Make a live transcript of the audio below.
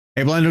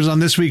Hey, Blenders, on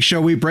this week's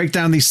show, we break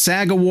down the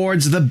SAG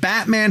Awards, The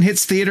Batman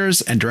hits theaters,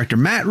 and director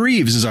Matt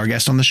Reeves is our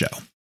guest on the show.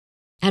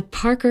 At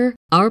Parker,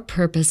 our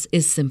purpose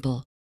is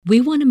simple.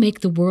 We want to make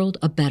the world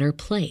a better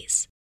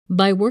place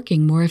by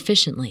working more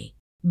efficiently,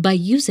 by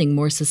using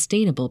more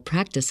sustainable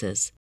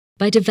practices,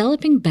 by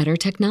developing better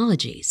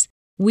technologies.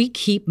 We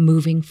keep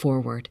moving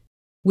forward.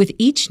 With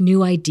each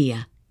new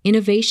idea,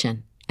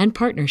 innovation, and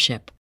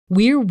partnership,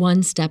 we're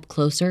one step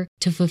closer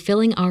to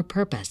fulfilling our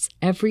purpose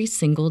every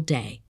single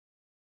day.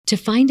 To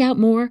find out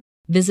more,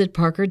 visit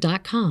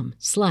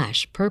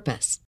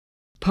parker.com/purpose.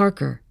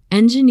 Parker,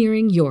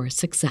 engineering your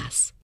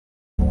success.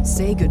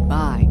 Say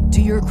goodbye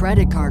to your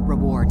credit card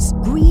rewards.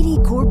 Greedy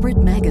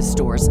corporate mega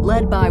stores,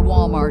 led by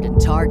Walmart and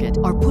Target,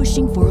 are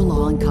pushing for a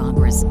law in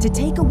Congress to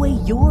take away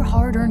your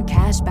hard-earned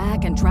cash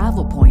back and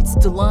travel points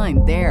to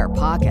line their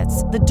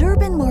pockets. The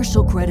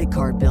Durbin-Marshall credit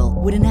card bill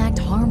would enact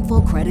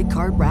harmful credit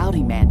card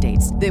routing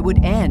mandates that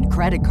would end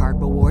credit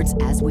card rewards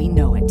as we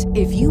know it.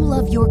 If you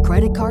love your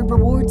credit card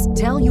rewards,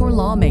 tell your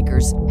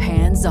lawmakers,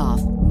 hands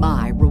off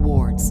my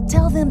rewards.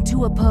 Tell them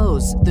to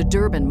oppose the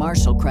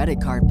Durbin-Marshall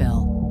credit card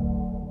bill.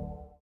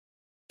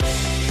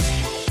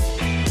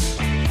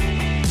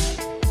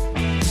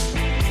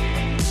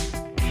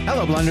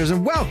 Hello, Blenders,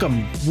 and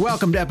welcome.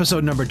 Welcome to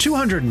episode number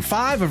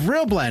 205 of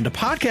Real Blend, a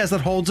podcast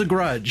that holds a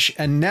grudge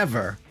and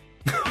never,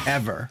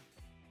 ever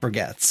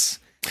forgets.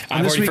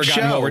 I've already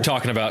forgotten what we're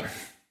talking about.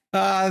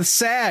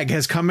 SAG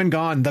has come and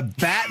gone. The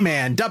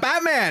Batman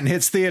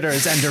hits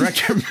theaters, and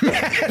director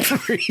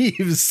Matt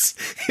Reeves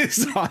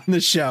is on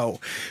the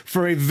show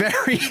for a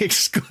very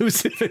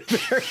exclusive and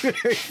very,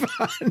 very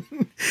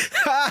fun.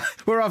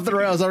 We're off the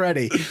rails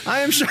already. I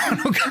am Sean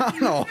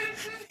O'Connell,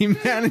 the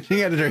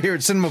managing editor here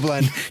at Cinema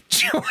Blend,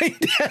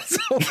 joined as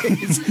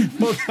always.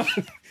 Hold on.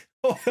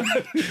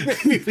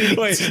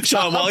 Wait,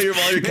 Sean, while you're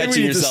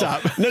catching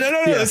yourself. No.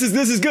 Yeah. This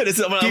is good. I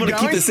want to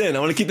keep this in.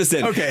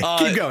 Okay,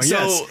 keep going.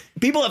 So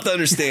people have to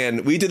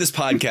understand, we do this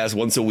podcast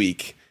once a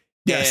week.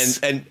 Yes.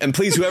 And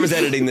please, whoever's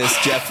editing this,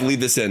 Jeff,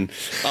 leave this in.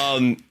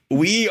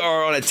 We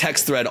are on a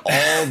text thread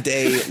all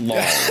day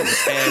long,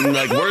 and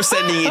like we're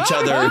sending each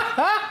other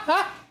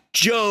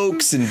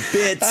jokes and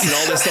bits and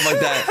all this stuff like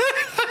that.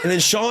 And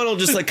then Sean will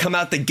just like come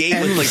out the gate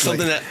with like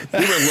something that we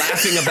were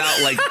laughing about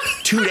like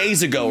 2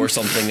 days ago or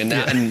something, and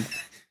now and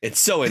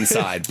it's so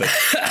inside. But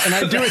and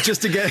I do it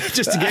just to get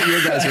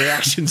your guys'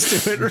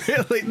 reactions to it.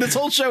 Really, this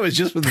whole show is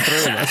just with the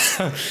three of us.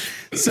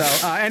 So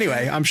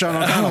anyway, I'm Sean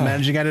O'Connell,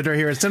 managing editor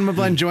here at Cinema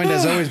Blend, joined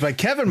as always by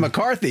Kevin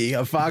McCarthy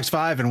of Fox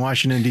 5 in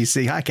Washington,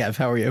 D.C. Hi, Kev.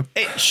 How are you?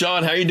 Hey,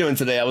 Sean, how are you doing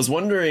today? I was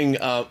wondering.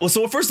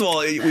 So first of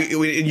all,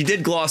 you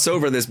did gloss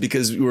over this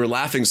because we were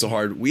laughing so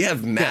hard. We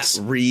have Matt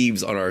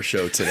Reeves on our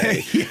show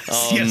today.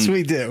 Yes,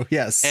 we do.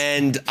 Yes,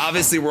 and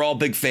obviously we're all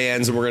big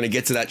fans, and we're going to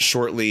get to that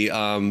shortly.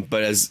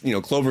 But as you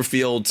know,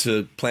 Cloverfield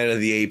to Planet of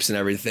the Apes and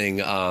everything,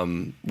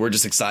 we're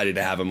just excited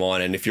to have him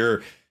on. And if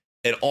you're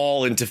at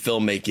all into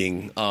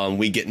filmmaking,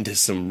 we get into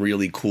some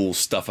really cool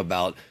stuff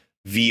about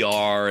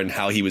VR and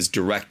how he was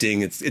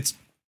directing. It's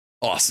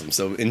awesome.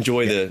 So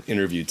enjoy the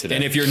interview today.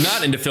 And if you're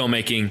not into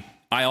filmmaking,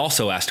 I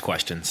also asked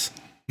questions.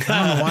 I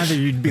don't know why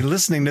you'd be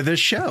listening to this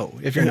show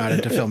if you're not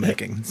into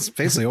filmmaking. It's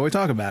basically what we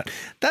talk about.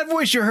 That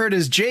voice you heard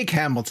is Jake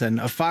Hamilton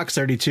of Fox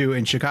 32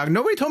 in Chicago.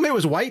 Nobody told me it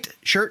was white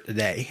shirt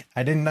day.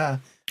 I didn't.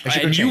 And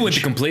you went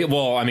to complete.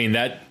 Well, I mean,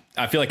 that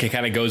I feel like it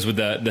kind of goes with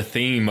the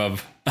theme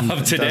of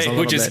today,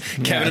 which is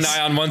Kevin and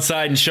I on one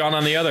side and Sean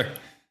on the other.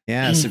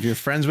 Yes, if you're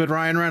friends with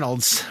Ryan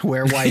Reynolds,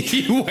 wear white.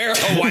 You wear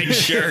a white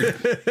shirt.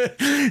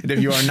 And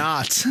if you are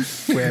not,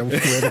 wear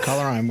the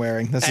color I'm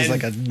wearing. This is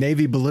like a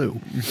navy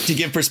blue. To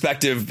give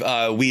perspective,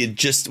 so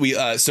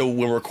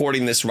we're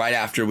recording this right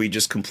after we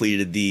just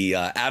completed the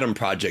Adam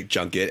Project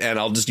junket, and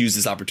I'll just use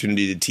this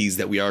opportunity to tease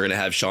that we are going to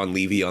have Sean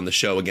Levy on the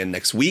show again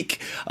next week.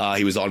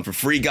 He was on for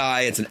Free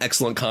Guy. It's an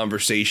excellent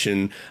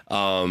conversation,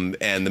 and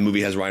the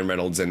movie has Ryan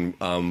Reynolds, and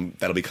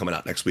that'll be coming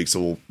out next week.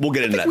 So we'll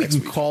get into that next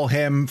week. We can call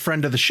him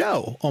friend of the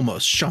show.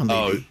 Almost Sean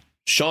Levy. Oh,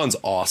 Sean's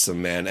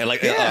awesome, man, and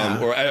like,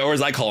 or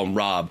as I call him,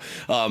 Rob.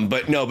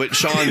 But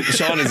Sean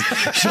is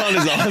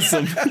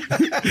awesome.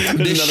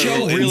 This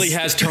show really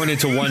has turned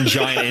into one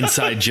giant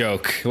inside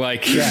joke.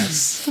 Like,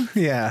 yes,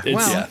 yeah.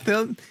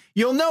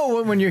 You'll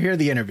know when you hear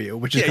the interview,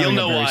 which is coming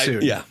up very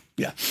soon.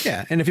 Yeah.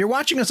 And if you're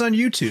watching us on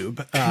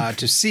YouTube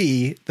to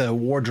see the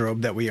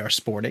wardrobe that we are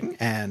sporting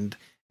and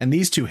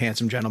these two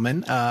handsome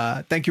gentlemen,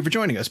 thank you for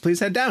joining us.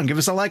 Please head down, give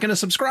us a like and a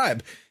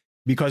subscribe,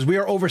 because we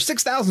are over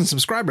 6,000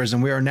 subscribers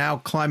and we are now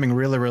climbing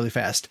really, really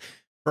fast.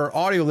 For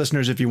audio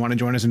listeners, if you want to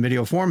join us in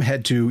video form,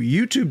 head to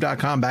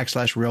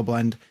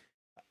youtube.com/RealBlend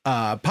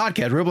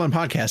podcast, Real Blend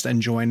Podcast,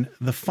 and join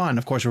the fun.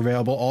 Of course, we're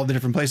available all the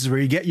different places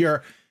where you get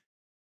your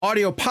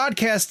audio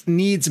podcast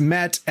needs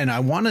met. And I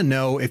want to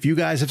know if you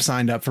guys have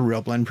signed up for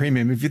Real Blend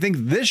Premium. If you think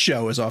this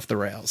show is off the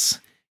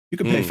rails, you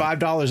can pay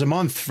 $5 a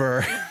month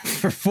for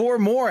 4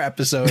 more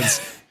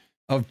episodes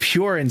of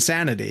pure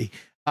insanity.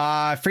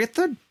 Forget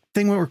the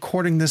thing we're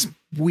recording this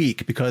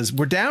week because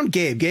we're down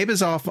Gabe. Gabe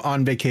is off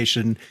on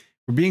vacation.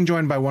 We're being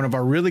joined by one of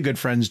our really good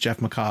friends, Jeff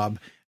McCobb.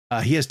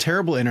 He has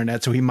terrible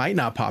internet, so he might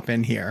not pop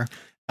in here.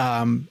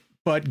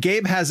 But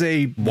Gabe has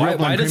a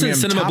why doesn't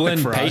Cinema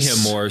Blend pay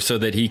us. him more so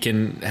that he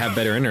can have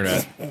better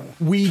internet?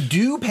 We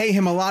do pay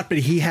him a lot, but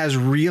he has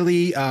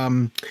really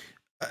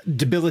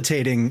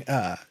debilitating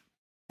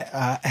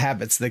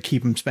habits that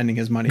keep him spending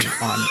his money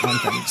on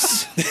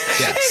things.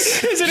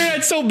 Yes. His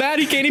internet's so bad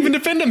he can't even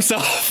defend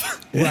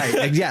himself.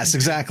 Right. Yes,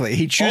 exactly.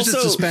 He chooses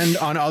to spend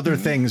on other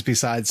things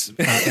besides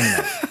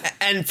internet.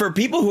 And for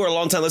people who are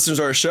longtime listeners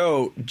to our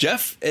show,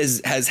 Jeff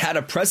has had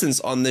a presence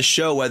on this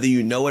show, whether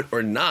you know it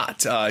or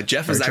not.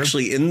 Jeff is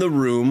actually in the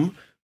room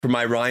for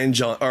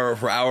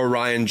our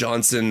Ryan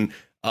Johnson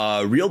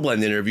Real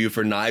Blend interview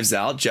for Knives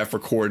Out. Jeff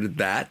recorded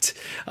that.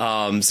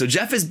 So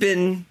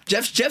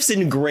Jeff's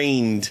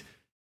ingrained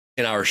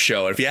in our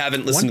show. And if you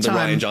haven't listened to the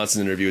Ryan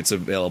Johnson interview, it's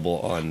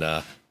available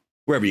on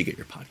wherever you get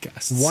your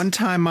podcasts. One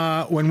time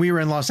when we were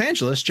in Los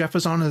Angeles, Jeff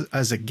was on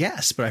as a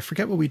guest, but I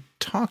forget what we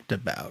talked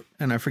about,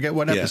 and I forget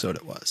what episode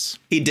it was.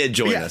 He did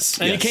join us.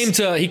 And he came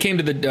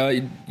to the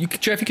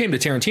Jeff, you came to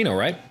Tarantino,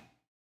 right?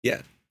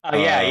 Yeah.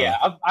 Yeah.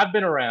 I've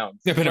been around.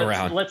 You've been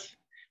around.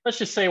 Let's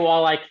just say,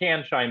 while I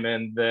can chime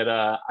in, that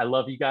I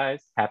love you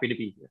guys. Happy to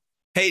be here.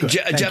 Hey,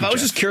 Jeff, I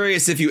was just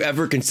curious if you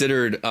ever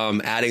considered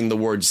adding the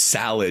word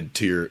salad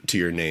to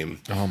your name.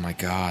 Oh my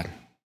God.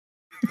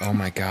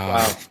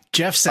 Wow.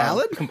 Jeff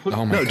Salad?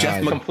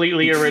 Jeff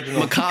completely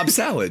original. Macabre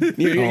salad.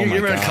 You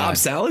ever had a Cobb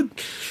salad?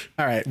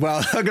 All right.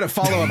 Well, I'm going to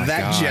follow up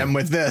that gem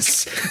with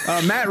this.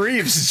 Matt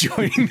Reeves is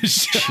joining the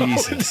show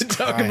to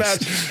talk about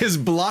his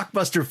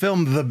blockbuster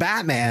film, The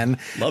Batman.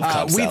 Love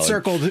Cobb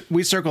salad.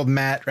 We circled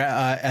Matt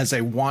as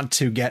a want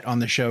to get on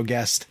the show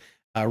guest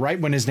right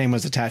when his name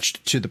was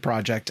attached to the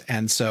project.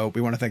 And so we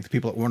want to thank the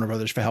people at Warner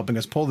Brothers for helping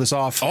us pull this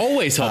off.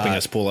 Always helping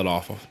us pull it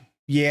off.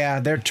 Yeah,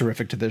 they're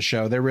terrific to this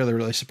show. They're really,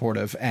 really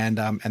supportive. And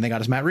they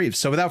got us Matt Reeves.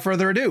 So without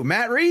further ado,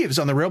 Matt Reeves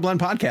on the Real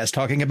Blend podcast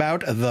talking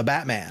about The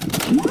Batman.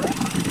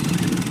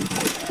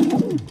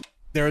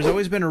 There has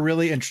always been a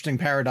really interesting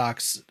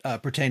paradox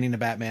pertaining to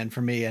Batman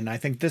for me. And I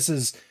think this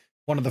is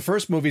one of the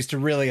first movies to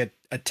really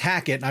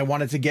attack it. And I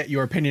wanted to get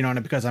your opinion on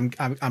it because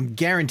I'm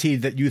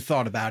guaranteed that you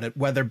thought about it,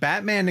 whether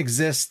Batman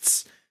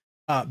exists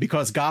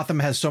because Gotham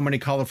has so many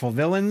colorful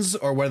villains,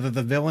 or whether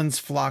the villains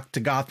flock to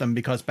Gotham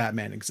because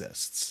Batman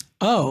exists.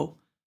 Oh,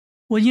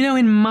 well,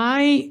 in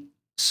my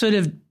sort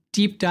of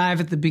deep dive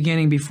at the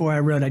beginning before I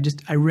wrote,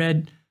 I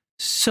read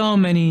so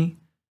many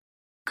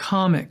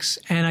comics,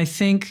 and I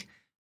think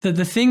that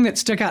the thing that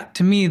stuck out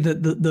to me,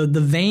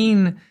 the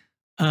vein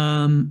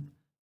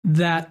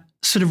that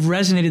sort of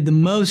resonated the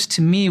most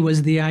to me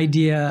was the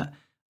idea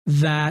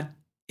that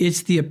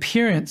it's the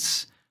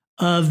appearance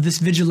of this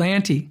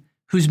vigilante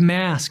who's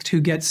masked, who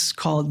gets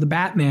called the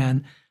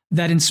Batman,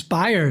 that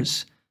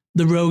inspires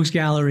the Rogues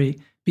Gallery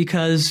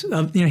because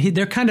of,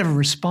 they're kind of a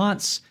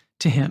response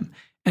to him.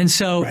 And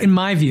so in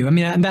my view,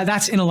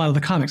 that's in a lot of the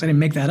comics. I didn't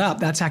make that up.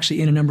 That's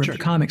actually in a number of the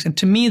comics. And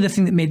to me, the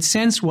thing that made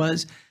sense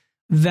was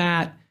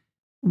that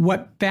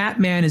what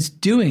Batman is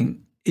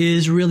doing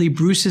is really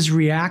Bruce's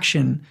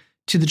reaction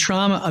to the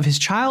trauma of his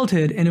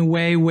childhood in a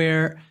way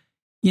where,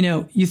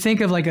 you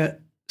think of like a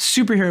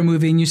superhero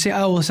movie and you say,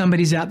 oh, well,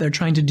 somebody's out there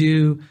trying to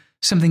do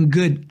something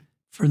good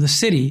for the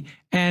city.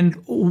 And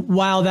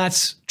while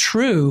that's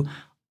true,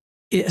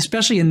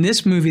 especially in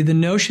this movie, the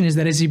notion is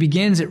that as he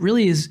begins,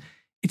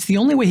 it's the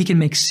only way he can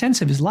make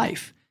sense of his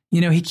life.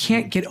 He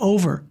can't get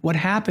over what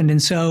happened.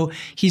 And so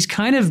he's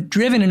kind of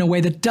driven in a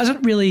way that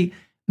doesn't really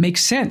make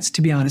sense,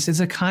 to be honest.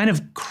 It's a kind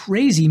of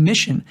crazy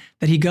mission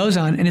that he goes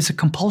on, and it's a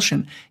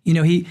compulsion.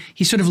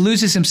 He sort of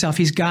loses himself.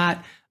 He's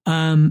got,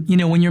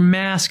 when you're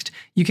masked,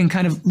 you can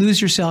kind of lose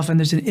yourself, and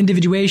there's an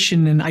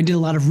individuation. And I did a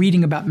lot of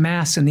reading about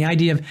masks and the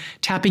idea of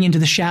tapping into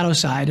the shadow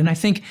side. And I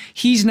think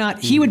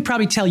he would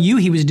probably tell you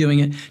he was doing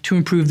it to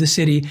improve the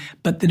city,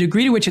 but the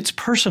degree to which it's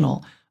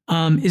personal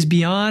is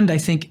beyond, I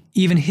think,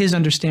 even his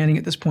understanding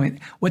at this point.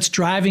 What's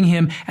driving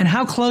him and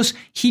how close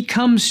he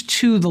comes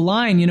to the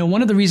line.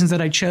 One of the reasons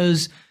that I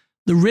chose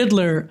the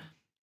Riddler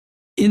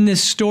in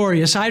this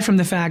story, aside from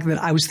the fact that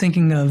I was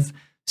thinking of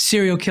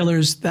serial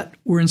killers that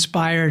were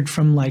inspired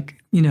from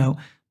The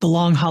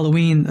Long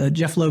Halloween, the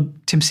Jeff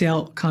Loeb, Tim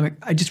Sale comic.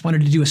 I just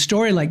wanted to do a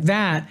story like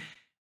that.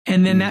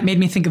 And then that made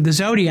me think of the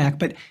Zodiac.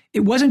 But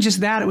it wasn't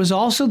just that. It was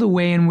also the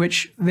way in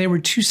which they were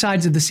two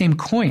sides of the same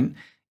coin.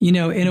 In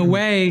a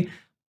way,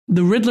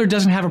 the Riddler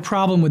doesn't have a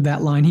problem with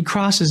that line. He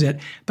crosses it.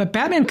 But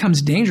Batman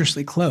comes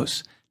dangerously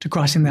close to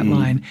crossing that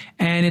line.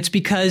 And it's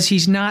because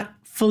he's not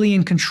fully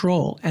in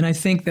control. And I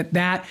think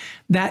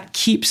that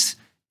keeps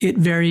it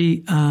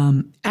very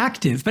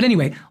active. But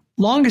anyway,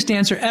 longest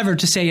answer ever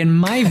to say, in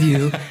my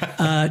view,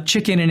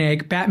 chicken and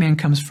egg, Batman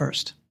comes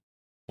first.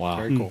 Wow.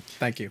 Very cool.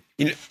 Thank you.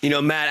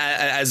 Matt,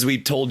 as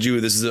we told you,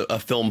 this is a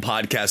film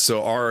podcast.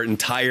 So our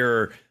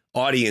entire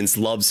audience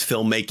loves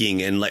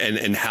filmmaking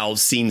and how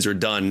scenes are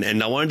done.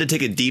 And I wanted to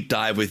take a deep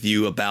dive with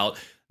you about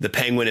the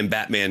Penguin and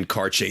Batman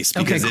car chase,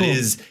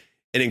 because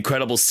an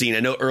incredible scene. I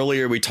know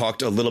earlier we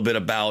talked a little bit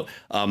about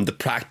the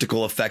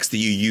practical effects that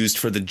you used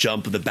for the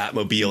jump of the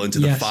Batmobile into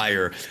the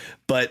fire.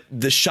 But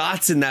the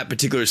shots in that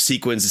particular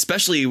sequence,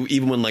 especially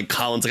even when like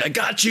Colin's like, I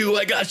got you.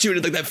 And it's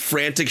like that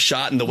frantic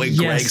shot and the way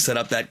Greg set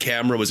up that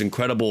camera was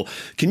incredible.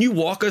 Can you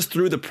walk us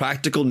through the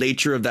practical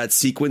nature of that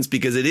sequence?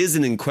 Because it is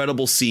an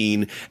incredible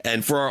scene.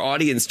 And for our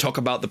audience, talk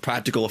about the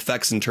practical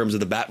effects in terms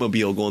of the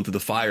Batmobile going through the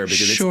fire,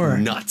 because it's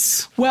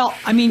nuts. Well,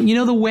 I mean, you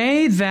know, the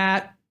way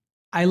that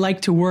I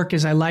like to work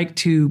is I like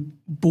to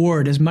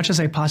board as much as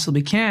I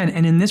possibly can.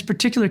 And in this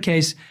particular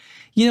case,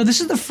 you know, this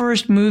is the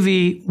first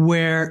movie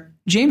where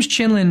James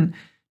Chinlund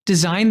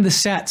designed the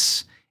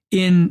sets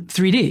in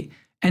 3D.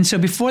 And so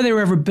before they were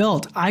ever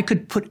built, I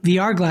could put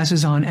VR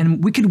glasses on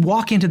and we could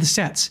walk into the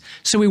sets.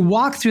 So we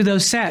walked through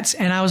those sets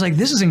and I was like,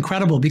 this is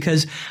incredible,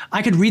 because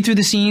I could read through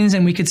the scenes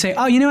and we could say,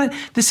 oh, you know what?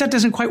 This set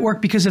doesn't quite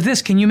work because of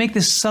this. Can you make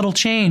this subtle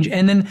change?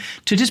 And then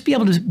to just be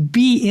able to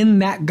be in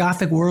that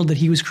Gothic world that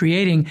he was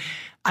creating,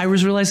 I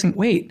was realizing,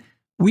 wait,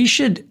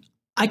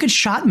 I could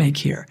shot make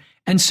here.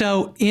 And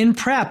so in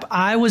prep,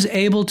 I was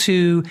able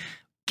to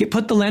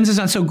put the lenses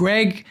on. So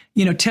Greg,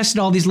 you know, tested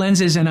all these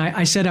lenses, and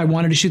I said I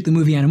wanted to shoot the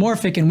movie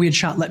anamorphic, and we had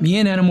shot Let Me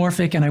In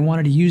anamorphic, and I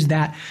wanted to use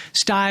that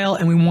style,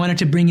 and we wanted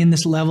to bring in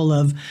this level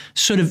of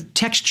sort of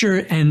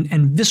texture and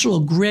visceral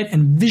grit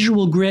and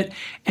visual grit.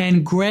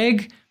 And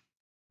Greg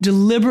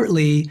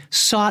deliberately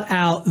sought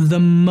out the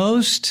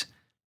most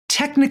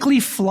technically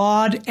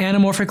flawed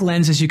anamorphic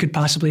lenses you could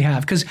possibly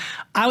have, because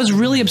I was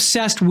really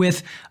obsessed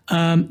with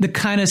the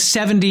kind of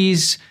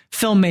 70s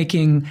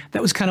filmmaking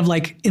that was kind of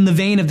like in the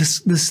vein of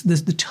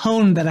the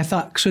tone that I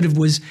thought sort of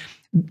was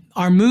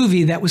our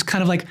movie, that was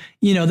kind of like,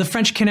 you know, The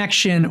French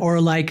Connection or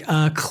like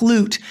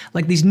Klute,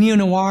 like these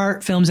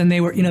neo-noir films, and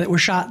they were, you know, that were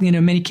shot, you know,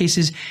 in many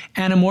cases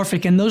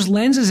anamorphic. And those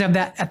lenses at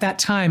that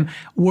time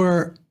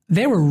were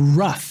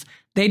rough.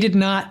 They did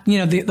not, you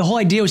know, the whole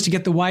idea was to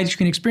get the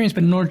widescreen experience,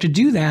 but in order to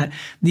do that,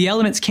 the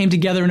elements came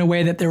together in a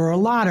way that there were a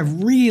lot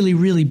of really,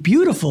 really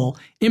beautiful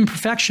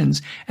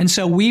imperfections. And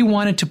so we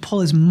wanted to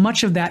pull as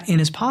much of that in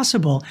as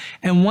possible.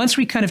 And once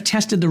we kind of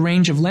tested the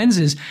range of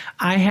lenses,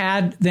 I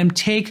had them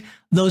take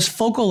those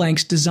focal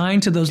lengths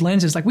designed to those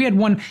lenses. Like we had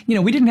one, you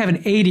know, we didn't have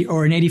an 80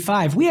 or an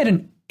 85. We had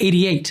an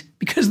 88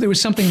 because there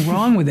was something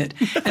wrong with it.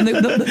 And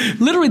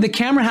literally the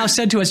camera house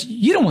said to us,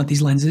 you don't want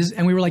these lenses.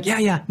 And we were like,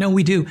 yeah, no,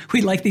 we do.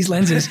 We like these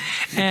lenses.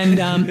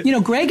 And, you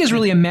know, Greg is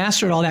really a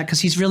master at all that,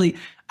 because he's really,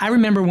 I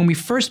remember when we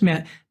first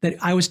met that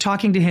I was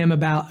talking to him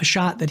about a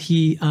shot that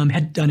he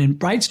had done in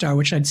Bright Star,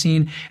 which I'd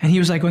seen. And he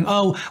was like going,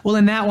 oh, well,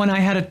 in that one, I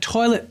had a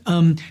toilet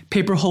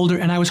paper holder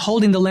and I was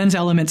holding the lens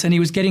elements, and he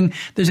was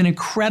there's an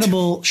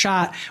incredible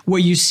shot where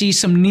you see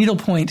some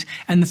needlepoint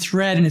and the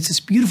thread, and it's this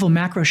beautiful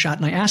macro shot.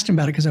 And I asked him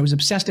about it because I was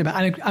obsessed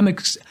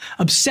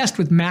obsessed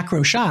with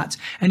macro shots.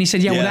 And he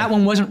said, well, that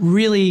one wasn't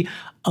really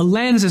a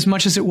lens as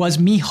much as it was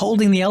me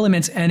holding the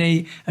elements and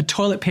a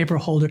toilet paper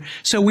holder.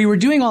 So we were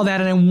doing all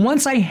that. And then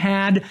once I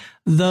had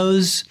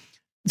those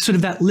sort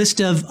of that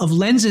list of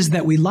lenses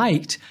that we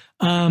liked,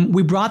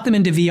 we brought them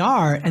into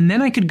VR, and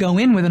then I could go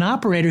in with an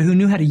operator who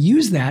knew how to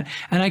use that.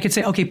 And I could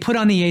say, okay, put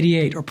on the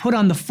 88 or put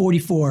on the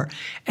 44.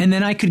 And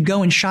then I could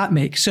go and shot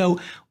make. So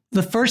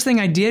the first thing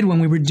I did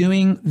when we were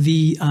doing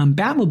the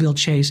Batmobile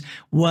chase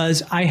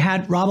was I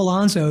had Rob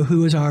Alonso,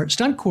 who is our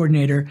stunt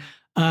coordinator.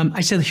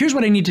 I said, here's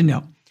what I need to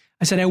know.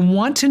 I said, I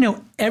want to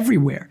know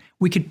everywhere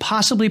we could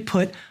possibly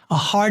put a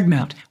hard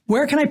mount.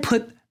 Where can I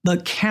put the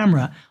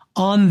camera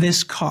on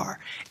this car?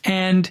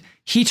 And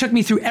he took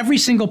me through every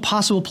single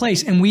possible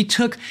place. And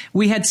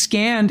we had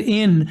scanned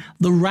in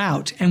the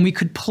route, and we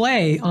could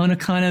play on a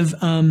kind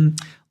of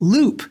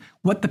loop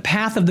what the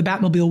path of the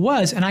Batmobile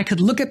was. And I could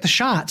look at the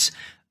shots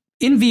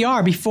in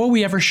VR before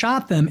we ever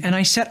shot them. And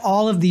I set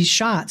all of these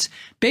shots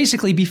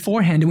basically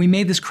beforehand. And we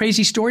made this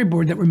crazy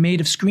storyboard that were made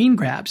of screen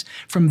grabs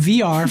from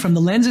VR, from the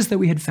lenses that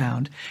we had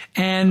found.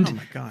 And,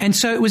 and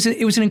so it was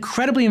an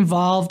incredibly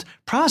involved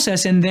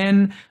process. And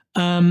then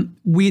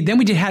we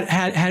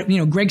had you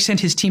know, Greg sent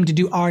his team to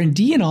do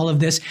R&D and all of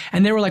this,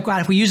 and they were like, wow,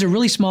 if we use a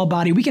really small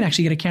body, we can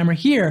actually get a camera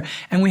here.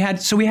 And we had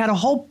a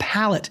whole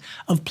palette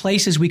of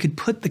places we could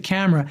put the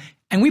camera,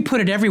 and we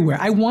put it everywhere.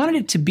 I wanted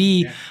it to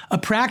be a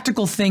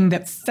practical thing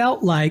that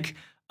felt like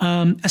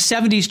a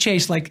 70s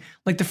chase, like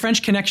The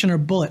French Connection or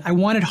Bullet. I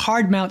wanted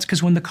hard mounts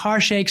because when the car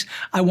shakes,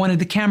 I wanted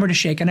the camera to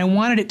shake, and I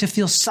wanted it to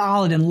feel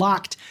solid and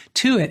locked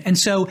to it. And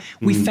so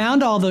we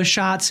found all those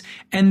shots,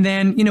 and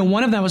then, you know,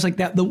 one of them was like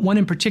that, the one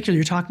in particular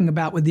you're talking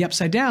about with the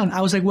upside down.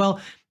 I was like,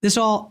 well,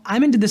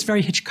 I'm into this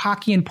very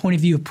Hitchcockian point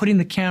of view of putting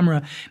the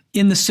camera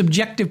in the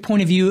subjective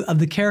point of view of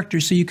the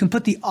characters, so you can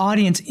put the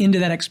audience into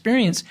that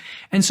experience.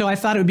 And so I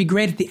thought it would be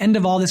great at the end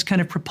of all this kind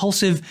of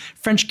propulsive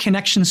French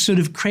Connection sort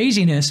of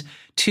craziness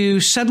to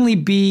suddenly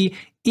be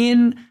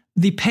in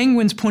the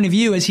Penguin's point of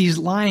view as he's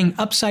lying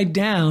upside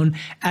down,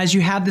 as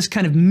you have this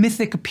kind of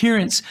mythic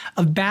appearance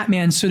of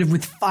Batman sort of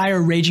with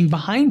fire raging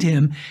behind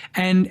him.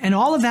 And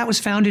all of that was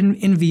found in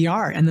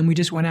VR. And then we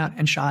just went out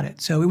and shot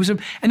it. So it was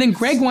and then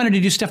Greg wanted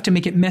to do stuff to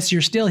make it messier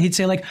still. He'd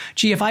say like,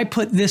 gee, if I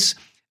put this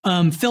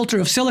filter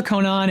of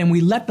silicone on and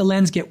we let the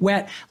lens get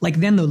wet, like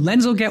then the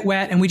lens will get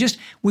wet. And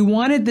we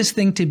wanted this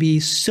thing to be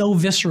so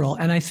visceral.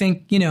 And I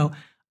think,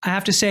 I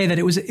have to say that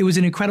it was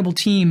an incredible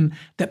team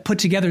that put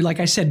together, like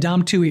I said,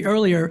 Dom Tui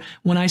earlier,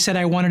 when I said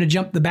I wanted to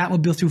jump the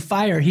Batmobile through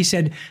fire, he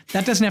said,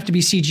 that doesn't have to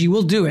be CG,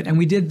 we'll do it. And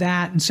we did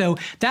that. And so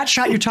that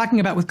shot you're talking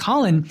about with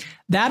Colin,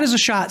 that is a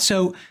shot.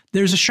 So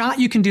there's a shot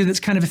you can do that's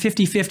kind of a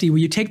 50-50 where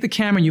you take the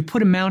camera and you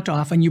put a mount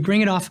off and you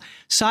bring it off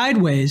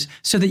sideways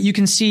so that you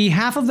can see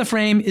half of the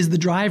frame is the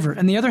driver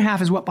and the other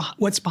half is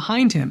what's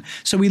behind him.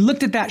 So we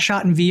looked at that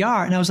shot in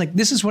VR and I was like,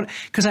 this is what,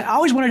 because I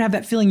always wanted to have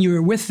that feeling you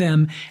were with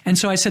them. And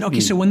so I said, okay,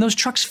 so when those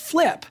trucks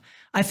flip,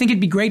 I think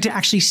it'd be great to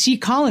actually see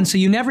Colin. So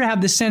you never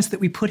have the sense that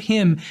we put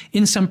him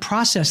in some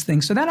process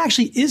thing. So that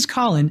actually is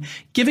Colin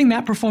giving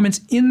that performance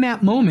in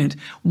that moment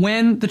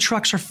when the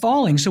trucks are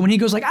falling. So when he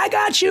goes like, I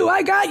got you,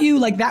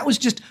 like that was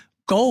just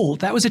gold.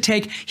 That was a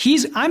take.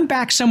 I'm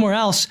back somewhere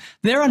else.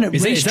 They're on a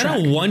racetrack. Is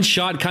that a one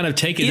shot kind of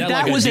take? Is that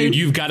like was dude,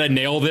 you've got to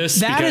nail this?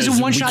 That is a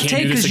one shot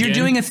take because you're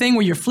doing a thing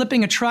where you're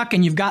flipping a truck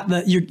and you've got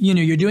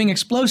you're doing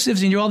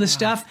explosives and you're all this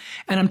stuff.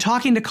 And I'm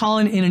talking to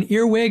Colin in an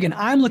earwig and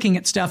I'm looking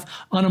at stuff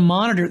on a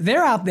monitor.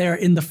 They're out there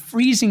in the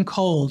freezing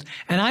cold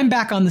and I'm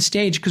back on the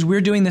stage because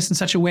we're doing this in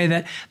such a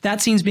way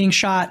that scene's being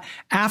shot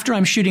after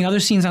I'm shooting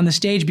other scenes on the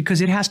stage because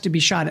it has to be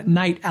shot at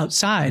night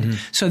outside. Mm-hmm.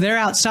 So they're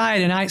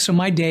outside and so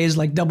my day is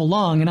like double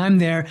long and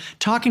I'm there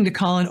talking to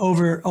Colin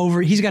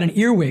over he's got an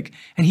earwig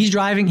and he's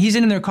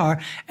in their car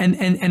and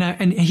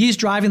he's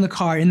driving the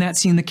car in that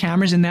scene. The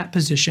camera's in that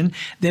position.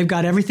 They've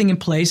got everything in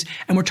place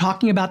and we're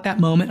talking about that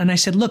moment. And I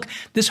said, look,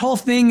 this whole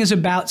thing is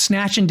about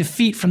snatch and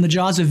defeat from the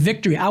jaws of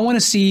victory. I want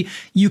to see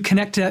you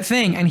connect to that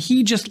thing. And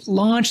he just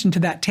launched into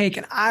that take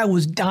and I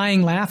was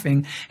dying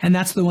laughing. And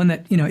that's the one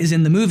that, is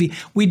in the movie.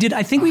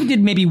 I think we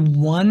did maybe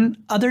one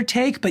other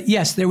take, but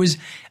yes, there was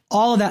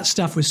all of that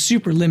stuff was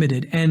super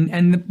limited.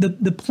 And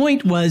the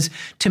point was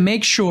to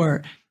make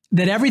sure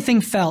that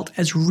everything felt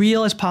as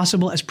real as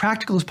possible, as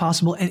practical as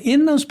possible. And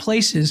in those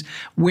places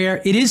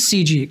where it is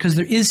CG, because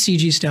there is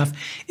CG stuff,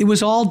 it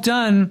was all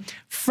done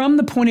from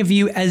the point of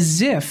view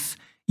as if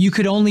you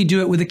could only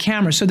do it with a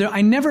camera. So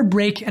I never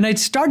break, and I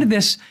started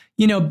this,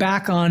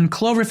 back on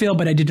Cloverfield,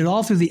 but I did it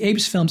all through the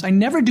Apes films. I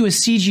never do a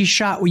CG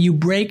shot where you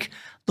break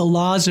the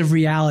laws of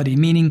reality,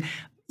 meaning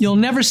you'll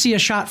never see a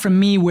shot from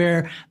me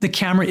where the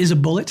camera is a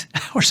bullet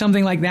or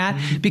something like that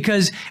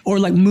or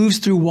like moves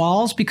through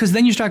walls, because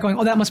then you start going,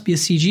 oh, that must be a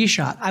CG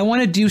shot. I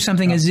want to do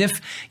something as if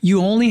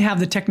you only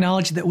have the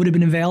technology that would have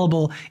been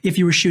available if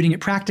you were shooting it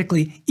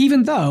practically,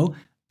 even though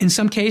in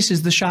some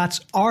cases the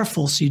shots are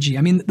full CG.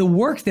 I mean, the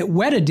work that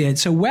Weta did,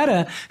 so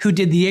Weta, who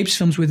did the Apes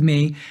films with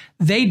me,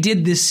 they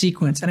did this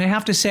sequence. And I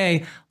have to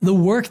say, the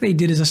work they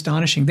did is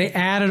astonishing. They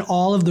added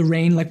all of the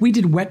rain, like we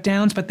did wet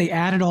downs, but they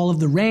added all of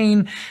the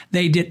rain.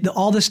 They did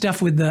all the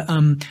stuff with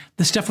the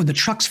stuff with the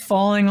trucks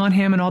falling on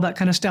him and all that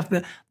kind of stuff.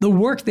 The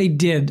work they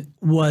did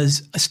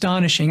was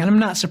astonishing. And I'm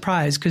not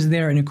surprised because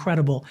they're an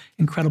incredible,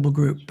 incredible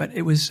group. But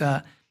it was,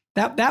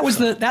 that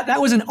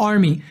was an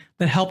army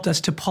that helped us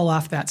to pull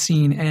off that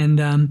scene,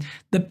 and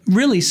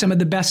really some of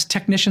the best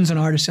technicians and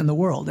artists in the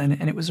world, and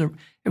it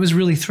was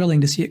really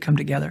thrilling to see it come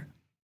together.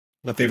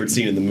 My favorite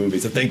scene in the movie.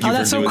 So thank you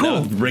for doing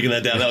that, breaking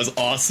that down. That was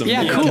awesome.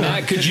 Yeah, cool.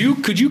 Matt, could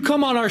you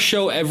come on our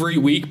show every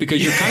week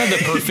because you're kind of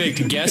the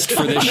perfect guest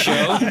for this show?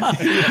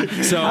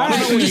 So I don't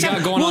know what you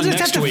got going on next week. We'll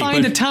just have to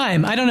find a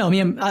time. I don't know.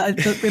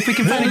 If we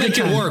can find a good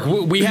time. We'll make it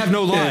work. We have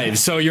no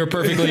lives, so you're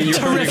perfectly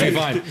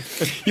fine.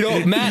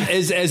 Matt,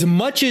 as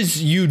much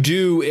as you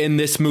do in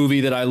this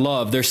movie that I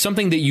love, there's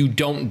something that you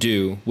don't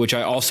do, which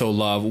I also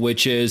love,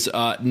 which is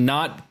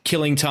not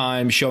killing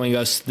time showing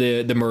us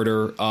the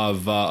murder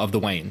of the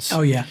Waynes.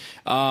 Oh yeah.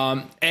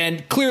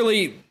 And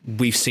clearly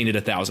we've seen it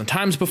 1,000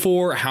 times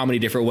before. How many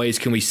different ways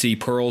can we see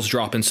pearls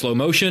drop in slow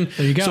motion?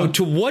 There you go. So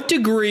to what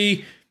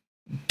degree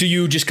do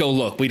you just go,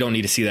 look, we don't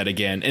need to see that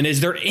again? And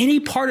is there any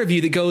part of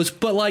you that goes,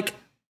 but like,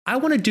 I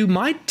want to do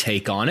my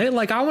take on it.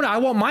 Like I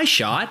want my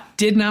shot.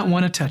 Did not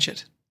want to touch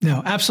it.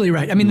 No, absolutely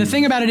right. I mean, the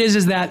thing about it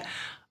is that,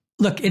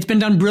 look, it's been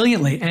done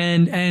brilliantly.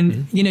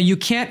 And you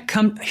can't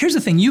come, here's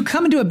the thing. You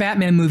come into a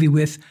Batman movie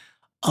with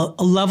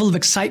a level of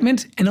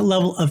excitement and a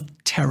level of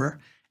terror.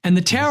 And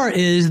the terror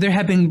is there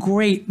have been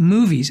great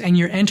movies and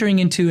you're entering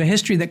into a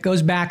history that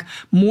goes back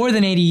more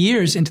than 80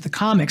 years into the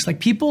comics.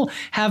 Like people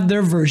have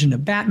their version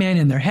of Batman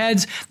in their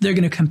heads. They're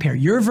going to compare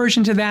your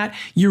version to that.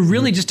 You're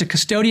really just a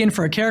custodian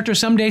for a character.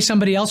 Someday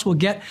somebody else will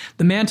get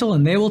the mantle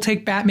and they will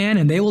take Batman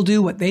and they will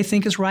do what they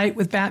think is right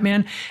with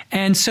Batman.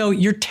 And so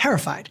you're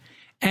terrified.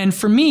 And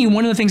for me,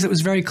 one of the things that was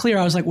very clear,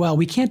 I was like, well,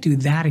 we can't do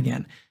that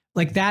again.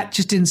 Like that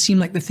just didn't seem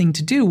like the thing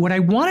to do. What I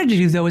wanted to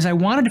do though, is I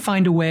wanted to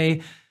find a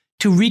way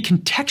to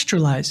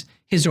recontextualize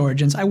his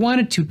origins. I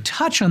wanted to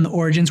touch on the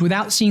origins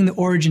without seeing the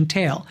origin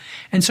tale.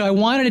 And so I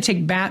wanted to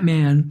take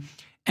Batman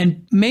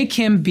and make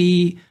him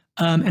be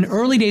an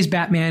early days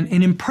Batman,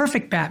 an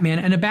imperfect Batman,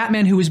 and a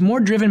Batman who was more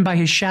driven by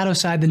his shadow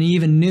side than he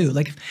even knew.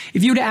 Like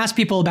if you were to ask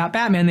people about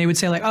Batman, they would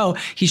say like, oh,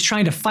 he's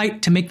trying to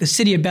fight to make the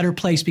city a better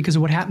place because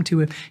of what happened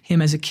to him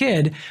as a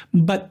kid.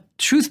 But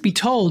truth be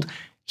told,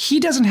 he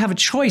doesn't have a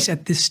choice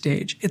at this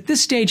stage. At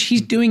this stage,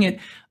 he's doing it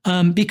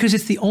because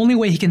it's the only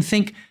way he can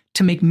think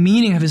to make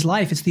meaning of his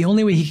life. It's the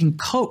only way he can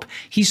cope.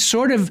 He's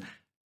sort of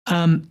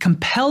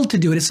compelled to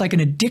do it. It's like an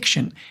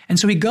addiction. And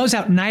so he goes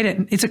out night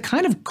and it's a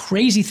kind of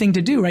crazy thing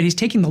to do, right? He's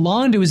taking the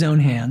law into his own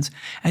hands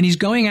and he's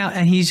going out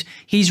and he's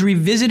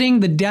revisiting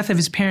the death of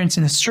his parents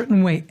in a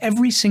certain way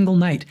every single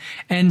night.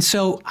 And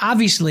so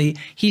obviously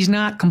he's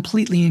not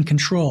completely in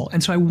control.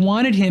 And so I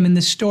wanted him in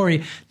this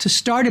story to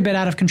start a bit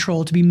out of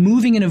control, to be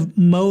moving in a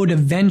mode of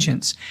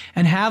vengeance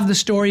and have the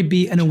story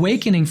be an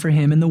awakening for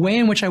him. And the way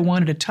in which I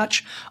wanted to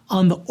touch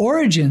on the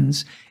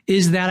origins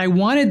is that I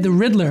wanted the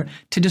Riddler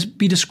to just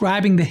be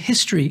describing the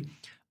history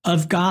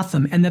of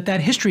Gotham, and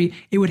that history,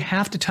 it would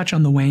have to touch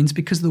on the Waynes,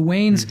 because the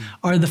Waynes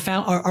are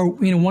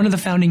one of the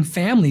founding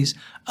families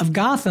of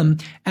Gotham.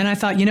 And I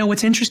thought,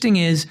 what's interesting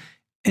is,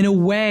 in a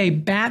way,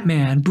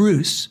 Batman,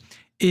 Bruce,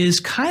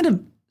 is kind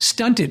of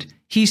stunted.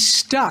 He's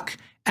stuck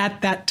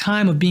at that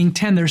time of being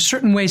 10. There are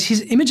certain ways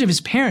his image of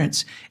his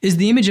parents is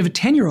the image of a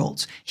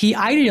 10-year-old. He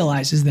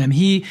idealizes them.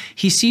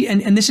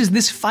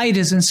 This fight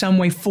is in some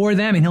way for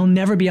them, and he'll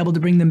never be able to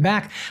bring them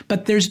back.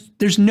 But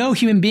there's no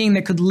human being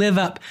that could live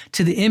up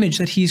to the image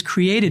that he's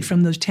created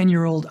from those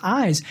 10-year-old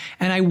eyes.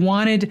 And I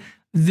wanted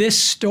this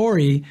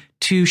story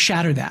to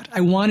shatter that.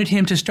 I wanted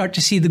him to start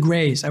to see the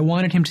grays. I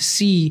wanted him to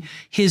see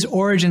his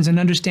origins and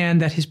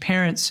understand that his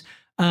parents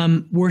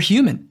were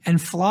human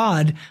and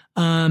flawed,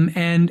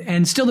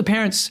 and still the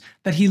parents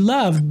that he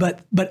loved,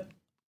 but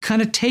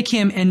kind of take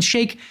him and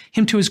shake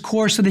him to his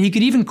core so that he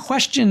could even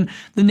question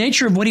the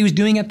nature of what he was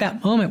doing at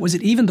that moment. Was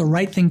it even the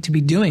right thing to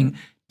be doing,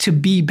 to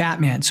be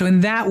Batman? So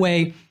in that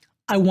way,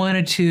 I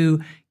wanted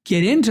to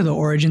get into the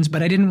origins,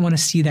 but I didn't want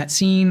to see that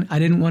scene. I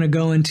didn't want to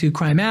go into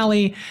Crime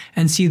Alley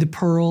and see the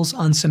pearls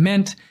on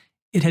cement.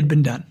 It had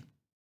been done.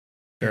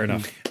 Fair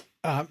enough.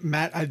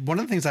 Matt, one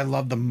of the things I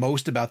love the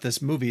most about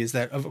this movie is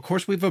that, of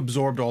course, we've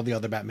absorbed all the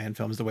other Batman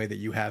films the way that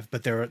you have,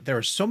 but there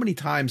are so many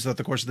times throughout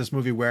the course of this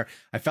movie where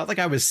I felt like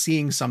I was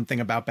seeing something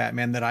about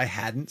Batman that I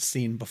hadn't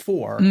seen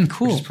before,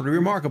 cool. Which is pretty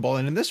remarkable.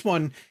 And in this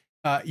one,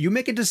 you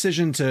make a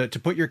decision to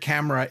put your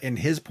camera in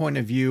his point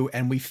of view,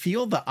 and we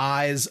feel the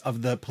eyes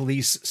of the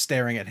police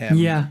staring at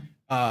him,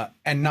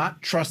 and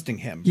not trusting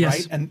him,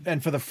 yes. Right?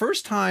 And for the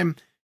first time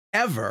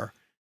ever,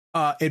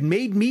 it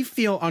made me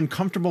feel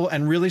uncomfortable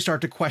and really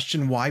start to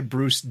question why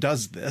Bruce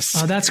does this.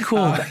 Oh, that's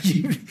cool.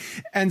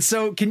 And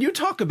so can you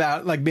talk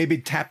about like maybe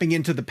tapping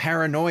into the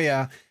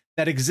paranoia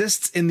that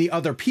exists in the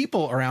other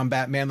people around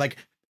Batman? Like,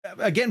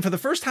 again, for the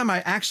first time, I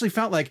actually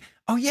felt like,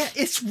 oh yeah,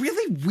 it's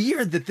really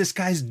weird that this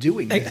guy's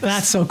doing this.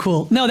 That's so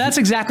cool. No, that's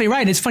exactly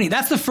right. It's funny.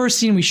 That's the first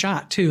scene we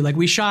shot too. Like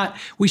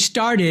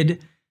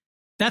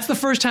that's the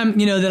first time,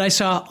 that I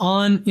saw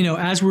on,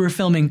 as we were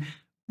filming,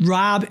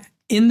 Rob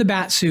in the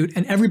bat suit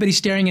and everybody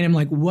staring at him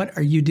like, what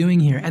are you doing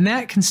here? And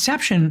that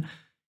conception,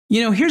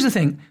 here's the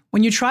thing.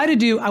 When you try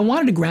to I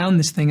wanted to ground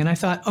this thing, and I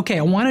thought, okay,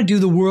 I want to do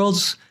the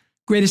world's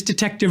greatest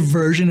detective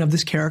version of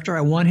this character.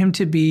 I want him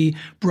to be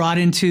brought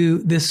into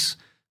this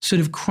sort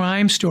of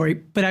crime story,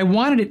 but I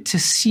wanted it to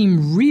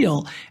seem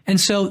real. And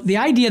so the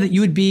idea that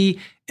you would be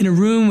in a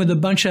room with a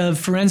bunch of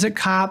forensic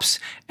cops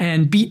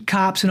and beat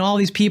cops and all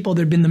these people,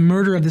 there'd been the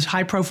murder of this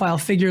high profile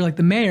figure like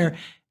the mayor,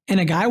 and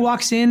a guy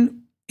walks in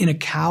a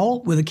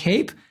cowl with a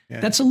cape,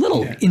 that's a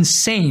little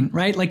insane,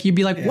 right? Like you'd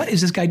be like, what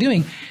is this guy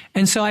doing?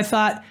 And so I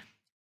thought,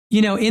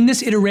 in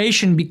this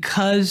iteration,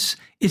 because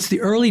it's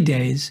the early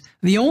days,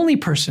 the only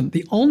person on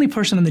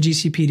the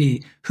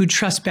GCPD who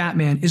trusts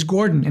Batman is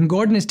Gordon. And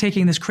Gordon is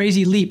taking this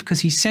crazy leap because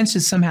he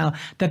senses somehow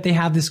that they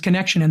have this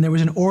connection. And there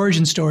was an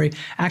origin story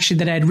actually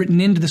that I had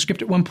written into the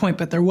script at one point,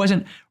 but there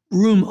wasn't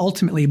room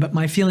ultimately. But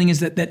my feeling is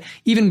that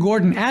even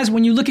Gordon, as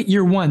when you look at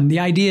year one,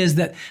 the idea is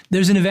that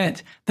there's an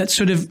event that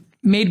sort of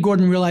made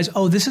Gordon realize,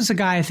 oh, this is a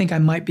guy I think I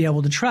might be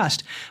able to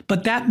trust.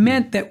 But that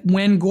meant that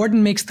when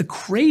Gordon makes the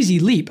crazy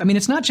leap, I mean,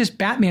 it's not just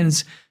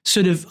Batman's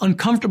sort of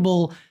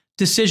uncomfortable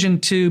decision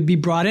to be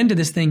brought into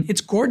this thing,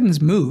 it's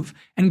Gordon's move.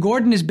 And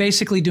Gordon is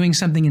basically doing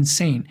something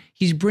insane.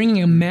 He's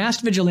bringing a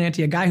masked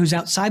vigilante, a guy who's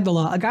outside the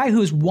law, a guy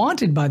who is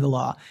wanted by the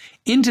law,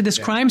 into this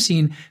crime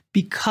scene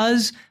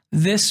because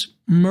this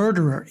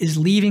murderer is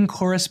leaving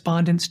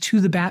correspondence to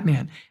the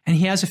Batman. And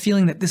he has a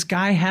feeling that this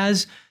guy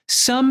has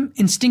some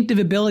instinctive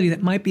ability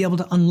that might be able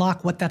to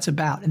unlock what that's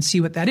about and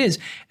see what that is.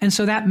 And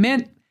so that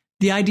meant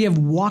the idea of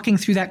walking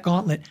through that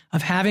gauntlet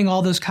of having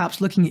all those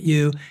cops looking at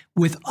you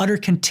with utter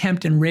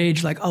contempt and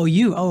rage, like,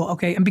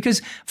 okay. And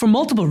because for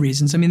multiple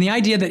reasons, I mean, the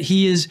idea that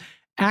he is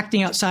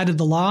acting outside of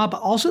the law,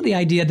 but also the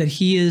idea that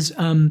he is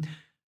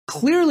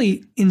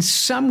clearly in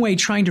some way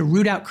trying to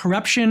root out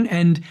corruption.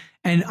 And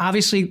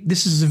obviously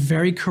this is a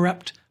very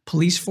corrupt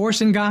police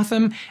force in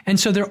Gotham. And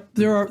so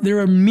there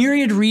are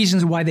myriad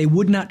reasons why they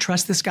would not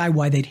trust this guy,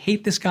 why they'd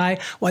hate this guy,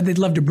 why they'd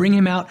love to bring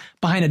him out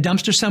behind a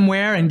dumpster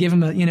somewhere and give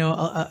him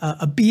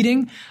a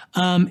beating.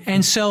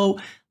 And so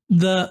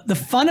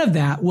the fun of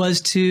that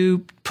was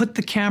to put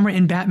the camera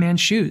in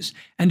Batman's shoes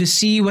and to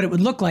see what it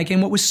would look like.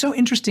 And what was so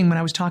interesting when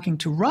I was talking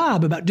to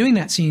Rob about doing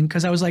that scene,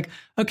 because I was like,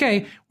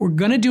 okay, we're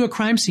going to do a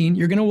crime scene.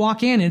 You're going to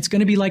walk in and it's going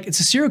to be like it's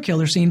a serial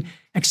killer scene,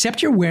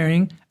 except you're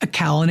wearing a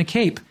cowl and a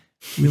cape.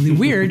 Really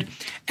weird.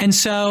 And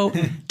so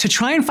to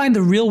try and find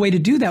the real way to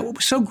do that, what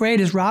was so great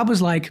is Rob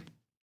was like,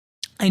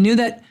 I knew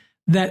that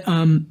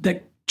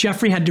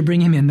Jeffrey had to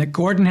bring him in, that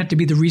Gordon had to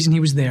be the reason he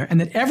was there,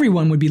 and that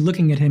everyone would be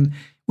looking at him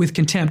with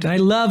contempt. And I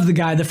love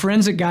the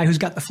forensic guy who's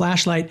got the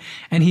flashlight,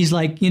 and he's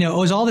like,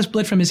 is all this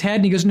blood from his head?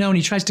 And he goes, no, and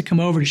he tries to come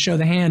over to show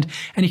the hand,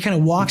 and he kind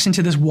of walks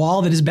into this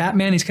wall that is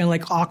Batman. He's kind of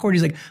like awkward.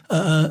 He's like,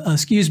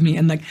 excuse me.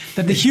 And like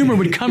that the humor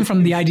would come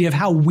from the idea of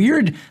how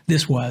weird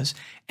this was.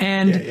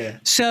 And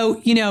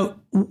so,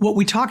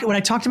 what I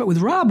talked about with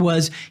Rob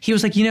was, he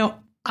was like,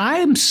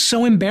 I'm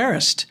so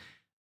embarrassed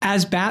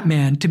as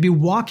Batman to be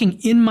walking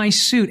in my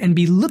suit and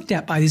be looked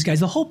at by these guys.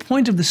 The whole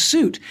point of the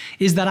suit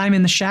is that I'm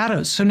in the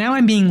shadows. So now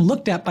I'm being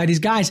looked at by these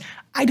guys.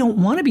 I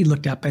don't want to be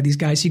looked at by these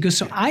guys. He goes,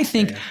 so I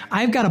think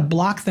I've got to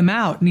block them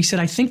out. And he said,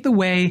 I think the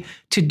way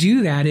to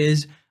do that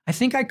is, I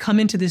think I come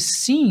into this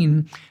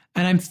scene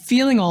and I'm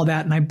feeling all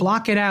that and I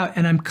block it out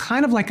and I'm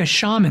kind of like a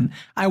shaman.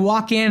 I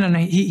walk in and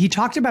he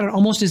talked about it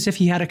almost as if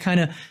he had a kind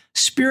of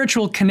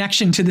spiritual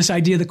connection to this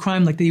idea of the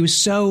crime, like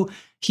that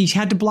he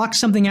had to block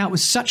something out with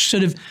such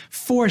sort of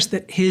force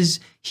that he's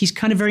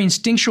kind of very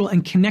instinctual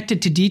and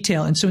connected to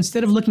detail. And so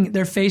instead of looking at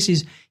their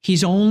faces,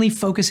 he's only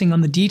focusing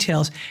on the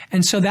details.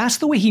 And so that's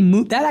the way he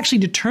moved. That actually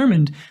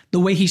determined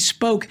the way he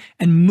spoke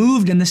and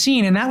moved in the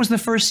scene. And that was the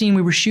first scene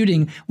we were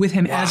shooting with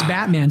him as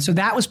Batman. So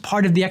that was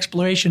part of the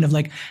exploration of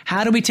like,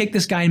 how do we take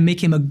this guy and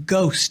make him a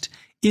ghost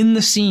in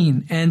the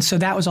scene? And so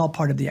that was all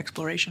part of the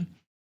exploration.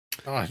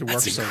 Oh,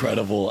 that's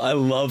incredible. I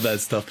love that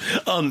stuff.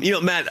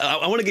 Matt,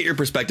 I want to get your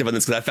perspective on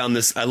this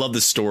because I love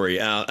this story.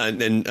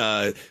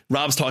 And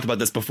Rob's talked about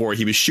this before.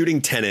 He was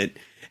shooting Tenet.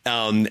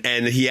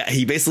 And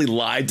he basically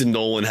lied to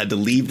Nolan, had to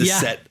leave the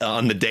set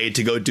on the day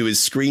to go do his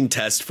screen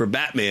test for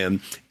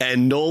Batman.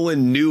 And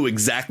Nolan knew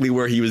exactly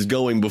where he was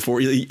going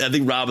before. I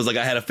think Rob was like,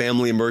 I had a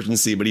family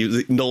emergency, but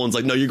Nolan's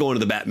like, no, you're going to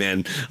the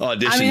Batman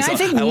audition. I mean, I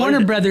think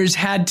Warner Brothers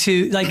had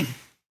to like.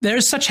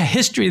 There's such a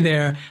history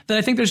there that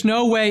I think there's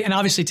no way, and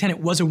obviously Tenet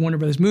was a Warner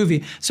Brothers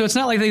movie, so it's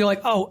not like they go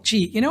like, oh,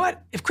 gee, you know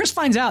what? If Chris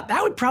finds out,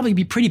 that would probably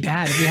be pretty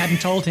bad if we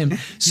hadn't told him.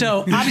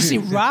 So obviously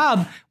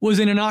Rob was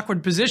in an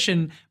awkward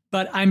position,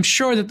 but I'm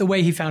sure that the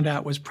way he found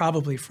out was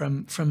probably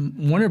from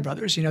Warner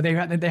Brothers.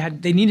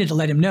 They needed to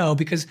let him know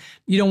because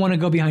you don't want to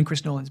go behind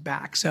Chris Nolan's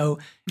back. So,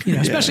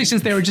 especially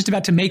since they were just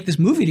about to make this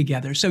movie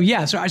together. So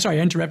yeah, sorry,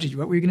 I interrupted you.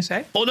 What were you going to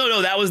say? Oh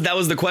no, that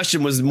was the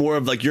question. Was more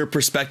of like your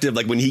perspective.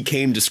 Like when he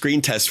came to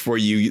screen test for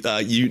you,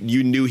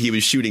 you knew he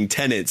was shooting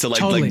Tenet. So like,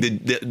 totally.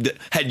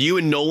 Had you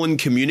and Nolan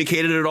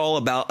communicated at all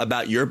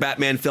about your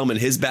Batman film and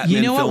his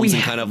Batman films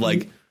and kind of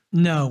like.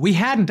 No, we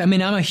hadn't. I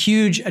mean, I'm a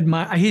huge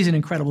admirer. He's an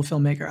incredible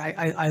filmmaker.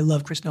 I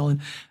love Chris Nolan.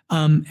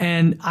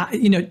 And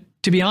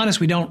to be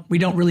honest, we don't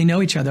really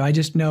know each other. I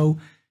just know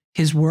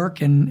his work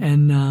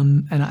and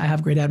I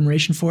have great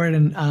admiration for it.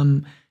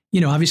 And,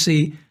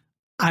 obviously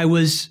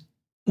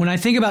when I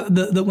think about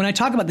when I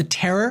talk about the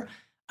terror,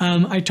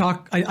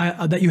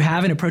 that you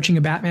have in approaching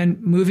a Batman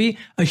movie,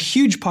 a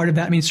huge part of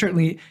that, I mean,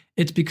 certainly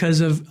it's because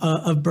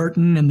of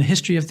Burton and the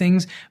history of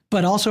things,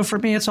 but also for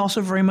me, it's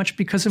also very much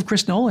because of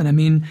Chris Nolan. I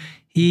mean,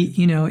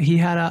 he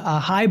had a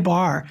high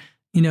bar,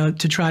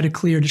 to try to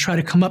clear, to try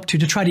to come up to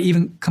try to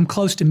even come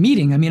close to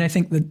meeting. I mean, I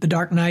think that The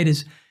Dark Knight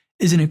is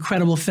an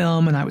incredible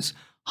film, and I was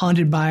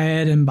haunted by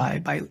it and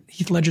by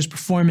Heath Ledger's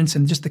performance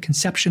and just the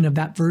conception of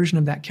that version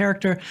of that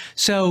character.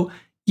 So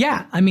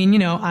yeah, I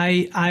mean,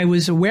 I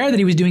was aware that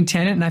he was doing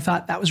Tenet, and I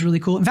thought that was really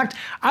cool. In fact,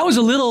 I was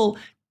a little,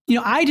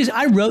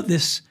 I wrote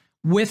this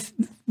let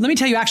me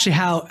tell you actually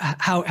how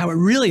it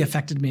really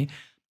affected me.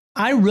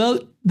 I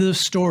wrote the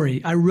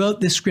story. I wrote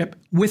this script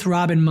with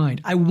Rob in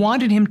mind. I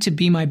wanted him to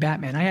be my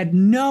Batman. I had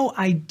no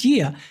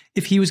idea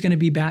if he was going to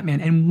be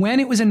Batman. And when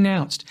it was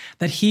announced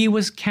that he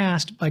was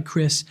cast by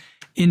Chris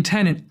in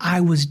Tenet, I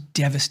was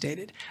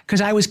devastated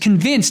because I was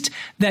convinced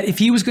that if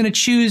he was going to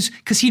choose,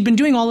 because he'd been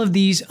doing all of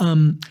these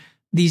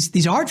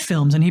art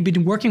films, and he'd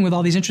been working with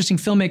all these interesting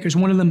filmmakers.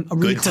 One of them, a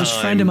really close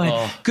friend of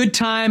mine, Good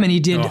Time, and he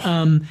did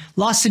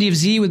Lost City of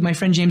Z with my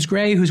friend James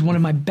Gray, who's one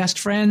of my best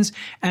friends.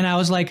 And I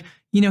was like,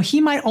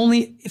 he might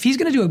only, if he's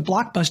going to do a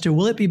blockbuster,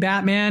 will it be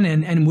Batman?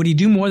 And would he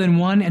do more than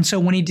one? And so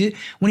when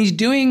he's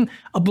doing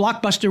a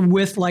blockbuster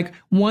with like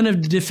one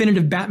of the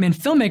definitive Batman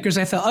filmmakers,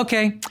 I thought,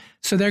 okay,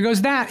 so there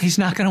goes that. He's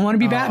not going to want to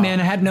be Batman.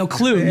 I had no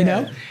clue,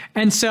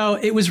 And so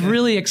it was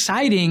really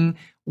exciting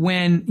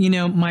when,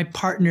 my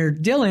partner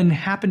Dylan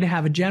happened to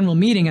have a general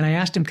meeting, and I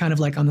asked him kind of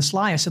like on the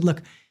sly, I said,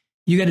 look,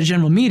 you got a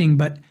general meeting,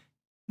 but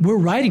we're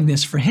writing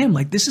this for him.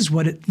 Like, this is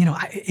what it,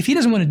 if he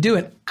doesn't want to do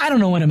it, I don't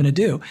know what I'm going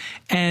to do.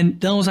 And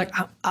Dylan was like,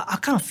 I'll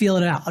kind of feel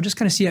it out. I'll just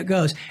kind of see how it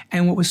goes.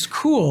 And what was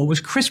cool was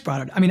Chris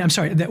brought it. I mean, I'm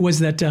sorry,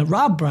 that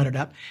Rob brought it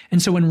up. And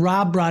so when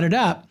Rob brought it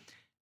up,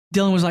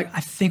 Dylan was like,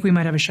 I think we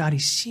might have a shot. He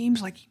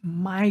seems like he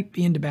might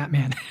be into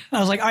Batman. I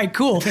was like, all right,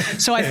 cool.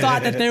 So I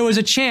thought that there was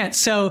a chance.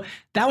 So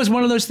that was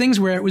one of those things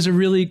where it was a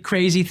really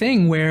crazy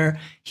thing where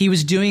he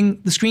was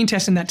doing the screen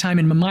test in that time.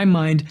 And in my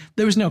mind,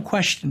 there was no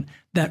question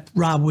that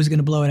Rob was going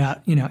to blow it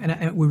out,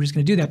 and we were just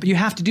going to do that. But you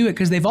have to do it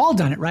because they've all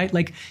done it, right?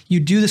 Like you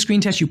do the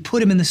screen test, you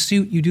put him in the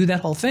suit, you do that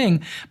whole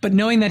thing. But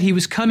knowing that he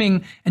was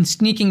coming and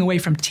sneaking away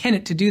from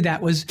Tenet to do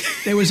that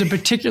there was a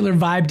particular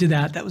vibe to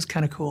that. That was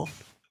kind of cool.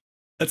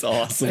 That's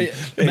awesome.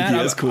 Matt,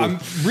 that's cool. I'm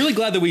really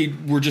glad that we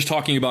were just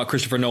talking about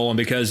Christopher Nolan,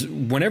 because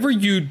whenever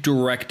you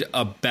direct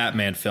a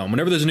Batman film,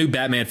 whenever there's a new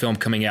Batman film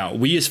coming out,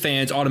 we as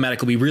fans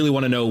automatically, we really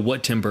want to know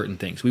what Tim Burton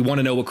thinks. We want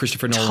to know what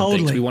Christopher Nolan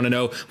thinks. We want to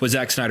know what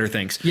Zack Snyder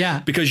thinks. Yeah.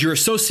 Because you're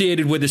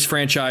associated with this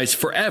franchise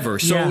forever.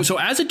 So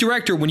as a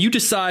director, when you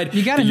decide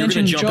you that you're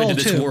going to jump Joel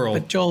into this too, world.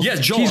 But Joel, yes,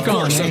 Joel, he's of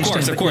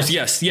gone. course.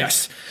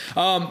 Yes.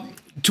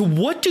 To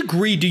what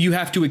degree do you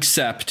have to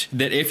accept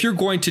that if you're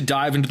going to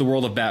dive into the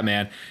world of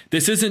Batman,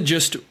 this isn't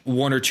just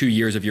 1 or 2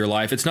 years of your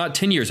life, it's not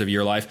 10 years of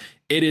your life,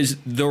 it is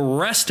the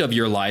rest of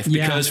your life?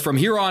 Because from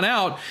here on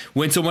out,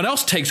 when someone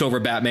else takes over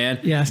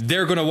Batman,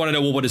 they're going to want to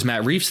know, well, what does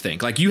Matt Reeves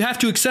think? Like, you have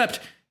to accept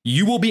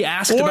you will be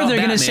asked about Batman. Or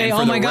they're going to say,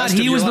 oh my God,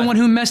 he was the one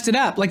who messed it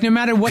up. Like, no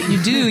matter what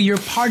you do, you're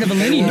part of a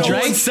lineage, right? No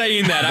one's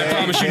saying that. I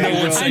promise you, no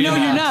one's saying that. I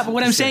know you're not, but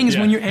what I'm saying is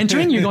when you're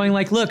entering, you're going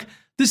like, look,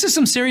 this is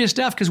some serious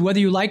stuff, because whether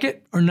you like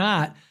it or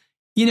not,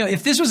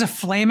 if this was a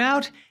flame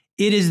out,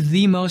 it is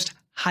the most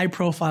high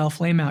profile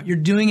flame out. You're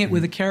doing it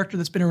with a character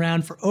that's been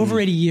around for over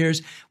 80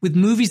 years, with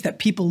movies that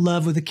people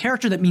love, with a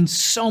character that means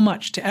so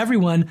much to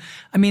everyone.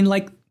 I mean,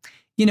 I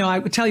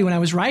would tell you when I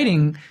was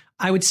writing,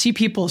 I would see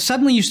people,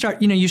 suddenly you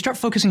start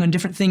focusing on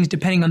different things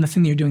depending on the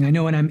thing that you're doing. I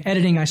know when I'm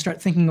editing, I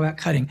start thinking about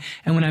cutting.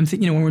 And when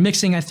when we're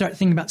mixing, I start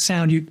thinking about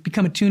sound. You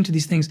become attuned to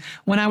these things.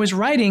 When I was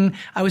writing,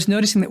 I was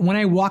noticing that when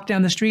I walked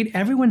down the street,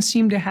 everyone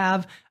seemed to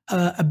have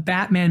a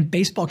Batman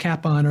baseball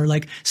cap on, or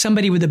like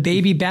somebody with a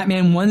baby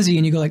Batman onesie,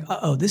 and you go like,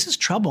 uh-oh, this is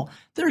trouble.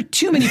 There are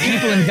too many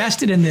people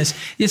invested in this.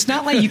 It's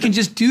not like you can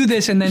just do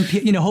this and then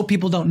hope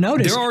people don't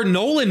notice. There are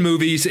Nolan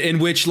movies in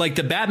which like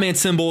the Batman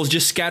symbol is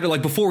just scattered.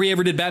 Like before he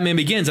ever did Batman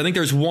Begins, I think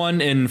there's one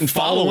in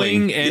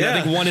Following, and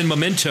I think one in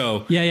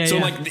Memento. So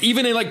like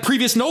even in like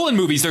previous Nolan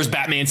movies, there's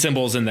Batman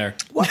symbols in there.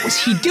 What was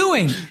he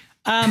doing?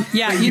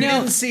 You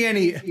didn't see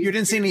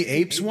any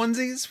apes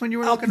onesies when you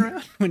were looking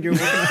around, when you were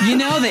looking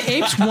around? The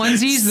apes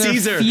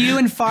onesies, they're few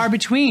and far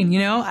between.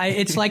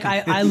 It's like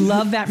I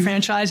love that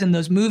franchise and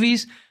those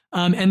movies,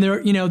 and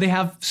they're they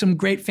have some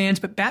great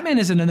fans. But Batman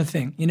is another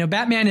thing.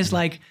 Batman is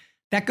like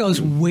that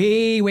goes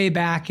way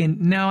back,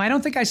 and no, I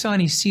don't think I saw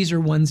any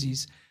Caesar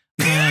onesies.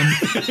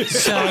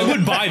 So I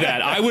would buy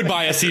that. I would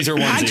buy a Caesar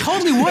onesie. I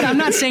totally would. I'm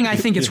not saying I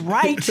think it's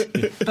right,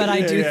 but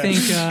I do think,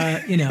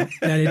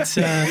 that it's,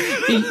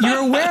 you're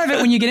aware of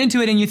it when you get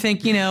into it, and you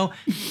think,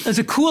 it's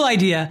a cool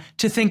idea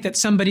to think that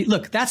somebody,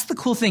 look, that's the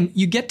cool thing.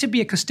 You get to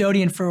be a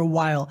custodian for a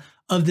while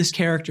of this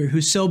character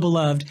who's so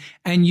beloved,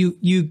 and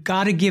you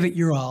got to give it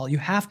your all. You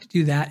have to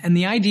do that. And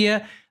the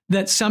idea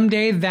that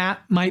someday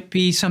that might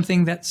be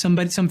something that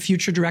some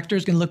future director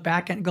is going to look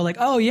back at and go like,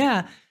 oh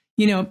yeah,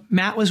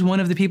 Matt was one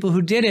of the people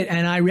who did it,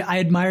 and I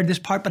admired this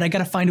part, but I got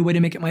to find a way to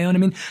make it my own. I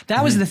mean,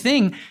 that was the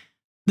thing.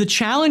 The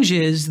challenge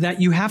is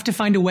that you have to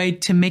find a way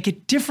to make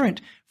it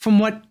different from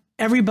what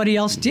everybody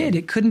else did.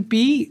 It couldn't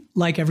be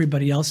like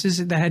everybody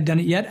else's that had done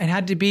it yet. It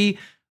had to be,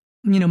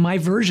 my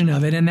version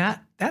of it, and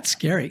that's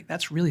scary.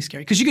 That's really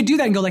scary, because you could do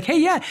that and go like,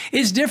 hey, yeah,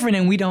 it's different,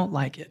 and we don't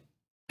like it.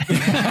 We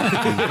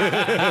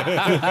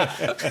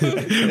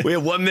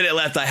have 1 minute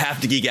left. I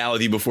have to geek out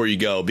with you before you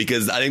go,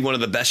 because I think one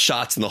of the best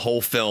shots in the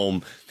whole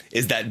film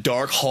is that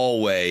dark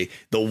hallway,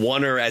 the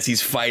Wonder as he's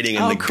fighting,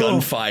 and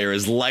gunfire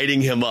is lighting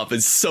him up.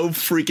 It's so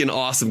freaking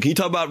awesome. Can you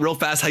talk about real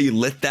fast how you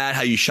lit that,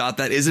 how you shot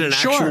that? Is it an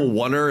actual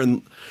Wonder?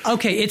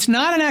 Okay, it's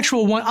not an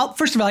actual one.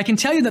 First of all, I can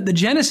tell you that the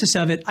genesis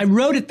of it, I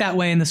wrote it that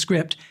way in the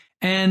script,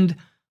 and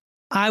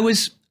I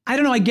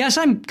don't know, I guess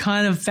I'm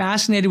kind of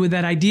fascinated with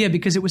that idea,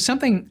 because it was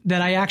something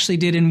that I actually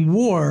did in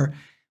War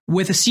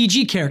with a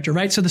CG character,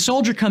 right? So the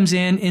soldier comes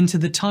into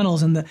the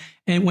tunnels, and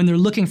when they're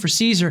looking for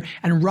Caesar,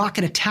 and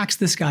Rocket attacks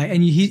this guy,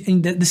 and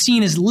the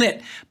scene is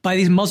lit by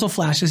these muzzle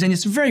flashes, and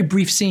it's a very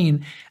brief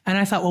scene. And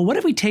I thought, well, what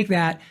if we take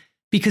that?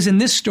 Because in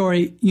this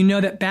story,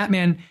 that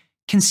Batman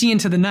can see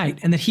into the night,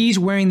 and that he's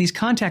wearing these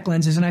contact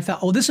lenses. And I thought,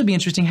 oh, this will be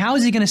interesting. How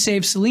is he going to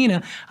save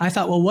Selina? I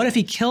thought, well, what if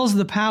he kills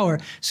the power?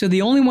 So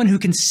the only one who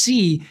can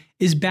see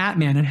is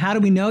Batman. And how do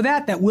we know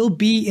that? That will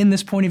be in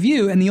this point of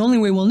view. And the only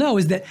way we'll know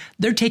is that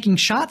they're taking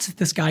shots at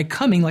this guy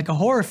coming like a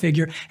horror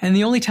figure. And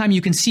the only time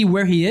you can see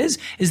where he is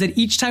that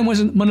each time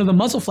one of the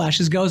muzzle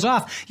flashes goes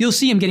off, you'll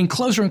see him getting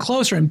closer and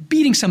closer and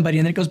beating somebody.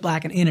 And then it goes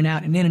black and in and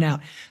out and in and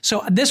out.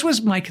 So this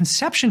was my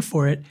conception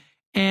for it.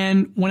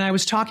 And when I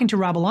was talking to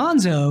Rob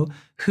Alonzo,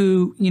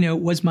 who,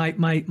 was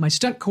my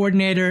stunt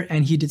coordinator,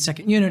 and he did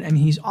second unit, and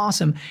he's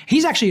awesome.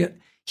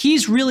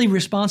 He's really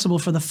responsible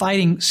for the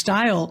fighting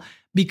style,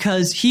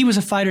 because he was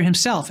a fighter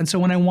himself. And so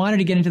when I wanted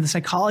to get into the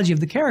psychology of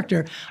the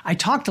character, I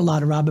talked a lot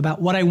to Rob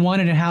about what I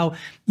wanted and how,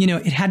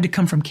 it had to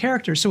come from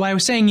character. So I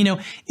was saying,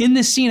 in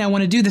this scene, I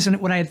want to do this. And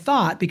what I had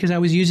thought, because I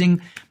was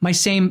using my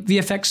same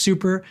VFX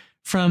super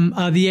from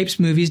the Apes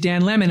movies,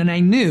 Dan Lemon, and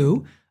I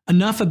knew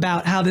enough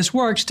about how this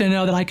works to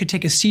know that I could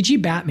take a CG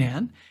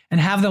Batman and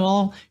have them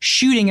all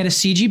shooting at a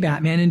CG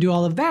Batman and do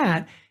all of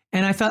that.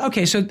 And I thought,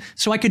 okay,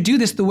 so I could do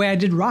this the way I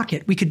did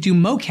Rocket. We could do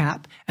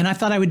mocap. And I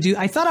thought I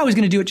was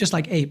going to do it just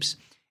like Apes.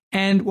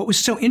 And what was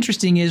so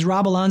interesting is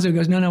Rob Alonzo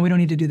goes, no, we don't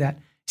need to do that.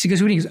 He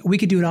goes, we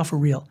could do it all for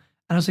real.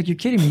 And I was like, you're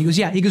kidding me. He goes,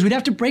 yeah. He goes, we'd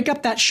have to break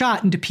up that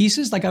shot into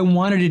pieces. Like I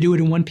wanted to do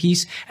it in one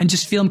piece and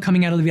just feel him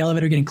coming out of the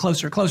elevator, getting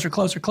closer.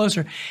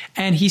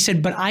 And he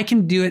said, but I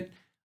can do it.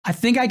 I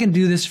think I can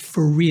do this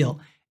for real.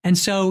 And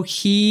so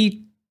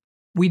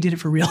we did it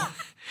for real.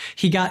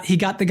 He got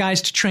the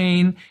guys to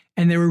train,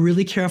 and they were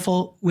really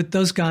careful with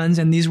those guns.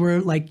 And these were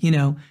like,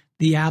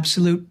 the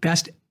absolute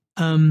best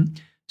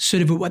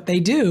sort of what they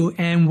do.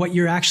 And what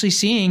you're actually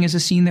seeing is a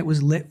scene that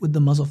was lit with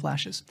the muzzle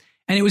flashes.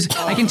 And it was,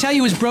 I can tell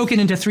you, it was broken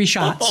into 3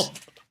 shots.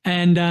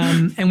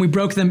 And we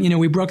broke them,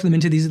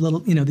 into these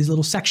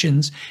little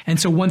sections. And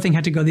so one thing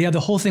had to go the other.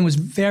 The whole thing was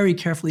very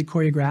carefully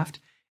choreographed.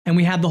 And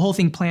we had the whole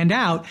thing planned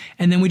out.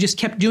 And then we just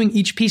kept doing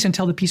each piece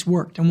until the piece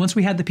worked. And once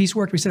we had the piece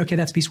worked, we said, okay,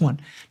 that's piece 1.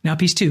 Now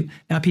piece 2.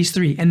 Now piece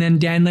 3. And then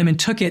Dan Lemon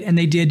took it and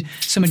they did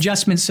some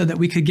adjustments so that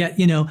we could get,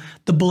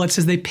 the bullets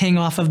as they ping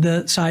off of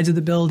the sides of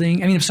the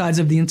building. Sides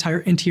of the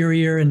entire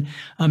interior. And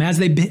as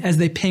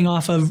they ping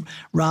off of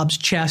Rob's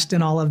chest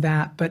and all of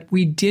that. But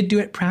we did do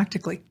it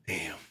practically.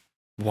 Damn.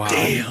 Wow.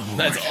 Damn.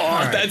 That's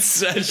awesome.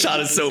 That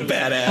shot is so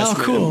badass. Oh,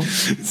 cool.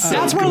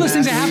 That's one of those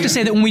things I have to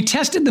say that when we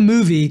tested the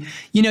movie,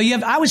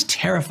 I was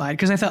terrified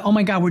because I thought, oh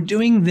my God, we're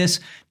doing this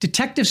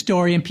detective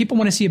story and people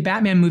want to see a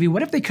Batman movie.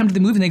 What if they come to the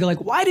movie and they go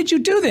like, why did you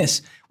do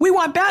this? We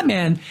want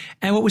Batman.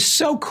 And what was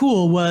so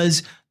cool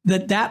was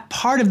that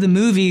part of the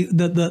movie,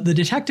 the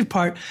detective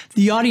part,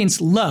 the audience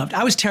loved.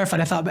 I was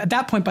terrified. I thought at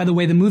that point, by the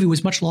way, the movie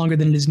was much longer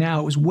than it is now.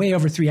 It was way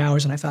over 3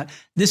 hours. And I thought,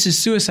 this is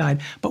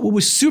suicide. But what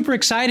was super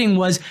exciting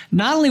was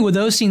not only were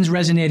those scenes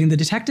resonating, the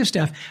detective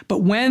stuff,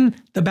 but when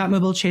the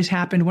Batmobile chase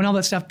happened, when all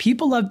that stuff,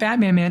 people loved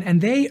Batman, man, and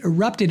they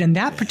erupted. And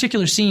that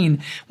particular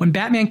scene, when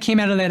Batman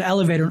came out of that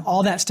elevator and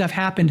all that stuff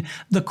happened,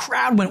 the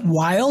crowd went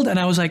wild. And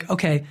I was like,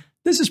 okay,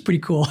 this is pretty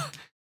cool.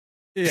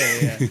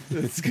 Yeah,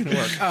 it's gonna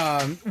work.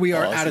 We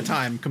are out of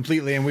time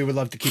completely, and we would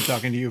love to keep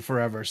talking to you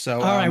forever. So,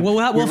 all right, well,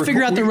 we'll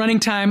figure out the running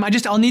time.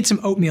 I'll need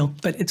some oatmeal,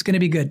 but it's gonna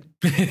be good.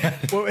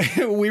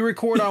 We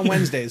record on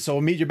Wednesdays, so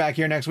we'll meet you back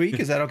here next week.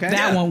 Is that okay?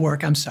 That won't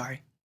work. I'm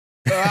sorry.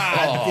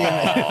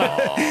 Matt,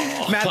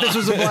 this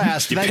was a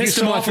blast. Thank you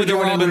so much for the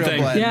Robin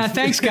thing. Yeah,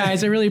 thanks,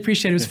 guys. I really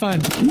appreciate it. It was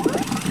fun.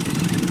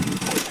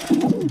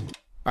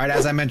 All right,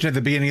 as I mentioned at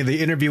the beginning of the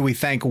interview, we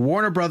thank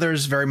Warner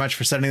Brothers very much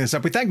for setting this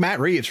up. We thank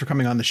Matt Reeves for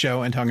coming on the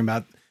show and talking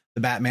about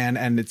the Batman,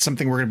 and it's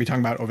something we're going to be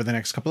talking about over the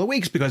next couple of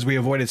weeks because we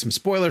avoided some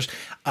spoilers.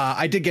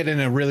 I did get in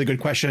a really good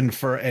question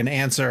for an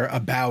answer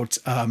about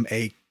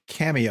a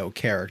cameo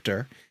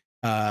character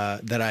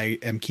that I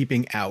am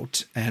keeping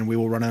out, and we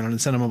will run it on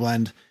Cinema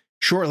Blend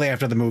shortly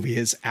after the movie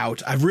is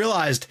out. I've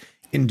realized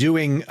in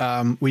doing,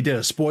 we did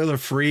a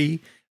spoiler-free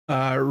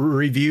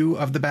review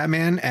of the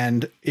Batman,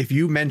 and if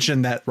you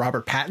mention that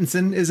Robert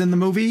Pattinson is in the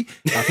movie,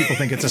 people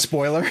think it's a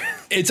spoiler.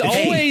 It's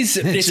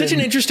such an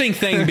interesting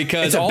thing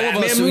because all of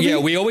us,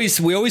 we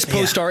always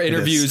post our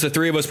interviews. The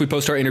three of us, we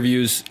post our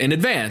interviews in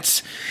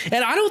advance,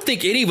 and I don't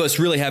think any of us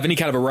really have any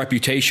kind of a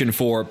reputation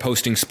for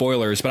posting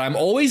spoilers. But I'm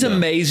always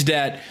amazed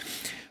at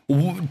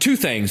 2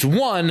 things.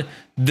 One,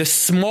 the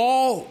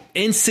small,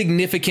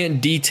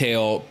 insignificant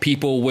detail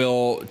people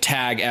will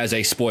tag as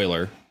a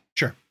spoiler.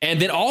 Sure. And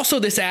then also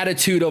this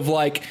attitude of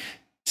like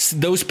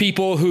those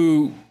people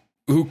who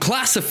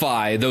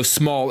classify those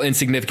small,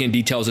 insignificant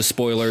details as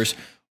spoilers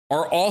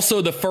are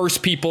also the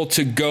first people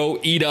to go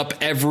eat up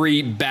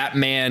every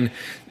Batman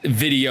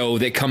video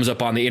that comes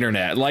up on the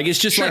internet. Like, it's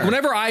just like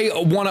whenever I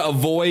want to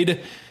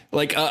avoid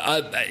like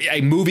a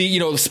movie,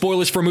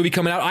 spoilers for a movie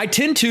coming out, I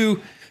tend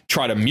to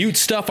try to mute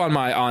stuff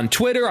on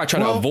Twitter. I try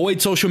to avoid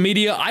social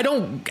media. I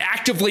don't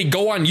actively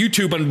go on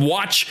YouTube and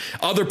watch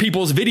other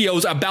people's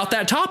videos about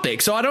that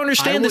topic. So I don't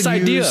understand this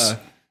idea.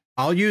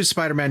 I'll use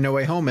Spider-Man No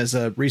Way Home as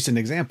a recent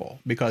example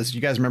because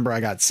you guys remember I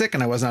got sick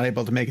and I was not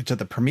able to make it to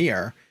the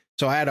premiere.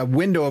 So I had a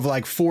window of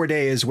like 4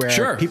 days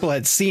where people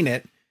had seen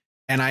it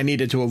and I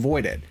needed to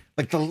avoid it.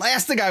 Like the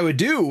last thing I would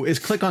do is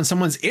click on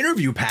someone's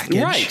interview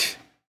package. Right.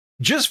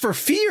 Just for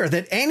fear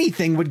that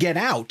anything would get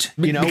out,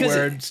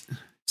 where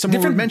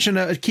someone would mention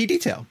a key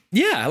detail.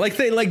 Yeah,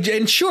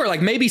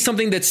 maybe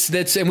something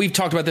that's, and we've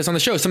talked about this on the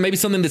show. So maybe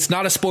something that's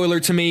not a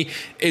spoiler to me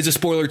is a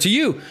spoiler to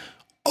you.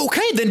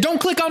 Okay, then don't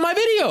click on my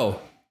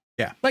video.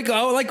 Yeah,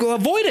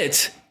 avoid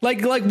it.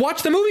 Like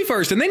watch the movie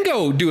first and then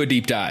go do a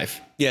deep dive.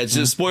 Yeah, it's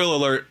just spoiler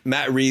alert.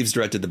 Matt Reeves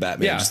directed the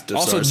Batman. Yeah.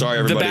 Also, sorry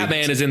everybody. The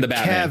Batman is in the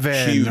Batman.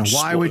 Kevin,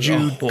 why would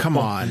you? Come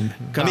on.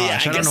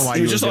 Gosh, I don't know why he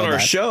you was just on our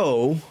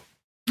show.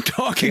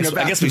 talking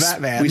about I guess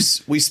Batman.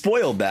 we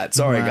spoiled that.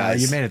 Sorry,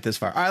 guys. You made it this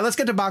far. All right, let's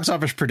get to box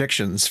office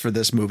predictions for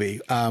this movie,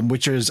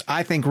 which is,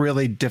 I think,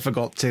 really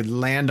difficult to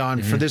land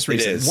on for this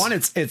reason. It is. One,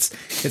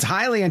 it's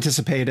highly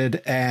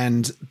anticipated,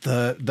 and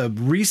the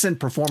recent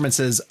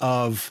performances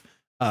of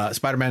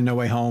Spider-Man: No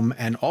Way Home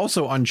and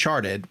also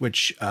Uncharted,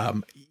 which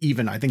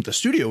even I think the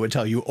studio would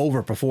tell you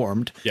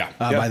overperformed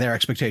by their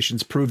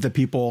expectations, prove that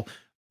people,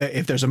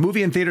 if there's a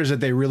movie in theaters that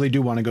they really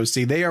do want to go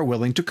see, they are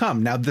willing to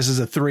come. Now, this is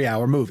a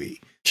 3-hour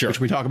movie, which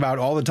we talk about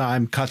all the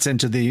time, cuts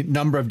into the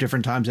number of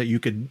different times that you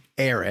could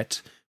air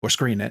it or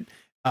screen it.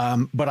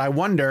 But I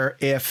wonder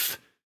if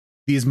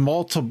these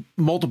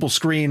multiple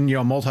screen,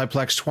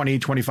 multiplex 20,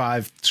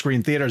 25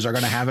 screen theaters are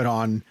going to have it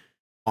on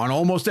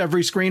almost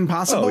every screen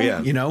possible.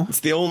 It's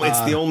the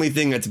only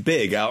thing that's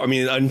big. I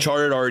mean,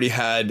 Uncharted already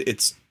had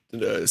its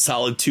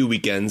solid 2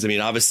 weekends. I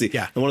mean, obviously,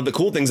 and one of the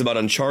cool things about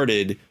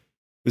Uncharted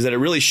was that it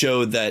really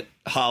showed that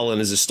Holland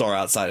is a star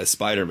outside of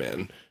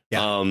Spider-Man. But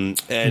I mean,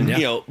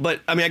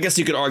 I guess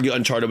you could argue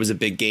Uncharted was a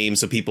big game,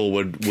 so people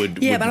would.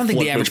 But I don't think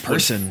the average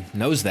person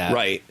knows that,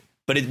 right?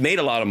 But it made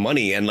a lot of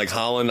money, and like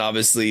Holland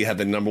obviously had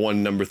the number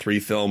 1, number 3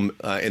 film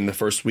in the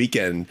first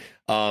weekend.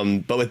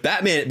 But with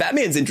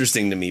Batman's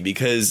interesting to me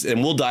because,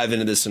 and we'll dive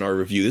into this in our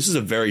review, this is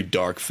a very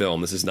dark film.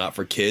 This is not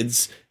for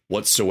kids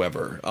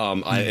whatsoever,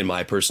 in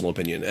my personal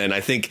opinion. And I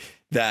think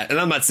that, and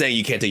I'm not saying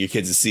you can't take your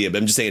kids to see it, but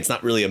I'm just saying it's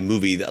not really a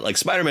movie that, like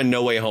Spider-Man: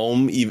 No Way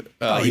Home,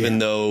 even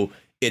though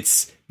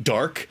it's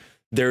dark,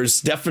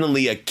 there's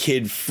definitely a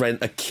kid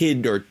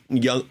or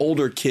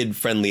older kid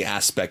friendly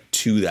aspect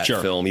to that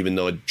film, even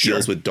though it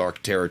deals with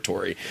dark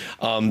territory.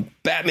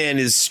 Batman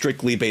is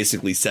strictly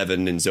basically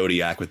Seven and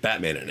Zodiac with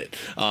Batman in it.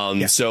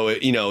 So,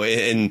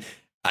 and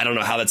I don't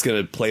know how that's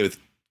going to play with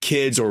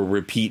kids or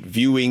repeat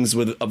viewings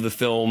of the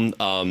film.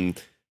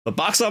 But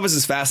box office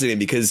is fascinating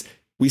because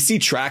we see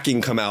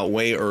tracking come out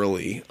way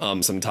early.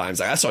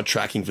 Sometimes I saw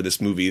tracking for this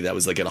movie that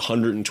was like at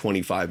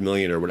 125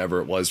 million or whatever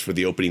it was for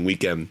the opening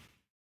weekend.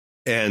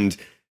 And,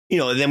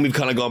 then we've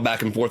kind of gone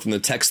back and forth in the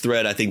text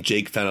thread. I think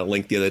Jake found a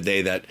link the other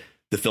day that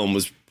the film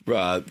was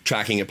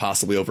tracking at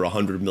possibly over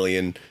 100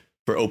 million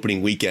for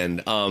opening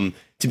weekend.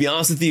 To be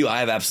honest with you, I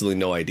have absolutely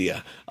no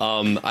idea.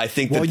 I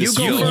think that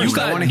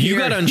you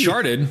got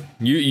Uncharted.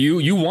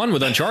 You won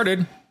with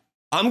Uncharted.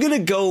 I'm going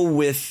to go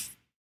with,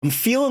 I'm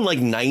feeling like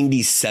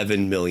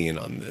 97 million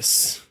on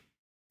this.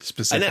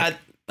 Specific. And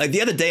like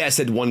the other day I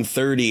said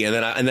 130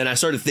 and then I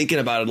started thinking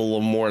about it a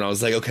little more and I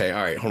was like, okay,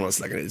 all right, hold on a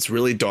second. It's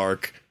really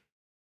dark.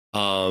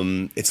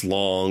 It's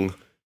long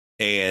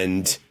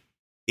and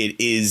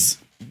it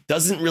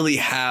doesn't really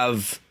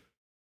have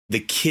the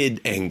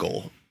kid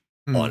angle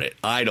on it.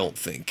 I don't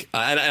think.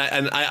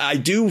 And I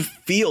do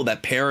feel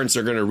that parents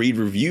are going to read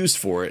reviews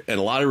for it. And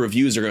a lot of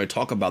reviews are going to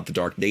talk about the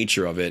dark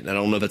nature of it. And I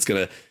don't know if that's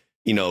going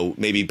to,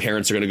 maybe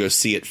parents are going to go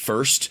see it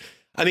first.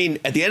 I mean,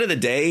 at the end of the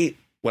day,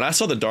 when I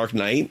saw The Dark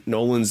Knight,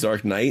 Nolan's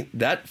Dark Knight,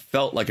 that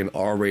felt like an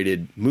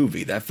R-rated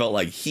movie. That felt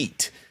like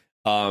Heat.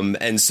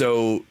 And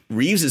so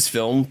Reeves's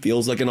film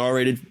feels like an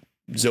R-rated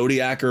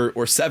Zodiac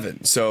or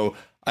Seven. So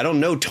I don't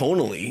know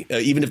tonally,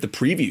 even if the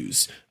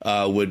previews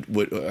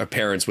would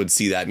parents would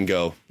see that and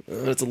go,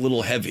 it's a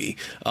little heavy.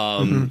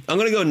 I'm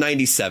going to go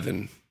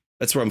 97.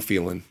 That's where I'm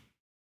feeling.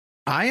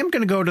 I am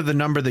going to go to the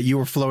number that you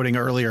were floating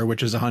earlier,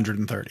 which is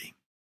 130.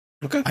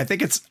 Okay. I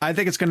think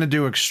it's going to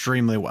do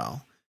extremely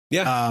well.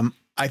 Yeah.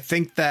 I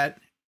think that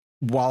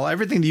while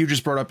everything that you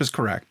just brought up is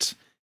correct,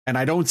 and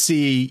I don't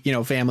see,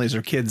 families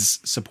or kids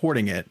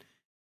supporting it,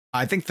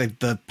 I think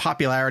that the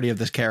popularity of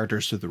this character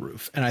is through the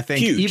roof. And I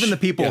think even the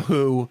people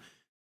who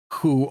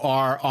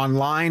are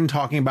online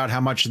talking about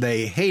how much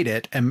they hate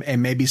it and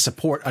maybe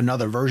support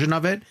another version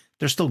of it,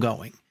 they're still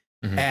going.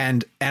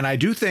 And I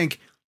do think,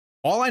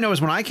 all I know is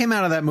when I came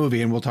out of that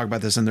movie, and we'll talk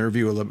about this in the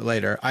review a little bit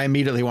later, I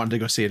immediately wanted to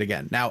go see it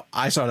again. Now,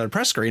 I saw it at a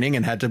press screening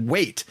and had to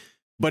wait.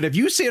 But if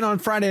you see it on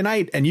Friday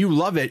night and you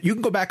love it, you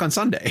can go back on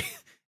Sunday.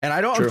 And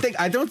I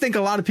don't think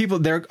a lot of people,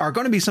 there are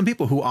going to be some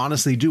people who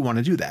honestly do want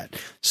to do that.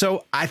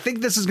 So I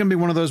think this is going to be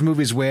one of those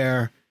movies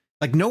where,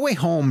 like, No Way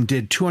Home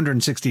did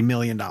 $260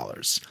 million.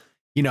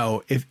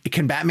 If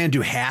can Batman do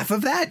half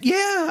of that?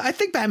 Yeah, I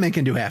think Batman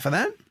can do half of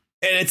that.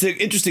 And it's an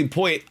interesting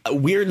point.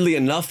 Weirdly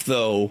enough,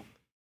 though,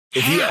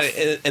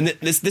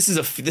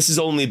 this is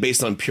only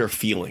based on pure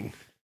feeling.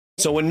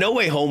 So when No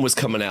Way Home was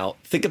coming out,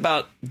 think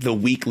about the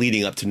week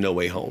leading up to No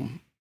Way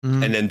Home,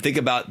 and then think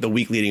about the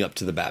week leading up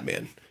to the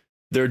Batman.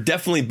 They're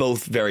definitely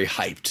both very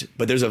hyped,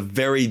 but there's a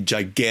very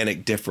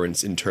gigantic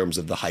difference in terms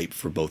of the hype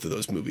for both of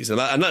those movies.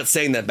 And I'm not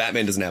saying that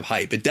Batman doesn't have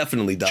hype; it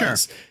definitely does.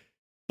 Sure.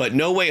 But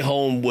No Way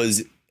Home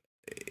was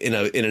in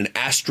an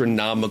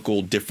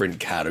astronomical different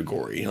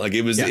category. Like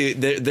it was,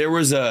 there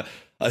was a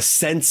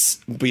sense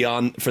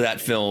beyond for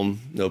that film,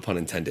 no pun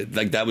intended.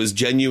 Like that was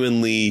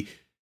genuinely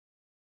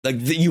like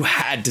you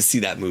had to see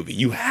that movie.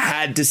 You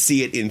had to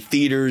see it in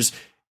theaters.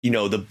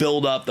 The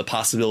build up, the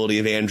possibility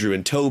of Andrew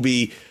and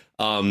Toby.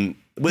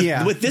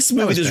 With this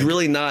movie, there's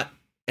really not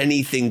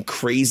anything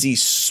crazy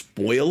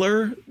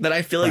spoiler that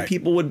I feel like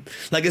people would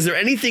like. Is there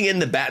anything in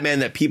the Batman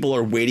that people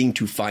are waiting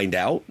to find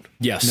out?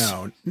 Yes.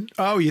 No.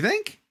 Oh, you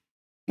think?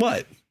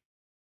 What?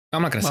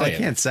 I'm not going to Well, say I it.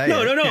 can't say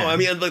No, it. no, no. Yeah. I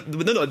mean,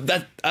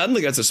 that I don't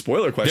think that's a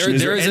spoiler question.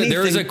 There is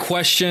anything- a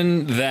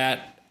question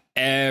that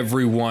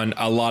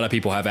a lot of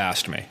people have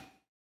asked me.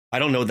 I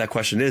don't know what that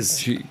question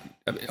is.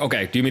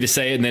 Okay, do you mean to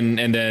say it,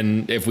 and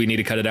then if we need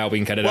to cut it out, we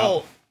can cut it out?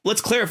 Well,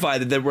 let's clarify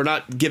that we're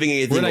not giving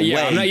anything away.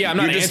 I'm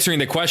not You're just- answering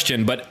the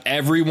question, but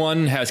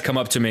everyone has come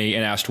up to me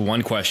and asked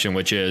one question,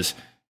 which is,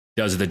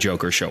 does the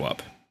Joker show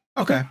up?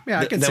 Okay.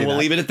 Yeah, I can Then see we'll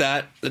that. leave it at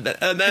that. And see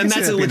that's that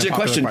a being a legit popular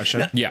question.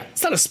 question. Yeah.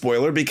 It's not a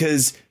spoiler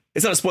because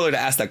it's not a spoiler to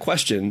ask that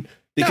question.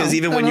 Because No,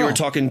 even no, when you no. were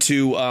talking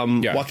to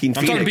Joaquin I'm Phoenix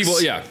talking to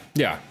people,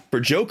 yeah.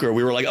 for Joker,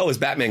 we were like, oh, is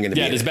Batman going to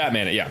be Yeah, in there's it?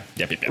 Batman. Yeah.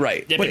 Yep.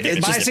 Right. Yep, But yep, it's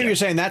yep, But I yep, see what yep. you're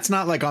saying. That's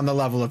not like on the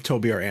level of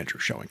Toby or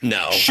Andrew showing.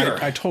 No.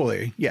 Sure. I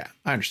totally, yeah,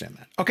 I understand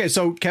that. Okay,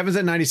 so Kevin's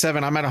at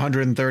 97. I'm at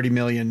 130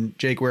 million.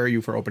 Jake, where are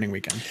you for opening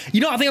weekend? You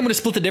know, I think I'm going to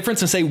split the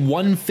difference and say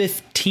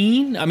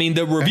 115. I mean,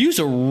 the reviews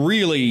are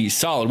really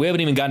solid. We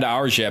haven't even gotten to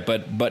ours yet,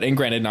 but and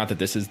granted, not that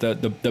this is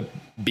the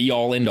be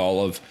all end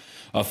all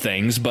of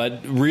things, but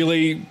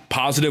really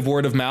positive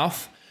word of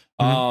mouth.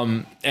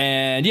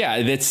 And yeah,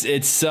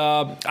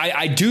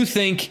 I do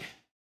think,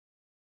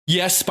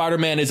 yes,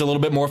 Spider-Man is a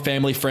little bit more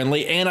family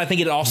friendly. And I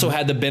think it also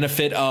had the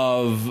benefit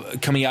of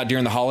coming out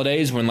during the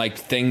holidays when like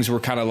things were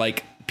kind of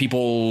like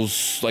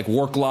people's like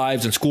work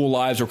lives and school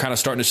lives were kind of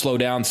starting to slow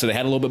down. So they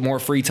had a little bit more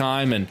free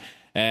time.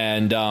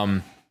 And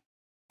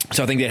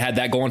so I think they had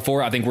that going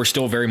for it. I think we're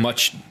still very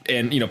much,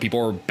 and people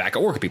are back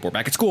at work, people are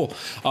back at school.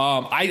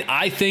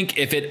 I think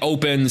if it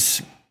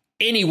opens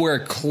anywhere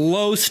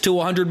close to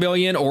 100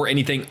 million or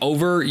anything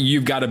over,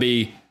 you've got to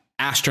be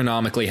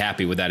astronomically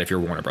happy with that if you're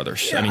Warner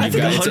Brothers. Yeah, I mean, I you've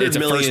think got 100 it's a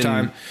million first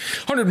time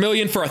 100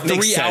 million for a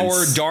makes 3-hour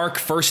sense. dark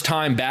first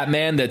time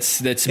Batman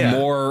that's Yeah.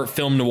 more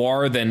film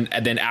noir than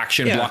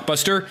action Yeah.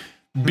 blockbuster.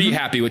 Be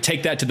happy with,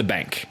 take that to the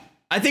bank.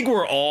 I think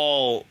we're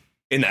all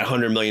in that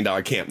 $100 million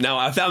camp. Now,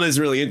 I found this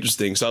really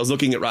interesting. So I was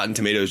looking at Rotten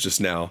Tomatoes just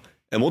now,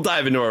 and we'll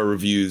dive into our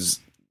reviews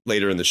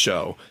later in the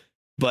show.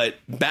 But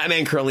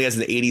Batman currently has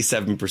an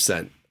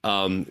 87%.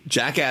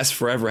 Jackass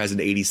Forever has an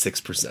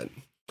 86%.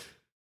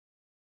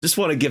 Just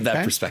want to give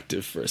that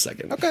perspective for a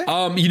second. Okay.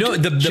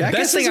 The Jackass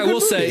best thing is a I good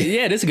will say, movie.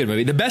 yeah, it is a good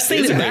movie. The best thing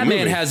It is that a great Batman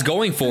movie. has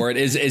going for it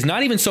is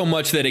not even so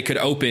much that it could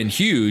open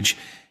huge.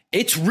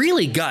 It's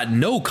really got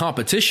no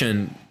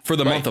competition for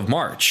the month of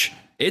March.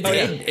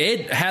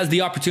 It has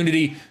the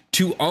opportunity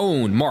to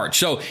own March.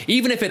 So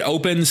even if it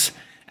opens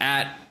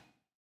at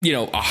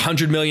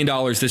 $100 million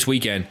this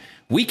weekend,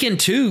 weekend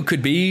 2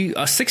 could be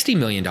a $60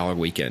 million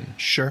weekend.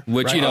 Sure.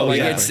 Which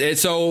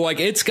Right.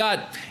 it's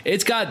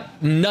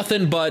got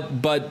nothing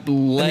but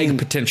leg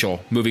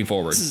potential moving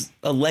forward. This is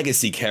a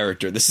legacy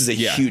character. This is a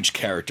huge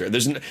character. At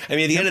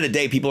the end of the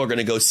day, people are going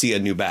to go see a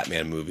new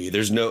Batman movie.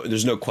 There's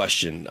no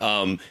question.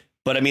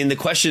 But I mean, the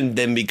question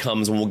then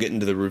becomes, when we'll get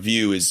into the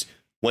review, is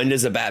when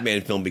does a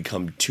Batman film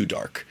become too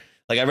dark?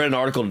 Like, I read an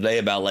article today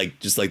about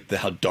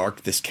how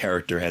dark this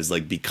character has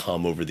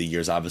become over the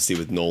years, obviously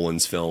with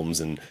Nolan's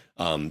films and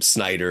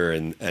Snyder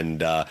and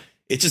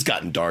it's just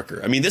gotten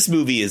darker. I mean, this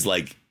movie is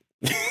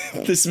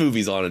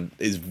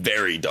is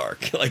very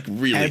dark,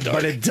 really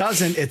dark. But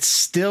it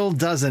still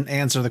doesn't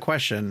answer the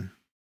question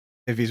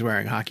if he's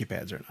wearing hockey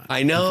pads or not.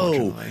 I know.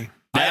 Unfortunately.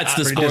 That's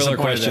the Pretty spoiler disappointed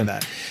in question.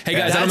 that. Hey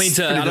guys, Yeah, I don't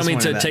that's mean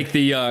pretty to disappointed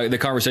take the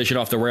conversation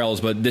off the rails,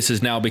 but this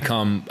has now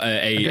become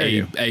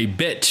a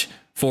bit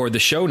for the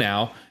show.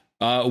 Now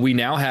we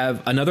now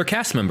have another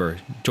cast member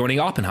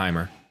joining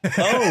Oppenheimer.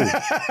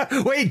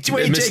 Wait,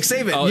 Jake,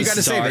 save it. Oh, You got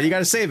to save sorry. it. You got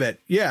to save it.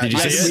 Yeah. Did you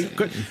see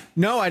it?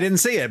 No, I didn't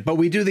see it, but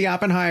we do the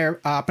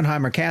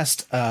Oppenheimer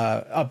cast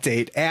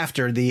update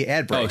after the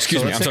ad break. Oh,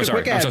 excuse me. let's I'm so take a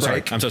sorry. quick I'm ad so sorry.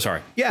 break. I'm so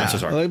sorry. Yeah. I'm so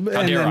sorry. And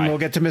How dare then I? we'll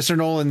get to Mr.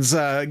 Nolan's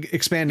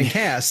expanding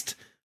cast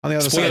on the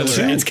other side. Spoiler, of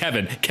the it's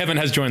Kevin. Kevin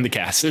has joined the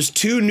cast. There's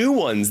 2 new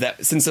ones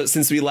that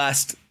since we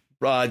last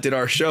did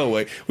our show.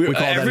 We call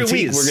that every a week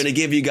tease. Is going to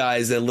give you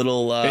guys a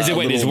little. Is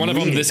one of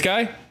them reading. this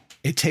guy?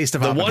 A taste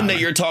of The Oppenheimer. one that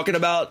you're talking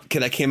about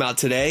that came out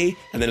today,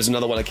 and then there's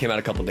another one that came out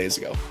a couple days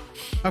ago.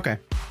 Okay.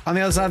 On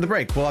the other side of the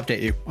break, we'll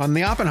update you on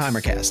the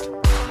Oppenheimer cast.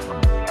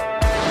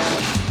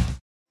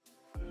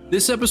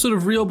 This episode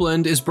of Real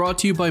Blend is brought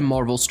to you by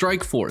Marvel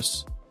Strike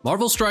Force.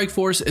 Marvel Strike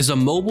Force is a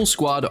mobile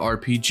squad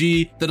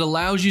RPG that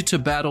allows you to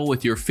battle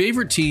with your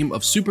favorite team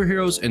of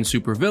superheroes and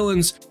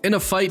supervillains in a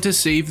fight to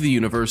save the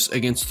universe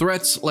against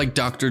threats like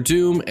Doctor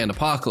Doom and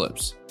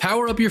Apocalypse.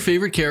 Power up your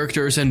favorite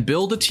characters and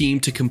build a team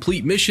to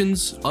complete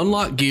missions,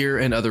 unlock gear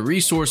and other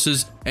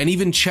resources, and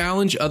even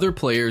challenge other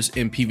players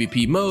in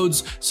PvP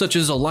modes such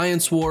as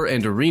Alliance War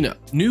and Arena.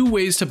 New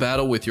ways to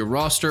battle with your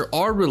roster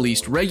are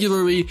released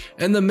regularly,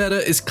 and the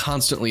meta is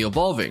constantly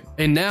evolving.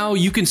 And now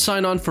you can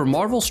sign on for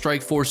Marvel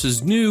Strike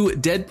Force's new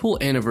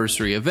Deadpool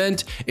Anniversary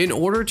event in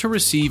order to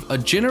receive a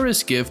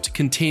generous gift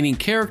containing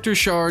character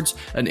shards,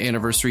 an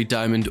Anniversary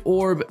Diamond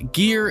Orb,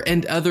 gear,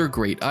 and other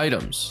great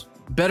items.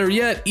 Better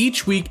yet,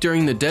 each week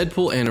during the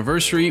Deadpool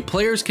Anniversary,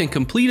 players can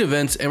complete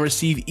events and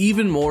receive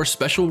even more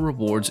special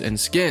rewards and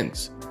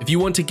skins. If you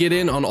want to get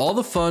in on all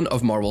the fun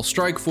of Marvel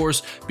Strike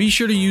Force, be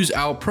sure to use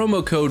our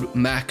promo code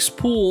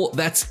MAXPOOL,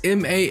 that's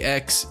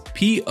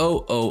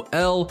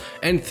MAXPOOL,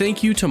 and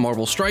thank you to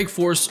Marvel Strike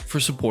Force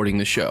for supporting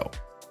the show.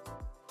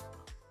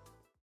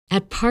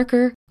 At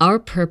Parker, our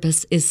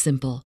purpose is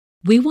simple.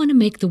 We want to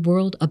make the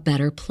world a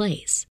better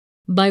place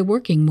by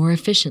working more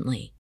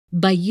efficiently,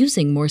 by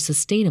using more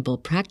sustainable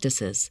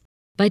practices,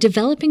 by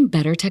developing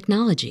better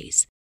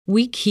technologies.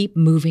 We keep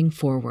moving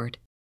forward.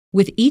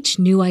 With each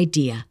new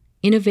idea,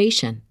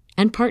 innovation,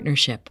 and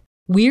partnership,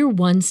 we're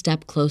one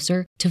step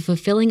closer to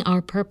fulfilling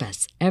our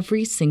purpose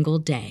every single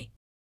day.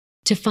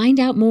 To find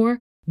out more,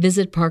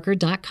 visit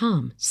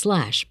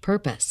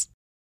parker.com/purpose.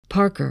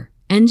 Parker,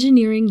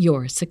 engineering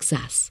your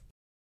success.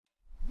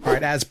 All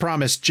right, as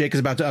promised, Jake is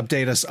about to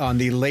update us on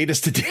the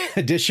latest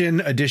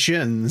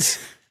additions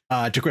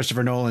to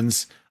Christopher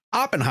Nolan's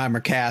Oppenheimer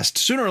cast.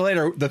 Sooner or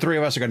later, the three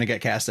of us are going to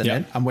get cast in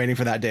it. I'm waiting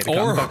for that day to come.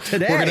 Or but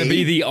today, we're going to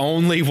be the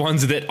only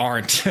ones that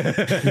aren't.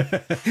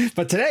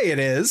 But today it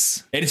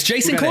is. It's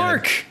Jason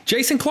Clarke.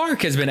 Jason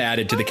Clarke has been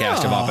added to the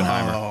cast of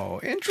Oppenheimer. Oh,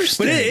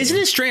 interesting. But isn't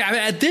it strange? I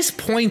mean, at this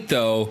point,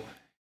 though,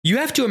 you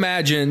have to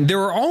imagine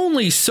there are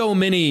only so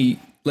many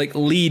like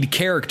lead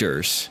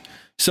characters.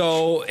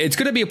 So it's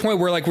going to be a point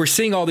where like we're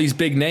seeing all these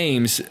big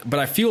names, but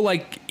I feel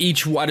like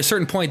at a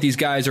certain point, these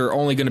guys are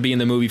only going to be in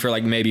the movie for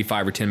like maybe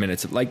 5 or 10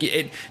 minutes.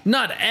 Like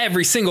not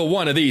every single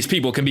one of these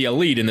people can be a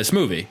lead in this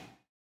movie.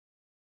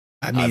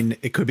 I mean,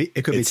 it could be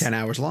 10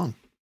 hours long.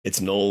 It's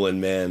Nolan,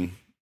 man.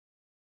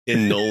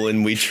 In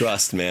Nolan, we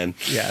trust, man.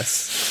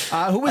 Yes.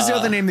 Who was the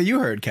other name that you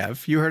heard,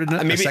 Kev? You heard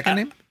a second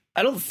name?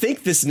 I don't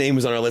think this name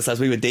was on our list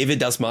last week, but David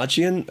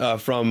Dastmalchian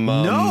from...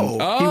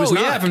 no, he was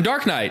not. From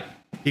Dark Knight.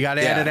 He got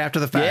added after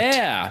the fact.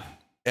 Yeah,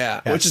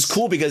 yes. Which is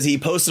cool because he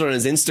posted on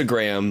his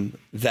Instagram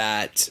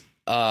that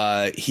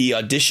he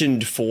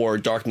auditioned for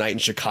Dark Knight in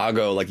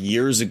Chicago like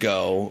years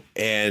ago,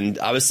 and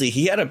obviously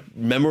he had a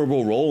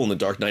memorable role in the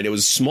Dark Knight. It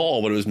was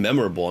small, but it was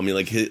memorable. I mean,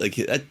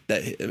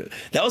 that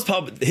was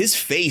probably his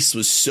face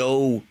was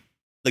so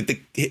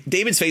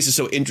David's face is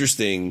so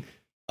interesting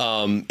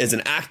as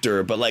an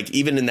actor, but like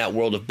even in that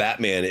world of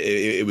Batman,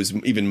 it was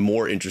even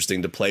more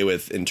interesting to play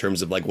with in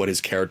terms of like what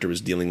his character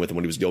was dealing with and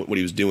what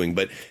he was doing.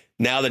 But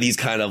now that he's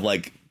kind of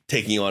like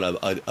taking on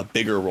a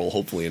bigger role,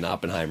 hopefully in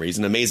Oppenheimer, he's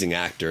an amazing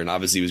actor, and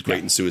obviously he was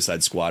great in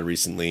Suicide Squad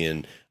recently,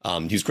 and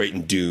he was great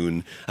in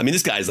Dune. I mean,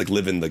 this guy's like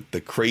living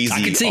the crazy.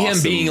 I could see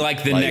him being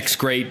like the next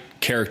great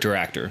character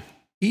actor.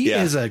 He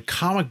is a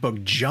comic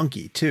book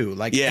junkie too.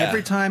 Like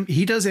every time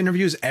he does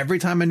interviews, every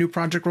time a new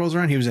project rolls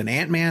around, he was in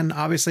Ant-Man,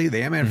 obviously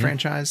the Ant-Man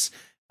franchise.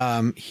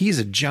 He's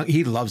a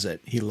he loves it.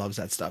 He loves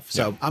that stuff.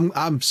 So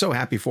I'm so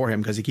happy for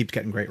him because he keeps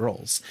getting great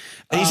roles.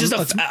 And he's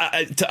just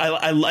I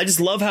just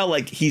love how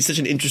like he's such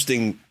an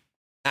interesting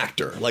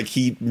actor. Like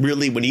he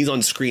really, when he's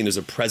on screen, there's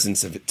a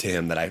presence of it to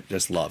him that I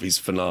just love. He's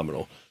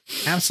phenomenal.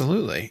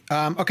 Absolutely.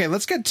 Okay,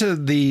 let's get to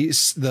the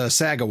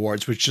SAG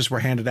Awards, which just were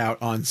handed out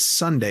on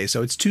Sunday.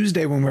 So it's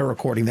Tuesday when we're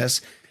recording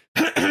this,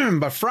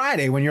 but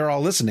Friday when you're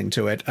all listening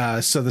to it.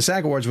 So the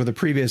SAG Awards were the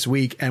previous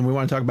week, and we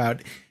want to talk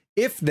about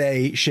if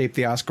they shaped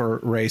the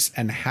Oscar race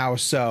and how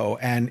so.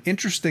 And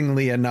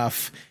interestingly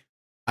enough,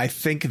 I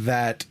think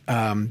that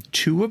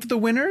 2 of the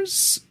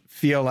winners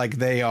feel like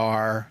they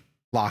are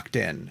locked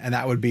in, and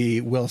that would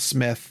be Will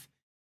Smith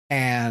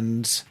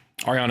and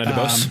Ariana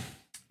DeBose.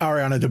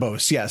 Ariana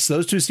DeBose, yes.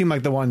 Those 2 seem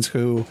like the ones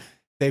who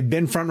they've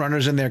been front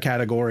runners in their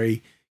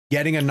category,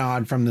 getting a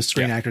nod from the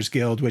Screen Actors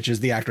Guild, which is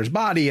the actor's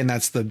body, and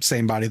that's the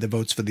same body that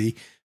votes for the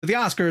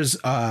Oscars,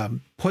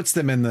 puts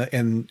them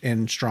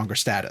in stronger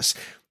status.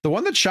 The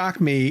one that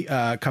shocked me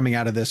coming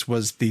out of this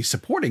was the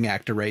supporting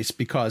actor race,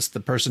 because the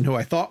person who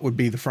I thought would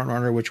be the front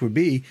runner, which would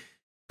be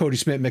Cody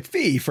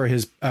Smith-McPhee for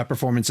his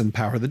performance in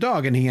Power of the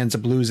Dog, and he ends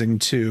up losing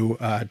to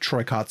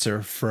Troy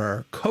Kotsur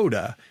for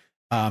Coda,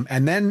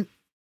 and then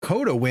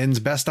Coda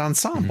wins Best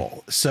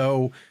Ensemble.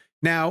 So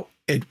now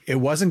it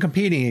wasn't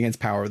competing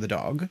against Power of the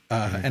Dog.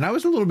 And I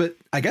was a little bit,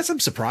 I guess I'm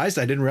surprised.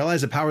 I didn't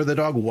realize that Power of the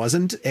Dog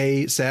wasn't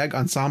a SAG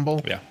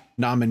Ensemble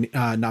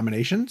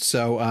nomination.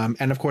 So,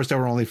 and of course there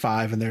were only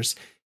 5 and there's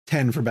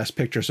 10 for Best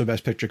Picture. So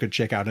Best Picture could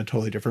check out in a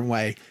totally different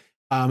way.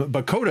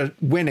 But Coda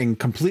winning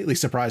completely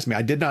surprised me.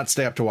 I did not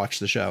stay up to watch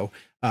the show.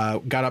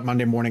 Got up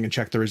Monday morning and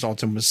checked the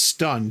results and was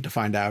stunned to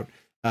find out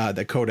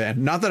that Coda,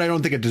 and not that I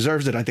don't think it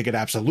deserves it. I think it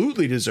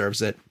absolutely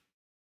deserves it.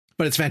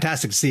 But it's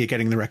fantastic to see it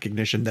getting the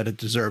recognition that it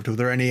deserved. Were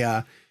there any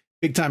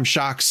big time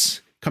shocks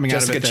coming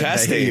out of it?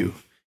 Chastain.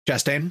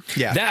 Chastain?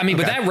 Yeah.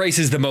 But that race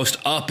is the most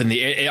up in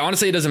the...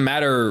 honestly, it doesn't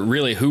matter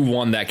really who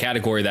won that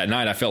category that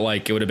night. I felt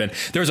like it would have been...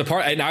 There was a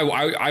part... And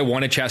I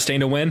wanted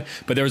Chastain to win,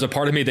 but there was a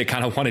part of me that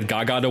kind of wanted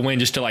Gaga to win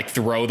just to like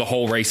throw the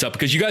whole race up.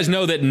 Because you guys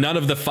know that none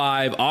of the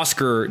 5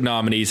 Oscar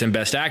nominees and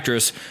Best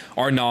Actress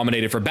are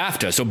nominated for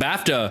BAFTA. So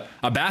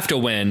a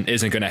BAFTA win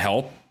isn't going to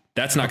help.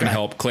 That's not going to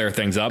help clear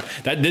things up.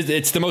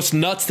 It's the most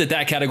nuts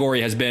that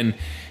category has been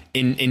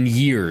in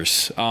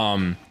years. So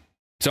I'm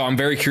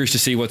very curious to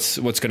see what's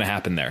going to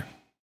happen there.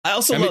 I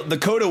also love the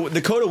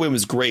Coda win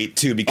was great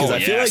too, because I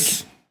feel like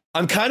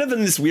I'm kind of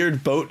in this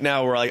weird boat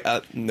now where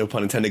no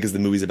pun intended, because the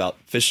movie's about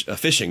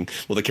fishing.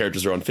 Well, the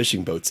characters are on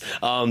fishing boats.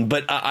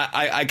 But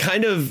I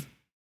kind of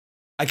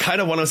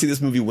want to see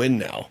this movie win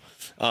now.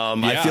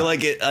 I feel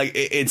like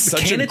it's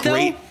such a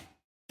great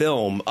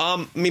film.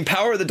 I mean,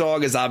 Power of the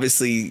Dog is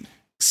obviously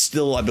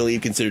still, I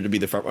believe, considered to be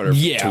the front runner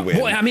to win.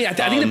 Well, I mean, I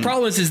think the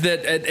problem is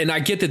that, and I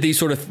get that these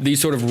sort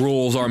of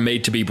rules are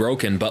made to be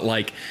broken, but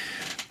like,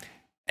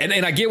 and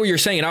I get what you're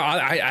saying.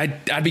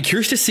 I'd be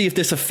curious to see if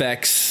this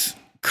affects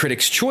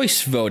Critics'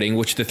 Choice voting,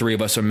 which the three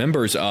of us are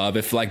members of,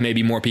 if like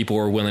maybe more people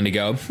are willing to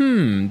go,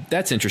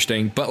 that's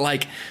interesting. But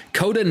like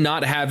Coda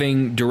not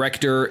having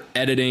director,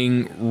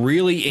 editing,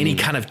 really any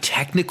kind of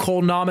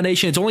technical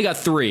nomination. It's only got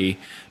 3: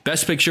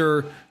 Best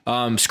Picture,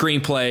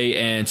 Screenplay,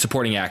 and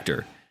Supporting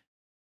Actor.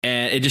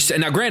 And it just,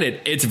 and now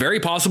granted, it's very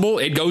possible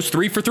it goes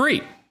 3 for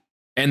 3.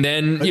 And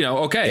then,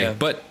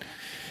 but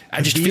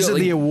I just these feel are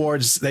like the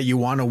awards that you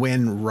want to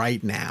win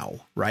right now,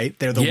 right?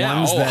 They're the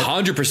ones that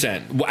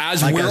 100%.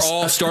 As like we're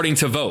all starting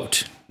to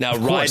vote. Now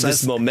ride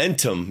this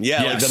momentum.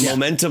 Yeah, like the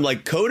momentum,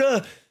 like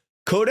Coda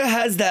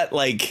has that,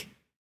 like,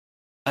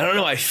 I don't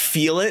know, I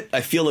feel it.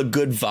 I feel a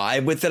good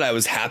vibe with it. I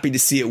was happy to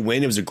see it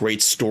win. It was a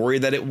great story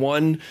that it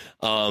won.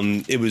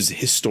 It was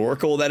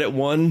historical that it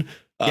won.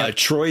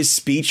 Troy's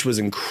speech was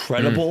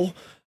incredible.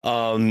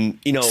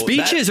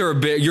 Speeches are a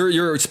bit,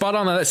 you're spot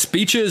on that.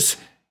 Speeches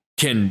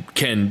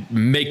can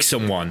make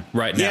someone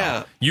right now.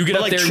 Yeah, you get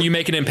up there and you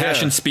make an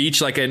impassioned speech,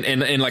 like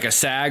in like a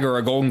SAG or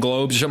a Golden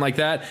Globes or something like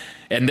that,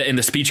 and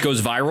the speech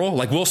goes viral.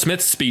 Like Will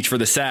Smith's speech for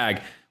the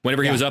SAG,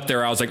 whenever he was up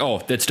there, I was like,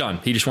 oh, that's done.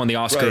 He just won the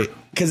Oscar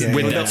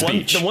with that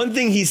speech. The one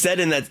thing he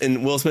said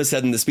and Will Smith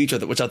said in the speech,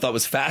 which I thought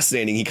was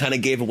fascinating, he kind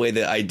of gave away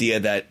the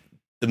idea that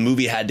the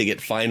movie had to get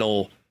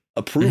final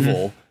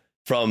approval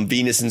from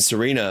Venus and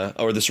Serena,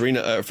 or the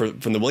Serena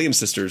from the Williams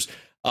sisters.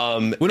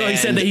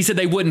 He said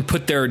they wouldn't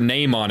put their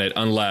name on it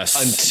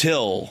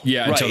until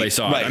they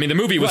saw it. I mean, the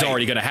movie was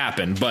already going to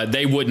happen, but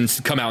they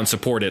wouldn't come out and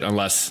support it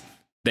unless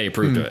they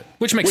approved of it,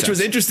 which makes sense. Which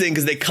was interesting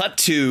because they cut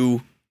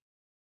to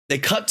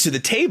the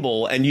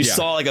table and you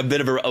saw like a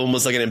bit of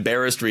almost like an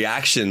embarrassed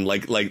reaction,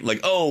 like we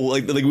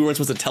weren't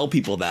supposed to tell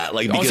people that.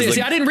 Like, because,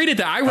 I didn't read it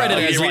that. I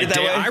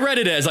read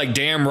it as like,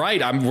 damn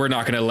right, we're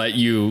not going to let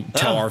you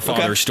tell our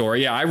father's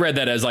story. Yeah, I read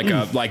that as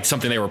like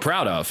something they were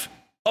proud of.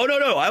 Oh,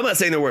 no. I'm not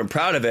saying they weren't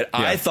proud of it. Yeah.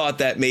 I thought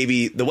that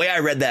maybe the way I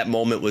read that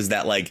moment was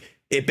that like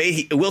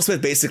Will Smith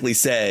basically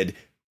said,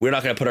 we're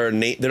not going to put our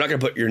name. They're not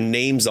going to put your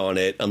names on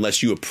it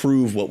unless you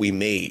approve what we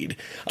made.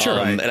 Sure.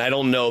 And I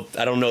don't know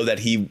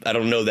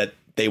that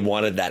they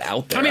wanted that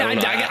out there. I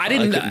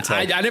mean,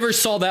 I never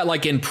saw that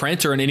like in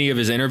print or in any of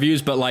his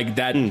interviews, but like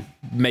that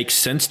makes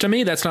sense to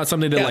me. That's not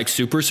something that like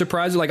super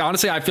surprising. Like,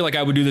 honestly, I feel like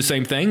I would do the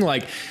same thing.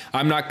 Like,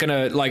 I'm not going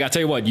to, like, I'll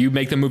tell you what, you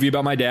make the movie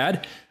about my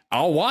dad,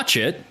 I'll watch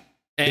it.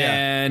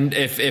 And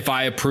if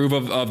I approve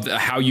of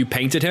how you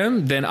painted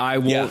him, then I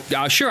will.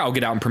 Sure, I'll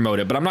get out and promote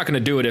it, but I'm not going to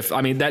do it if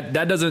that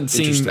doesn't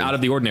seem out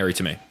of the ordinary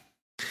to me.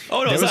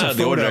 Oh no, it's not out of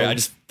the ordinary. I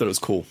just thought it was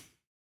cool.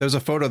 There's a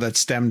photo that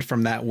stemmed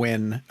from that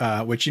win,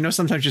 which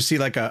sometimes you see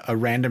like a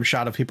random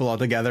shot of people all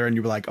together, and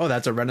you're like, oh,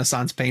 that's a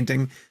Renaissance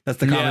painting. That's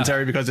the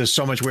commentary because there's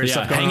so much weird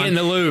stuff going on. Hang it in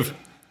the Louvre.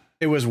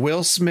 It was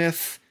Will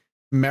Smith,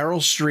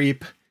 Meryl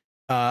Streep,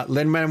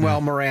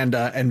 Lin-Manuel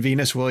Miranda, and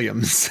Venus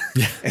Williams.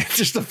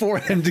 Just the 4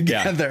 of them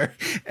together.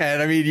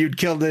 And I mean, you'd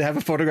kill to have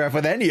a photograph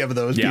with any of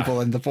those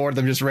people, and the 4 of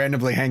them just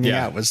randomly hanging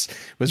out was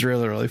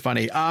really, really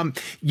funny.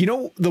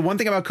 The one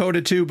thing about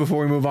Coda too,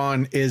 before we move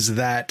on, is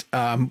that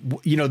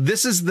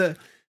this is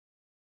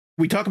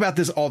we talk about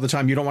this all the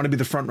time. You don't want to be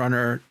the front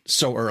runner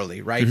so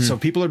early, right? So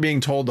people are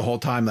being told the whole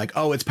time, like,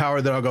 oh, it's Power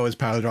of the Dog, oh, it's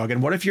Power of the Dog.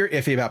 And what if you're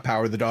iffy about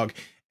Power of the Dog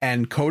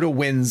and Coda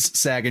wins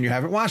SAG and you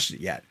haven't watched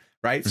it yet?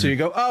 Right. So you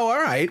go, oh, all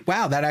right.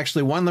 Wow, that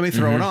actually won. Let me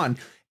throw it on.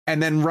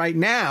 And then right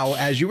now,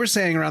 as you were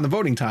saying around the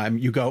voting time,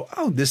 you go,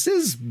 oh, this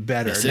is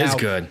better. This is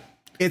good.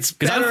 It's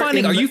because I'm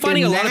finding. Are you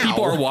finding a lot of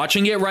people are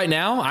watching it right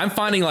now? I'm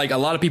finding like a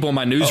lot of people in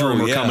my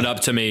newsroom are coming up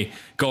to me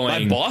going,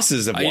 my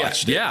bosses have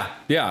watched it.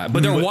 Yeah.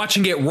 But they're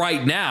watching it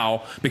right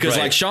now because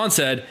like Sean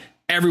said,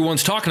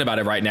 everyone's talking about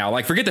it right now.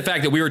 Like, forget the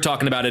fact that we were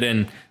talking about it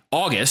in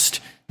August.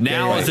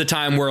 Now is the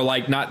time where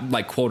like, not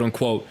like quote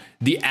unquote,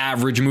 the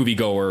average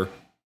moviegoer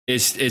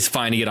is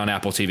finding it on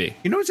Apple TV.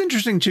 You know what's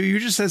interesting too? You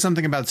just said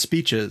something about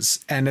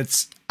speeches, and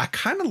I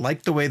kind of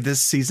like the way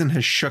this season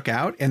has shook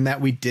out in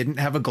that we didn't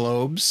have a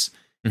Globes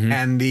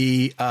and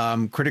the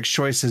Critics'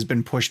 Choice has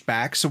been pushed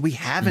back. So we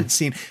haven't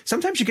seen,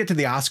 sometimes you get to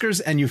the Oscars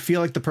and you feel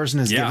like the person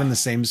has given the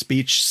same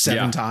speech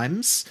 7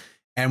 times,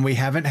 and we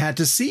haven't had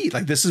to see,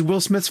 like, this is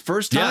Will Smith's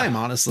first time,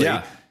 honestly.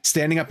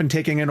 Standing up and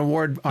taking an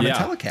award on a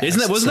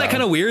telecast. Wasn't that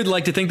kind of weird?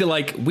 Like, to think that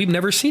like we've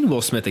never seen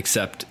Will Smith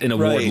accept an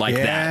award like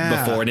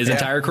that before in his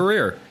entire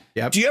career.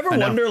 Yep. Do you ever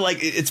wonder, like,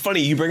 it's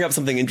funny, you bring up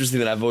something interesting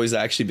that I've always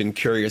actually been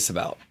curious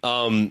about.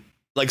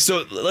 Like,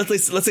 so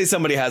let's say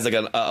somebody has like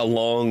a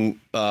long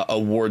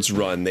awards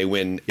run. They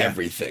win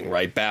everything,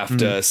 right?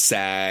 BAFTA,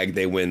 SAG,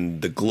 they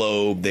win the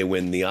Globe, they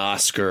win the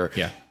Oscar.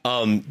 Yeah.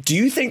 Do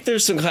you think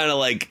there's some kind of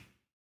like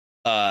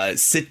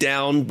sit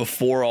down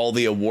before all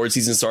the award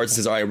season starts and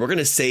says, all right, we're going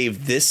to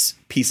save this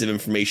piece of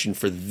information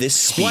for this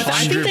speech. Well,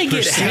 I think they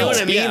get help. You know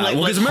what I mean? Yeah, Like,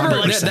 because remember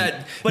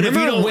but if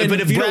you don't win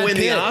the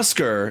Pitt,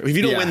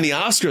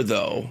 Oscar,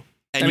 though,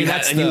 and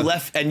you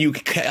left and you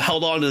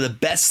held on to the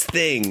best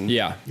thing,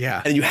 Yeah.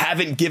 and you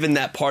haven't given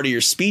that part of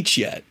your speech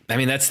yet. I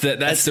mean, that's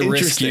the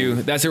risk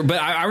you.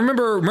 But I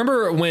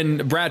remember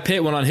when Brad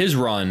Pitt went on his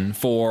run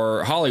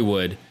for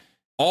Hollywood.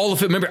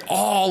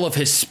 All of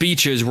his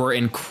speeches were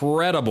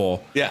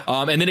incredible. Yeah.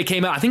 And then it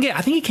came out. I think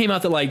it came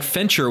out that like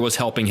Fincher was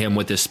helping him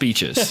with his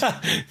speeches.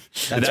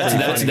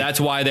 that's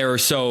why they were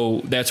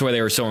so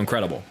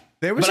incredible.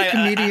 There was a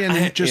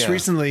comedian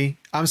recently,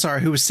 I'm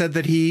sorry, who said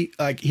that he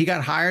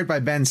got hired by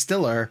Ben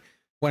Stiller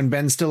when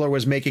Ben Stiller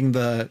was making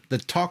the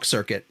talk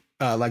circuit,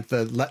 like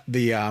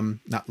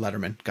not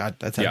Letterman. God,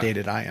 that's how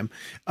dated I am.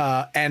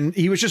 And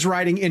he was just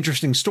writing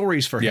interesting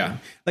stories for him. Yeah.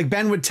 Like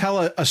Ben would tell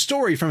a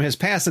story from his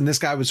past, and this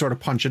guy would sort of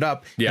punch it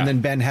up. Yeah. And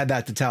then Ben had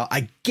that to tell.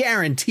 I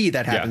guarantee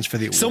that happens for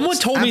the awards. Someone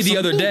told me the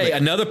other day,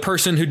 another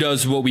person who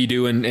does what we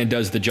do and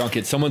does the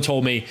junket, someone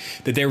told me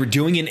that they were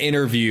doing an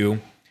interview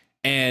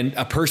and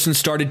a person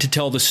started to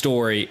tell the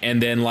story,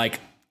 and then like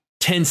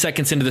 10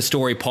 seconds into the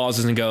story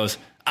pauses and goes,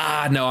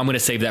 no, I'm going to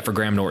save that for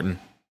Graham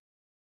Norton.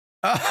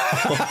 Really?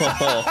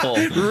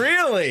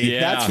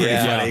 Yeah. That's pretty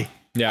funny.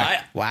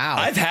 Yeah. Wow.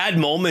 I've had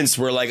moments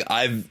where like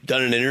I've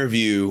done an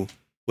interview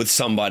with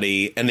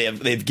somebody and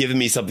they've given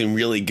me something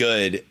really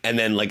good, and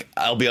then like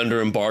I'll be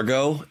under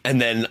embargo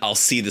and then I'll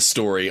see the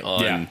story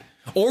on. Yeah.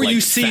 Or like, you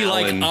see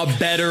Fallon. like a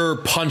better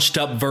punched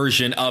up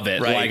version of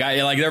it. Right.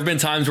 Like there have been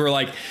times where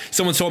like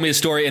someone told me a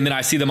story and then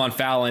I see them on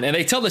Fallon and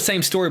they tell the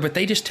same story, but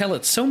they just tell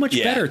it so much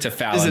better to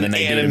Fallon than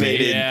they animated,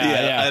 do to me.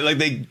 Yeah. Like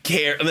they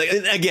care. Like,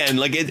 again,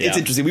 like it's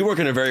interesting. We work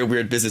in a very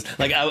weird business.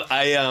 Like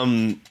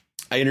I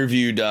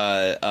interviewed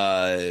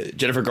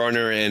Jennifer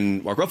Garner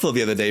and Mark Ruffalo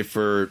the other day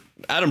for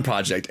Adam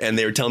Project, and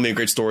they were telling me a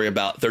great story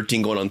about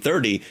 13 going on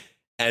 30,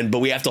 but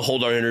we have to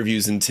hold our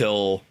interviews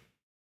until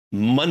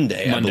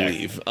Monday. I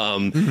believe.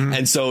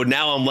 And so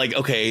now I'm like,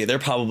 okay, they're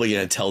probably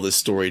going to tell this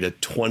story to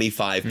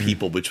 25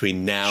 people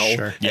between now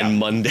and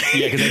Monday.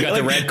 Yeah, because they've got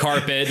the red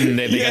carpet and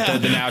they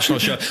got the national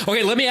show.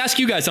 Okay, let me ask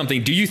you guys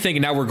something. Do you think,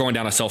 and now we're going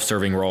down a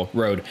self-serving road,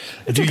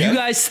 do you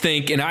guys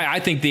think, and I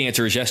think the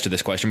answer is yes to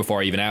this question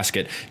before I even ask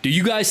it, do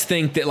you guys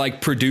think that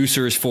like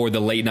producers for the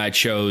late night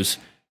shows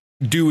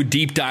do a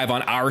deep dive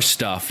on our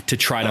stuff to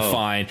try to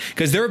find,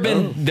 because there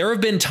have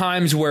been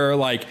times where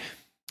like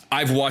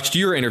I've watched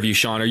your interview,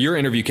 Sean, or your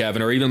interview,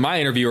 Kevin, or even my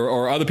interview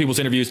or other people's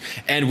interviews,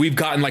 and we've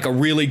gotten like a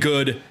really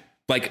good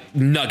like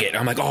nugget.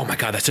 I'm like, oh my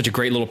God, that's such a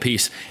great little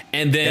piece.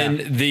 And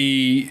then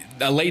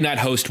a late night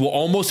host will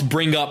almost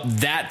bring up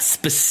that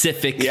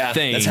specific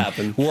thing. That's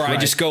happened. Where I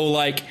just go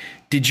like,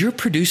 did your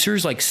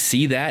producers like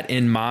see that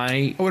in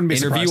my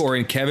interview or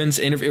in Kevin's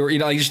interview? Or,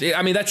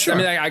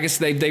 I guess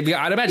they've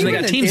I'd imagine even they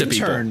got teams of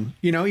people.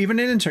 Even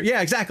an intern. Yeah,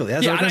 exactly.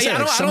 That's what I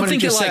don't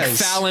think that like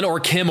Fallon or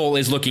Kimmel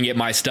is looking at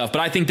my stuff, but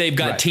I think they've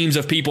got teams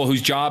of people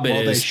whose job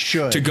it is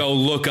to go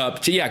look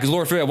up. Because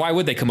Lord forbid, why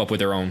would they come up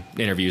with their own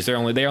interviews? They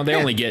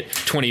only get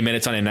 20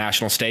 minutes on a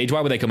national stage.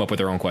 Why would they come up with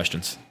their own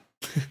questions?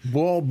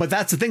 Well, but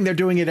that's the thing. They're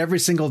doing it every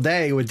single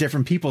day with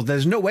different people.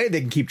 There's no way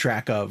they can keep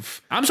track of.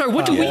 I'm sorry.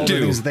 What do we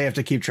do? They have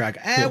to keep track.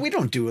 We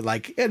don't do it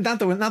like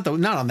not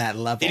on that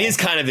level. It is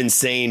kind of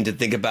insane to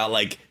think about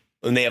like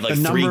when they have like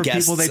the 3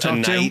 guests they talk a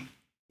night. To.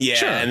 Yeah,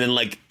 sure.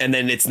 and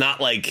then it's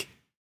not like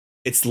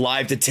it's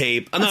live to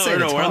tape. We're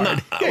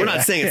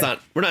not saying it's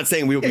not. We're not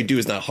saying what we do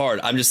is not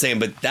hard. I'm just saying,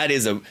 but that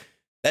is an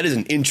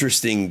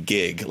interesting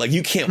gig. Like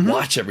you can't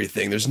watch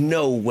everything. There's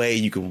no way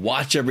you can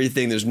watch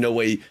everything. There's no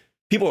way.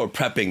 People are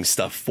prepping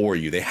stuff for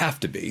you. They have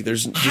to be.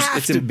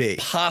 It's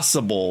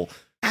impossible.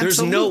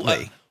 Absolutely.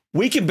 There's no.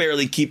 We can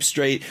barely keep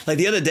straight. Like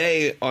the other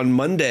day on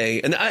Monday,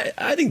 and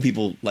I think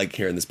people like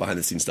hearing this behind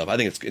the scenes stuff. I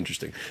think it's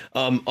interesting.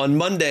 On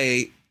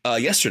Monday,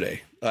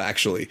 yesterday,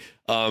 actually,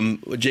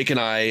 Jake and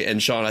I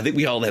and Sean, I think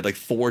we all had like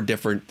 4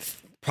 different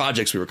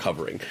projects we were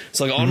covering.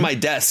 So like on my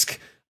desk,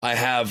 I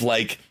have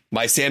like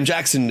my Sam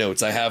Jackson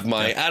notes. I have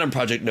my Adam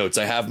Project notes.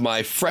 I have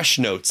my Fresh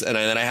notes, and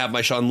then I have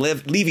my Sean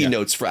Levy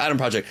notes for Adam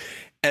Project.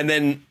 And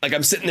then like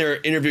I'm sitting there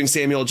interviewing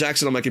Samuel L.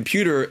 Jackson on my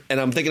computer, and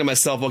I'm thinking to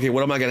myself, okay,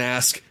 what am I going to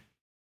ask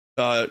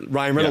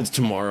Ryan Reynolds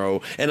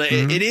tomorrow? And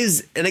it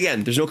is, and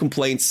again, there's no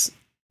complaints.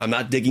 I'm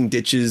not digging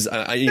ditches.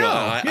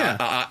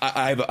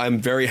 I'm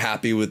very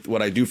happy with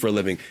what I do for a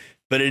living.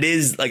 But it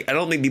is like, I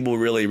don't think people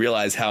really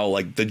realize how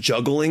like the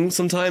juggling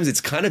sometimes it's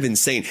kind of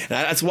insane. And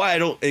that's why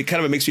it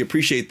kind of makes me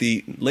appreciate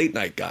the late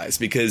night guys,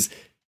 because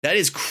that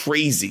is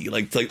crazy.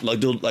 Like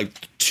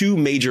 2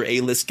 major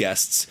A-list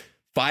guests,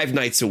 5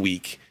 nights a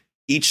week,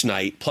 each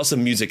night, plus a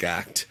music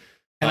act.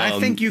 And I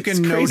think you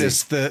can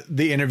notice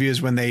the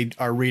interviews when they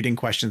are reading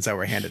questions that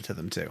were handed to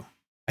them too.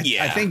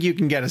 I think you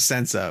can get a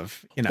sense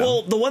of,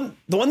 Well, the one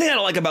thing I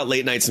don't like about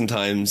late night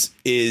sometimes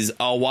is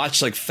I'll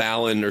watch like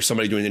Fallon or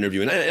somebody doing an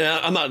interview, and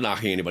I'm not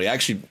knocking anybody. I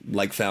actually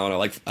like Fallon.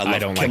 I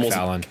don't like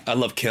Fallon. I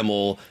love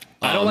Kimmel.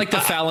 I don't like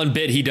the Fallon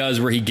bit he does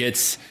where he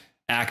gets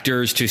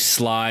actors to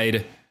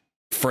slide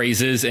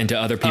phrases into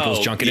other people's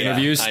junket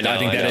interviews. I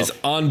think that is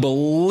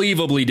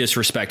unbelievably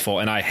disrespectful,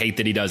 and I hate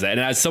that he does that.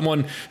 And as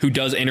someone who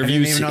does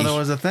interviews, I didn't even know that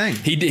was a thing.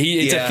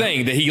 It's a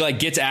thing that he like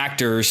gets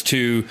actors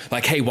to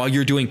like, hey, while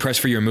you're doing press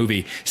for your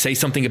movie, say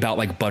something about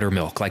like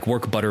buttermilk, like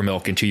work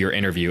buttermilk into your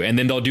interview, and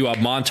then they'll do a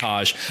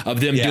montage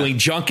of them doing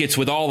junkets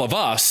with all of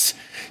us,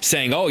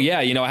 saying, oh yeah,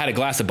 I had a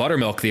glass of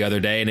buttermilk the other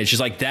day, and it's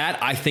just like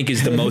that. I think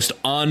is the most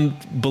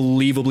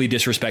unbelievably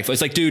disrespectful.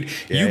 It's like, dude,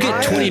 you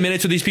get 20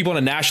 minutes with these people on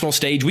a national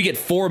stage. We get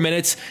 4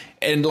 minutes.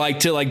 And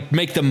like to like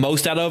make the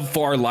most out of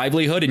for our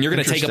livelihood, and you're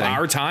going to take up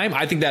our time.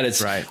 I think that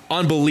is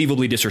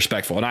unbelievably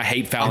disrespectful, and I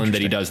hate Fallon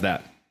that he does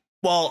that.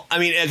 Well, I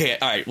mean, okay,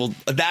 all right. Well,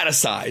 that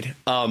aside,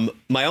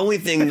 my only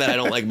thing that I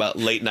don't like about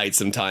late night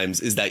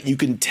sometimes is that you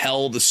can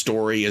tell the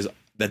story is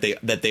that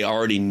they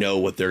already know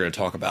what they're going to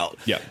talk about.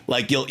 Yeah,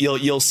 like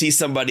you'll see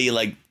somebody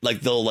like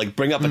they'll like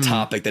bring up a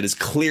topic that is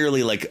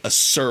clearly like a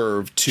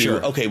serve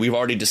to. Okay, we've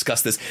already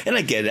discussed this, and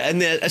I get it,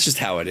 and that's just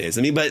how it is.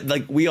 I mean, but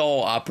like we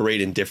all operate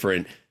in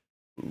different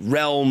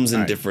realms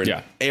and different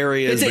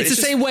areas. It's the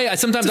same way.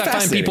 Sometimes I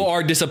find people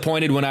are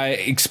disappointed when I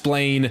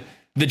explain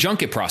the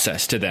junket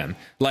process to them.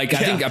 Like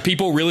I think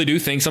people really do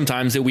think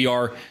sometimes that we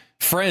are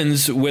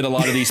friends with a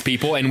lot of these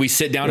people and we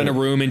sit down in a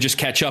room and just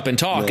catch up and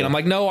talk. And I'm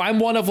like, no, I'm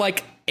one of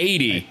like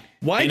 80.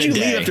 Why did you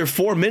leave after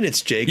 4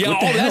 minutes, Jake? Yeah,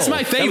 that's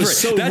my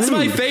favorite. That's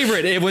my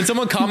favorite. When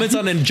someone comments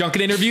on a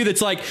junket interview,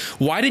 that's like,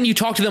 why didn't you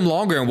talk to them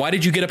longer? And why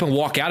did you get up and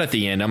walk out at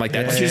the end? I'm like,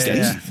 that's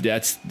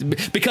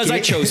because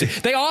I chose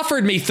it. They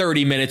offered me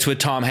 30 minutes with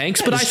Tom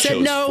Hanks, but I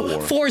said,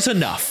 no, 4 is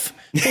enough.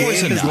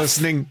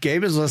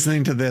 Gabe is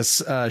listening to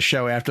this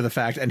show after the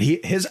fact, and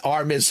his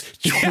arm is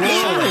twirling.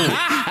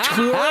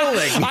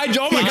 Oh my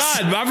God,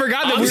 I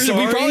forgot that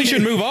we probably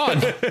should move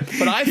on.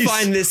 But I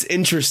find this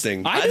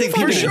interesting. I think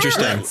people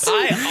interesting.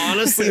 I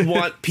honestly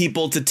want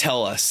people to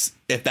tell us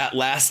if that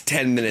last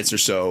 10 minutes or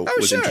so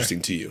was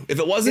interesting to you. If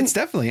it wasn't, it's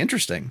definitely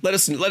interesting. Let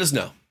us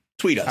know.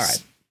 Tweet us. All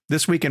right.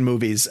 This week in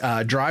movies,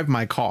 Drive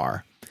My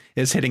Car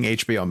is hitting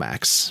HBO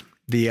Max.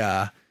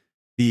 The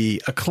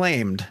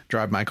acclaimed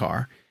Drive My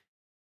Car.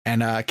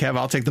 And Kev,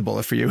 I'll take the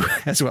bullet for you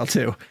as well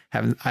too.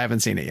 I haven't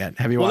seen it yet.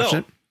 Have you watched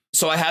it?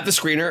 So I have the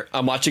screener.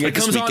 I'm watching it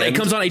this weekend. It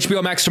comes on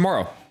HBO Max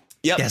tomorrow.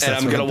 Yep, yes, and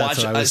I'm gonna watch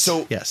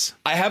it. Yes,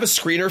 I have a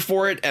screener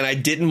for it, and I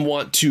didn't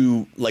want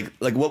to like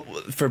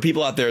what for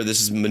people out there.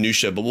 This is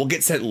minutia, but we'll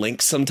get sent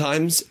links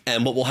sometimes,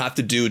 and what we'll have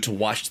to do to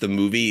watch the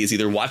movie is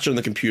either watch it on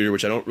the computer,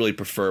 which I don't really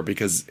prefer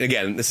because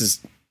again,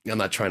 I'm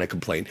not trying to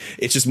complain.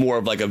 It's just more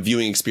of like a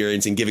viewing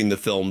experience and giving the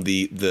film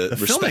the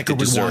respect it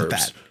deserves. Want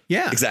that.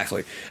 Yeah,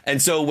 exactly.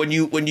 And so when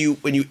you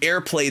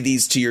airplay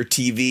these to your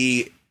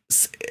TV,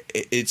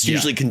 it's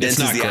usually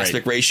condenses the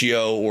aspect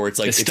ratio, or it's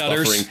like it's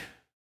buffering.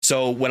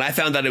 So when I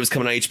found out it was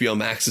coming on HBO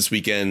Max this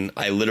weekend,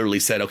 I literally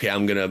said, okay,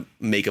 I'm going to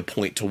make a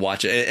point to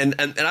watch it.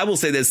 And I will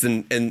say this,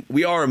 and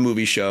we are a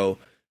movie show.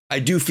 I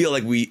do feel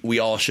like we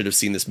all should have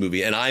seen this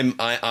movie, and I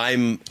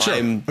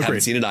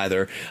haven't seen it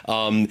either.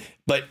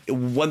 But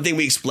one thing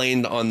we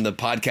explained on the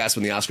podcast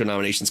when the Oscar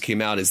nominations came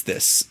out is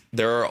this: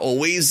 there are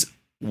always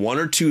 1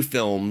 or 2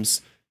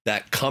 films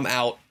that come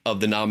out of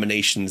the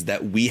nominations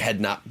that we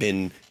had not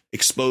been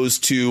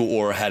exposed to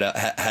or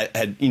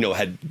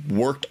had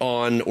worked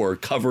on or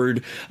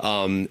covered.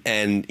 But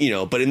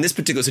in this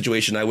particular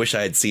situation, I wish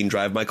I had seen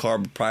Drive My Car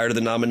prior to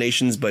the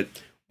nominations, but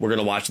we're going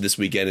to watch it this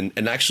weekend.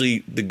 And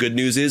actually, the good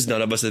news is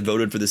none of us have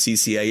voted for the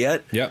CCA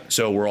yet. Yep.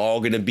 So we're all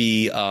going to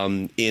be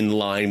in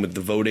line with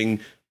the voting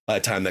by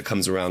the time that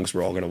comes around because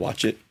we're all going to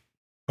watch it.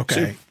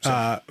 Okay.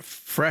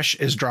 Fresh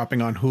is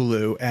dropping on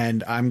Hulu,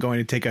 and I'm going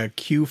to take a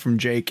cue from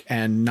Jake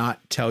and not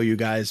tell you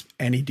guys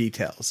any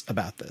details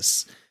about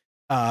this.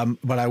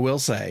 But I will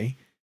say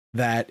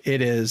that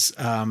it is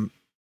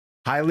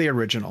highly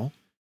original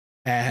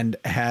and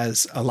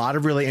has a lot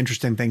of really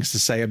interesting things to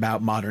say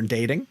about modern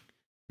dating.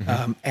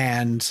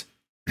 And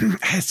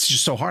it's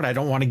just so hard. I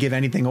don't want to give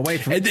anything away.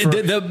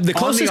 The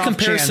closest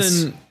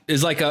comparison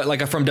is like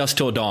a From Dusk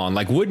Till Dawn.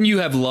 Like, wouldn't you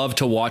have loved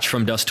to watch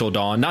From Dusk Till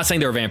Dawn? Not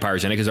saying there are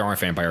vampires in it, because there aren't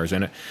vampires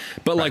in it.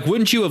 But like,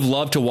 wouldn't you have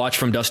loved to watch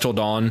From Dusk Till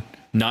Dawn,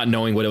 not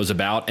knowing what it was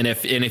about? And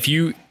if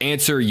you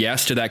answer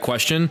yes to that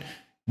question,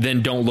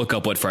 then don't look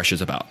up what Fresh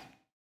is about.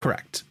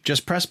 Correct.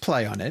 Just press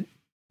play on it.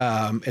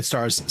 It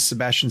stars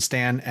Sebastian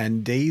Stan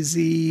and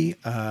Daisy,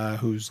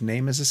 whose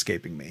name is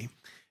escaping me.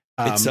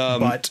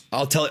 But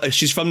I'll tell you,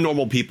 she's from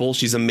Normal People.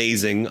 She's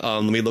amazing.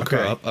 Let me look her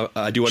up.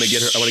 I do want to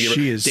get her. I want to give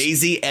her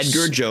Daisy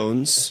Edgar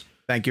Jones.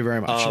 Thank you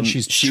very much.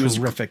 She's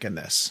terrific in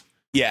this.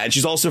 Yeah, and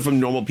she's also from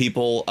Normal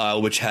People,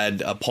 which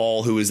had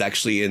Paul, who is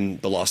actually in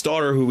The Lost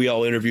Daughter, who we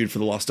all interviewed for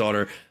The Lost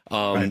Daughter.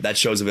 That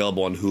show's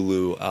available on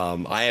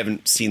Hulu. I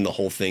haven't seen the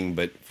whole thing,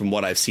 but from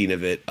what I've seen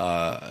of it,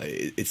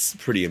 it's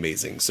pretty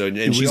amazing. So,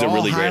 and she's a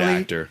really great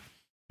actor.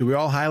 Do we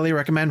all highly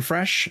recommend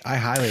Fresh? I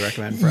highly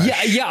recommend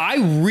Fresh. Yeah. I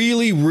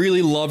really,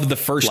 really loved the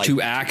first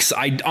 2 acts.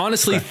 I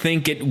honestly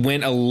think it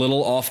went a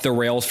little off the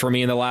rails for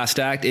me in the last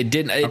act. It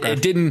didn't.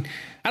 It didn't.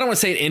 I don't want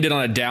to say it ended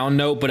on a down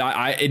note, but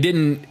it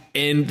didn't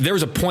and there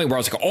was a point where I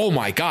was like, oh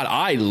my God,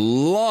 I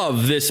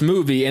love this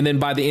movie. And then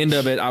by the end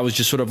of it, I was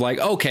just sort of like,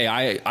 okay,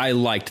 I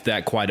liked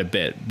that quite a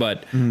bit,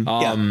 but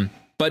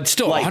but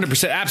still, like,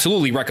 100%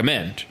 absolutely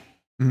recommend.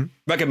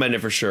 Recommend it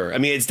for sure. I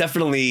mean, it's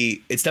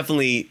definitely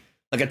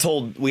like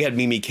we had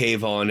Mimi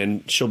Cave on,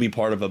 and she'll be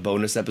part of a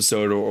bonus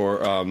episode,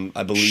 or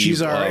I believe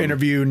she's our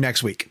interview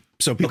next week.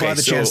 So people have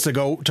a chance to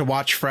go to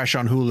watch fresh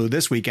on Hulu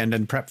this weekend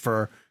and prep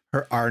for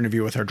our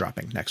interview with her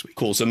dropping next week.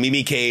 Cool. So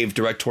Mimi Cave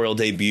directorial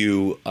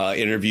debut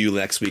interview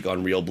next week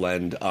on Real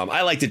Blend.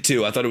 I liked it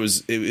too. I thought it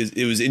was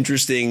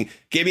interesting.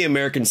 Gave me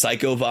American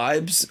Psycho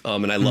vibes,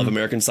 and I love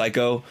American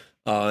Psycho.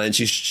 And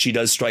she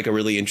does strike a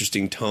really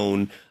interesting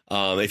tone.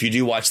 If you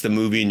do watch the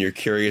movie and you're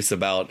curious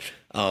about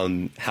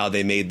how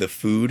they made the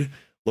food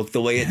look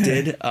the way it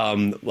did,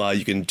 well,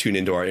 you can tune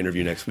into our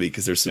interview next week,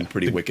 because there's some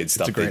pretty wicked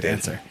stuff. It's a great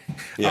answer.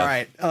 Yeah. All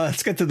right,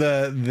 let's get to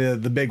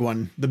the big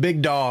one, the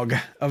big dog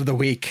of the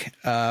week.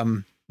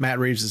 Matt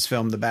Reeves'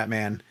 film, The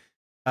Batman.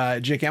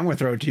 Jake, I'm going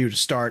to throw it to you to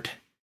start.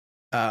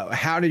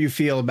 How do you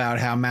feel about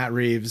how Matt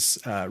Reeves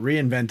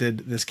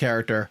reinvented this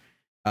character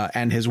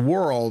and his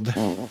world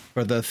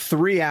for the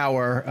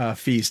 3-hour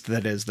feast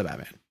that is The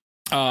Batman?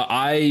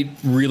 I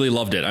really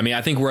loved it. I mean,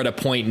 I think we're at a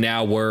point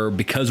now where,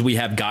 because we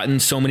have gotten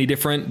so many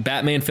different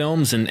Batman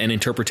films and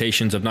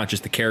interpretations of not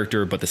just the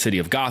character, but the city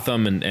of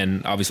Gotham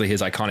and obviously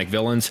his iconic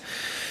villains,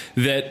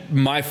 that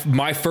my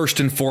first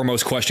and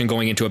foremost question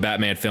going into a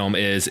Batman film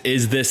is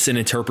this an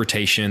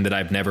interpretation that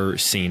I've never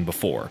seen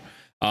before?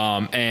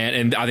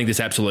 And I think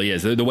this absolutely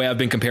is. The way I've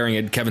been comparing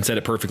it, Kevin said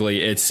it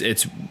perfectly. It's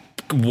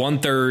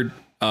 1/3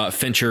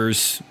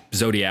 Fincher's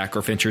Zodiac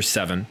or Fincher's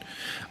Seven.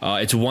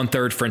 It's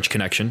 1/3 French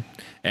Connection,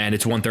 and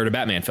it's 1/3 a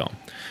Batman film.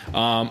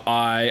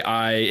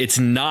 It's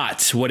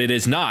not what it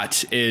is.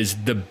 Not is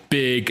the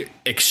big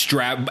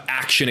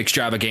action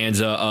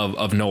extravaganza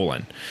of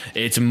Nolan.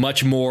 It's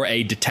much more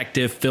a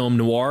detective film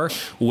noir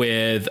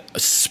with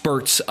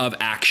spurts of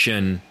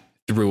action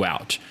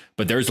throughout.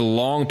 But there's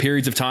long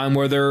periods of time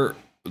where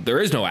there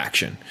is no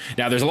action.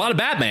 Now there's a lot of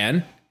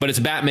Batman, but it's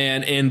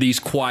Batman in these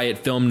quiet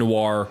film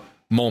noir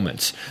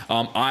moments.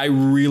 I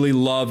really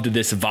loved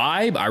this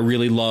vibe. I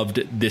really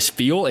loved this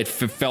feel. It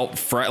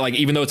felt like,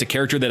 even though it's a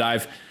character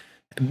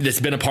that's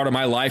been a part of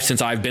my life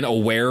since I've been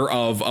aware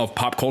of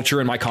pop culture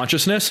in my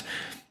consciousness,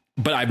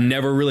 but I've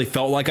never really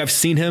felt like I've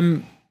seen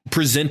him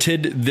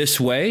presented this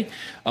way.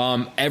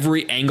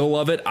 Every angle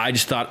of it, I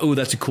just thought, oh,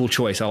 that's a cool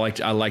choice. I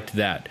liked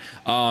that.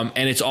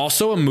 And it's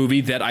also a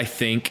movie that I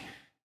think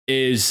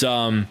is,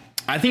 I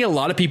think a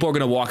lot of people are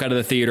going to walk out of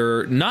the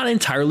theater not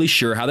entirely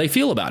sure how they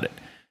feel about it.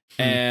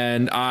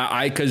 And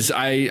I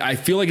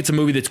feel like it's a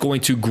movie that's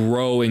going to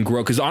grow and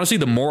grow, because honestly,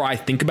 the more I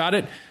think about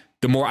it,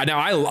 the more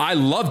I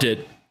loved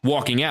it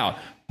walking out,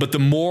 but the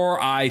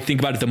more I think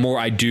about it, the more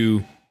I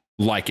do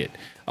like it.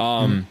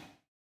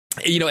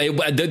 You know,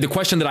 the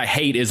question that I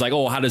hate is like,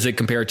 oh, how does it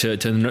compare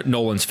to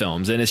Nolan's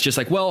films? And it's just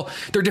like, well,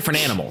 they're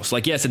different animals.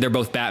 Like, yes, they're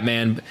both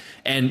Batman,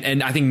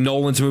 and I think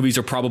Nolan's movies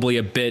are probably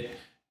a bit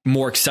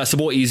more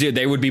accessible, easier.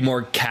 They would be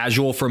more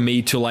casual for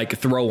me to like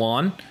throw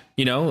on,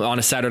 you know, on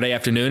a Saturday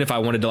afternoon if I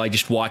wanted to like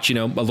just watch, you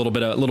know, a little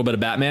bit of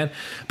Batman.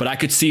 But I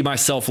could see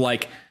myself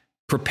like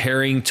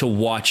preparing to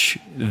watch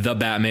the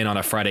Batman on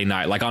a Friday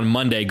night. Like on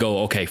Monday,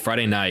 okay,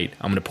 Friday night,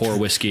 I'm going to pour a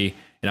whiskey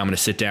and I'm going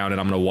to sit down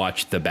and I'm going to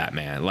watch the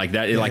Batman. Like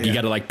that, you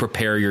got to like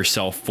prepare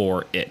yourself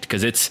for it,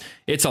 because it's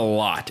a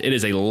lot. It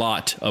is a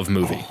lot of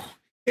movie. Oh.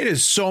 It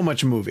is so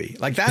much movie.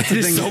 Like that's the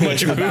thing so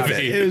much about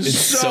it. It is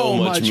so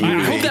much movie.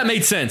 I hope that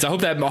made sense. I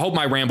hope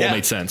my ramble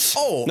made sense.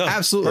 Oh, no,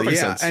 absolutely.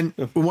 Yeah. Sense.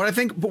 And one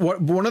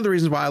of the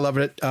reasons why I love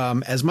it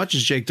as much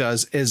as Jake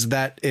does is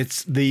that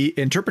it's the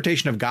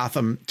interpretation of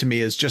Gotham to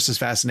me is just as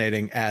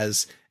fascinating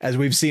as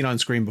we've seen on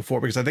screen before,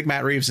 because I think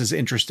Matt Reeves is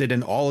interested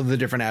in all of the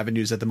different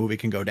avenues that the movie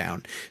can go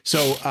down.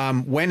 So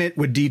when it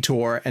would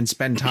detour and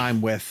spend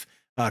time with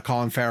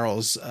Colin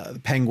Farrell's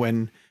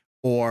Penguin,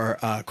 or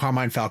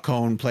Carmine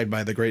Falcone, played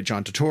by the great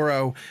John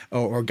Turturro,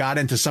 or got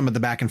into some of the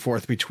back and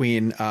forth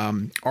between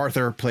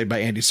Arthur, played by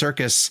Andy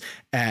Serkis,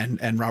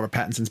 and Robert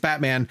Pattinson's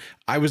Batman,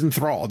 I was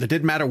enthralled. It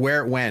didn't matter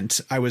where it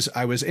went. I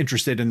was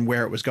interested in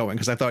where it was going,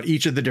 because I thought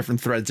each of the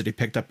different threads that he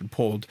picked up and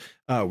pulled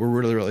were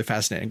really, really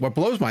fascinating. What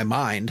blows my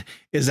mind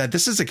is that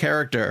this is a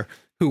character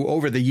who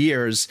over the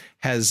years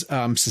has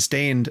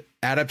sustained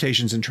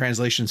adaptations and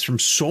translations from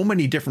so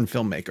many different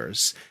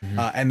filmmakers,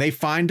 and they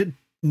find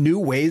new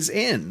ways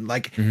in.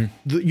 Like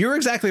you're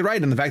exactly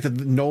right in the fact that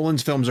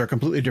Nolan's films are a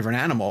completely different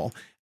animal.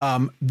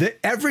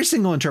 Every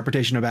single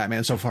interpretation of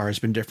Batman so far has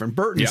been different.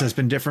 Burton's has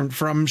been different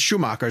from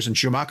Schumacher's, and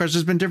Schumacher's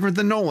has been different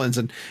than Nolan's,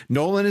 and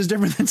Nolan is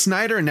different than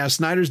Snyder, and now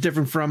Snyder's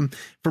different from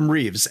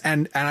Reeves.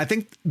 And I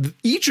think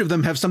each of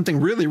them have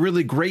something really,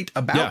 really great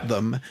about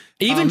them.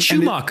 Even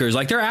Schumacher's,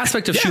 like their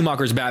aspect of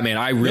Schumacher's Batman,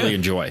 I really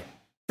enjoy.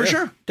 For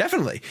sure,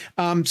 definitely.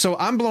 So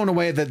I'm blown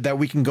away that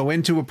we can go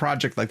into a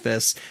project like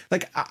this.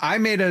 Like I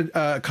made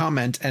a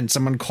comment and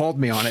someone called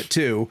me on it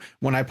too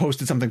when I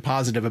posted something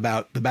positive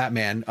about the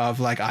Batman of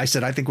like, I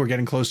said, I think we're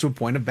getting close to a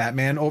point of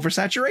Batman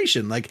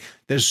oversaturation. Like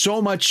there's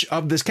so much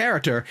of this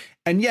character.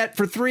 And yet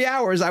for 3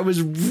 hours, I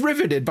was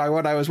riveted by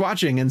what I was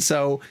watching. And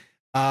so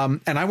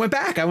and I went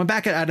back. I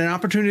had an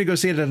opportunity to go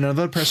see it at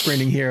another press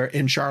screening here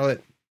in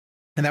Charlotte.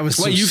 And that was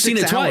you've seen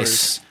it 6 hours.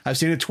 twice. I've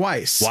seen it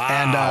twice. Wow.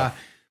 And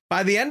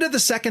by the end of the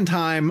second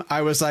time,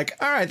 I was like,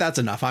 all right, that's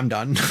enough. I'm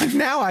done.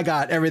 Now I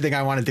got everything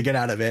I wanted to get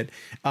out of it.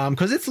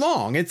 Because it's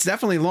long. It's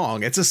definitely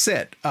long. It's a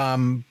sit.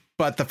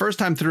 But the first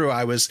time through,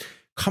 I was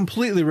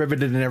completely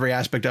riveted in every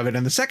aspect of it.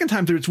 And the second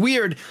time through, it's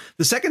weird.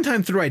 The second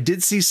time through, I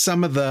did see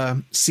some of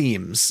the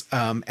seams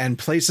and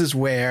places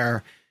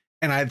where,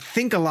 and I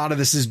think a lot of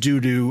this is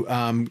due to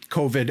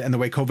COVID and the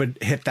way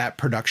COVID hit that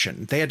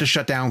production. They had to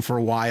shut down for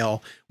a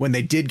while. When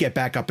they did get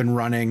back up and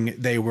running,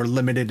 they were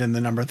limited in the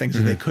number of things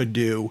that they could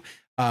do.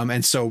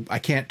 And so I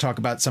can't talk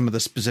about some of the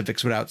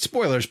specifics without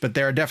spoilers, but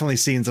there are definitely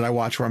scenes that I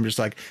watch where I'm just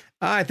like,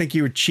 I think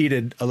you were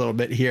cheated a little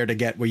bit here to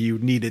get where you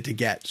needed to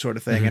get, sort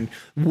of thing. And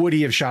would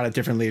he have shot it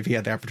differently if he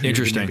had the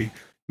opportunity to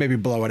maybe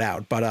blow it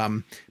out? But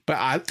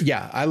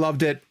I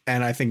loved it.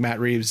 And I think Matt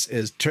Reeves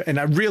and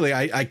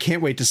I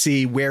can't wait to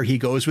see where he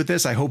goes with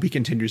this. I hope he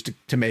continues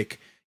to make,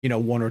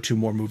 one or two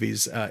more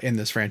movies in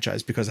this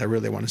franchise, because I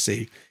really want to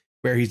see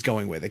where he's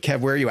going with it. Kev,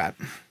 where are you at?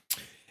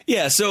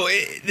 Yeah, so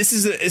this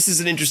is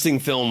an interesting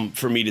film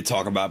for me to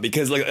talk about,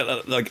 because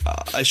like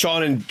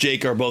Sean and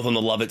Jake are both on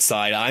the love it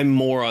side. I'm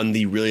more on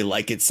the really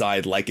like it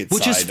side,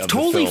 which is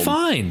totally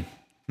fine.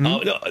 Oh,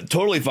 no,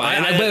 totally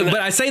fine.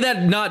 But I say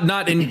that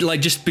not in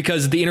like just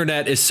because the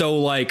internet is so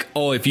like,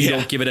 oh, if you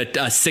don't give it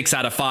a 6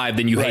 out of 5,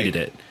 then you hated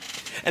it.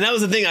 And that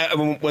was the thing.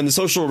 When the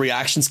social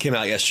reactions came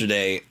out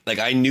yesterday, like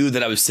I knew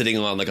that I was sitting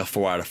on like a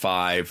 4 out of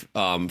 5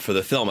 for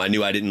the film. I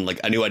knew I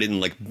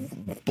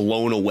didn't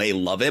blown away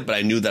love it, but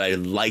I knew that I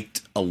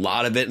liked a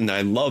lot of it and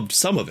I loved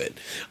some of it.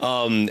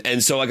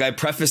 And so like I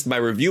prefaced my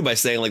review by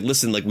saying like,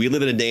 listen, like we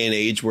live in a day and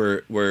age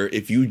where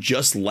if you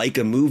just like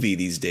a movie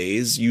these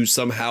days, you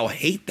somehow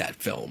hate that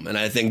film. And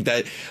I think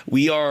that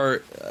we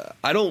are.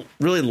 I don't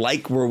really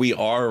like where we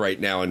are right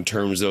now in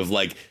terms of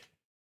like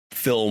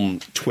film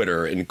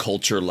Twitter and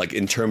culture, like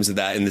in terms of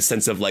that, in the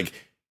sense of like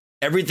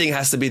everything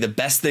has to be the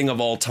best thing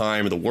of all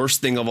time or the worst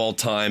thing of all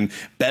time,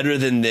 better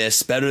than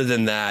this, better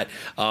than that.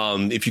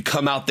 If you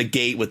come out the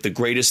gate with the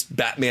greatest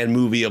Batman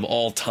movie of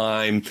all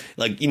time,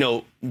 like,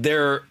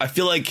 I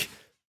feel like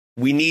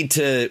we need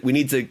to,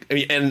 I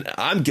mean, and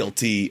I'm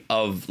guilty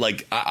of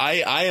like,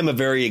 I am a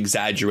very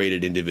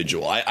exaggerated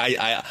individual.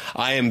 I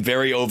am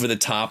very over the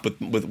top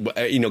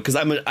with cause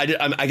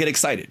I get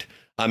excited.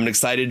 I'm an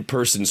excited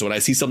person. So when I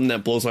see something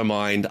that blows my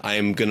mind, I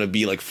am going to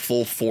be like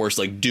full force,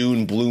 like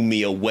Dune blew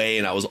me away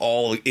and I was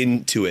all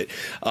into it.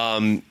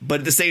 But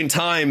at the same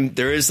time,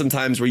 there is some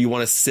times where you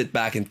want to sit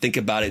back and think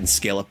about it and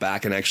scale it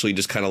back and actually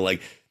just kind of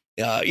like,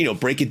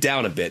 break it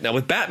down a bit. Now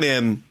with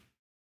Batman,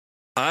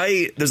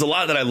 there's a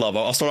lot that I love.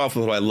 I'll start off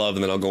with what I love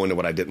and then I'll go into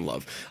what I didn't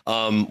love.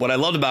 What I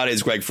loved about it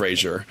is Greg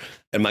Fraser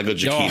and Michael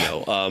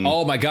Giacchino.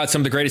 Oh my God. Some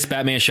of the greatest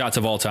Batman shots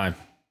of all time.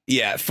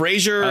 Yeah,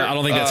 Fraser. I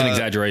don't think that's an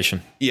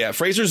exaggeration. Yeah,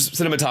 Fraser's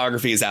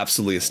cinematography is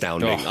absolutely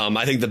astounding.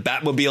 I think the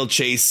Batmobile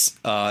chase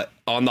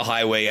on the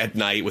highway at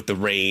night with the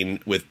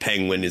rain with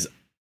Penguin is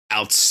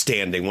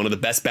outstanding. One of the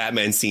best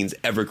Batman scenes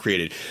ever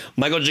created.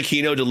 Michael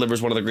Giacchino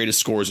delivers one of the greatest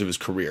scores of his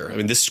career. I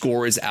mean, this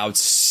score is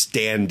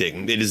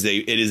outstanding. It is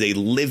a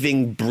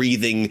living,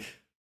 breathing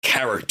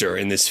character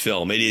in this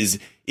film. It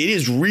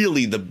is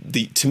really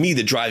the to me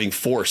the driving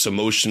force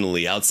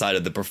emotionally outside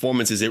of the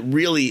performances. It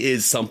really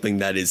is something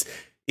that is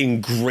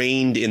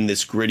ingrained in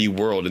this gritty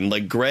world. And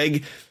like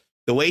Greg,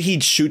 the way he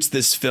shoots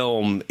this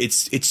film,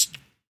 it's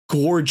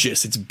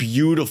gorgeous, it's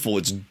beautiful,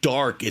 it's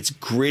dark, it's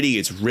gritty,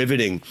 it's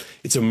riveting,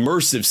 it's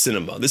immersive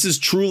cinema. This is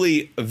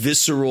truly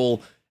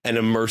visceral and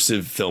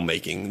immersive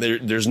filmmaking.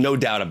 There's no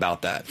doubt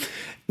about that.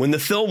 When the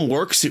film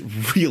works, it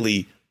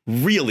really,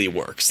 really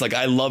works. Like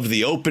I love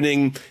the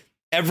opening.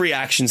 Every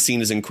action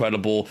scene is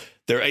incredible.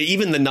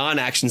 Even the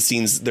non-action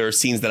scenes, there are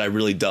scenes that I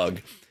really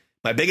dug.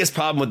 My biggest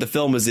problem with the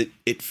film is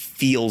it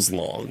feels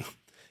long.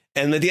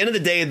 And at the end of the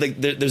day,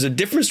 there's a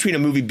difference between a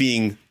movie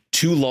being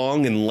too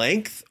long in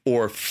length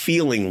or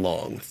feeling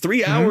long.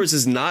 3 hours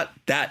is not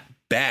that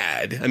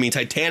bad. I mean,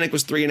 Titanic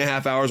was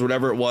 3.5 hours,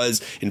 whatever it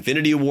was.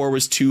 Infinity War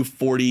was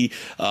 240.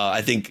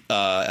 I think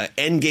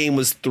Endgame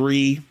was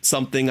 3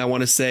 something, I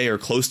want to say, or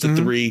close to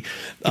 3.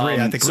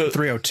 I think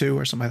 302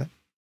 or something like that.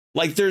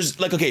 Like there's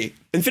like, okay,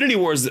 Infinity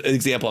War is the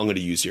example I'm going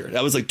to use here.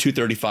 That was like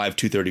 235,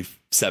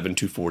 237,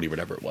 240,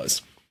 whatever it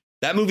was.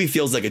 That movie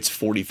feels like it's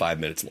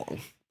 45 minutes long.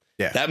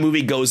 Yeah. That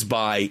movie goes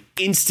by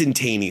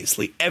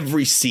instantaneously.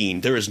 Every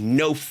scene, there is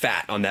no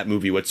fat on that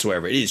movie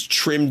whatsoever. It is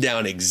trimmed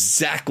down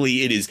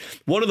exactly. It is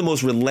one of the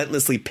most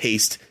relentlessly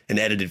paced and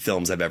edited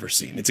films I've ever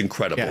seen. It's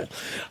incredible.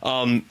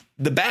 Yeah.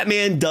 The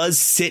Batman does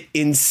sit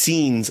in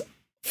scenes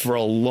for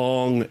a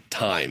long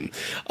time.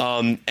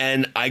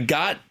 And I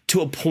got to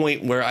a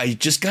point where I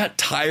just got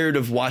tired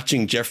of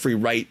watching Jeffrey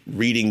Wright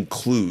reading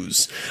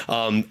clues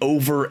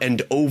over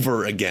and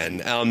over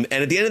again. And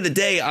at the end of the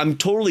day, I'm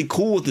totally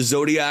cool with the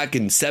Zodiac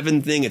and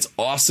Seven thing. It's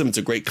awesome. It's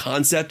a great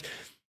concept.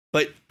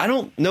 But I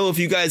don't know if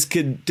you guys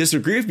could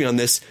disagree with me on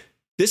this.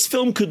 This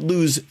film could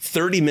lose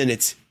 30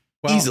 minutes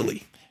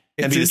easily.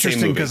 It's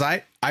interesting because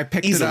I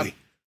picked it up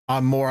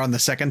on more on the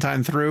second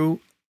time through,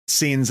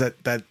 scenes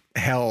that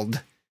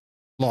held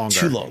longer.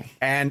 Too long.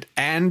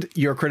 And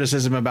your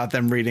criticism about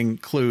them reading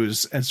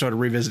clues and sort of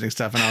revisiting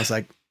stuff. And I was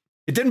like,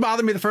 it didn't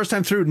bother me the first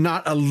time through,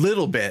 not a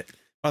little bit.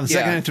 On the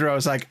second time through, I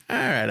was like, all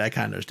right, I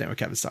kind of understand what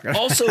Kevin's talking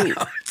about.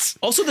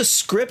 Also, the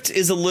script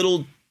is a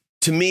little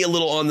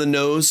on the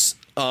nose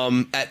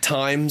at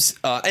times.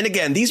 And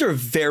again, these are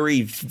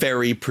very,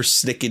 very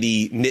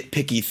persnickety,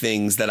 nitpicky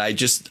things that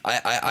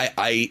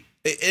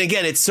and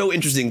again, it's so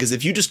interesting because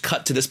if you just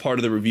cut to this part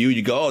of the review,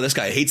 you go, oh, this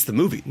guy hates the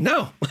movie.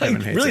 No, I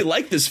really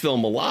like this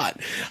film a lot.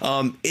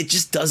 It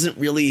just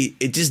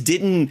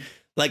didn't,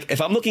 like,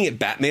 if I'm looking at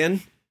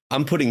Batman,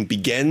 I'm putting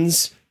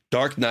Begins,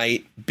 Dark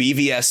Knight,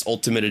 BVS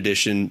Ultimate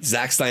Edition,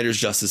 Zack Snyder's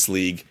Justice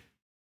League,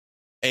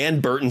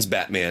 and Burton's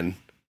Batman,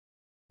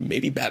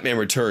 maybe Batman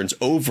Returns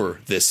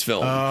over this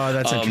film. Oh,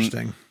 that's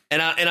interesting.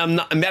 And I'm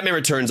not, and Batman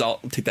Returns, I'll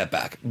take that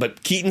back.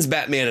 But Keaton's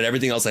Batman and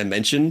everything else I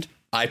mentioned,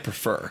 I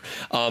prefer.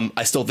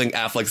 I still think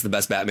Affleck's the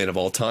best Batman of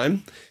all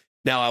time.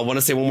 Now, I want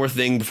to say one more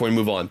thing before we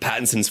move on.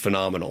 Pattinson's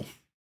phenomenal.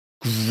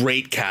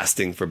 Great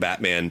casting for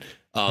Batman.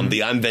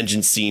 The I'm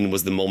Vengeance scene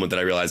was the moment that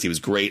I realized he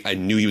was great. I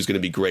knew he was going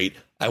to be great.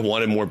 I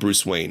wanted more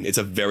Bruce Wayne. It's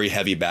a very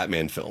heavy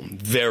Batman film.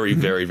 Very,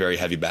 very, very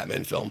heavy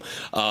Batman film.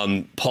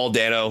 Paul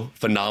Dano,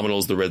 phenomenal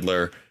as the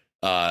Riddler.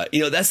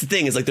 That's the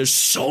thing, is like there's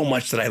so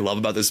much that I love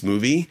about this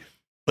movie,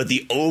 but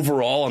the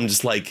overall, I'm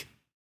just like,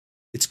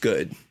 it's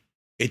good.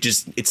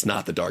 It's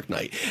not The Dark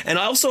Knight. And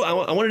I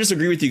want to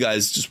disagree with you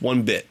guys just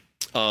one bit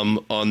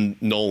on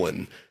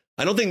Nolan.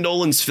 I don't think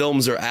Nolan's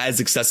films are as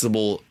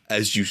accessible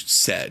as you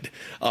said.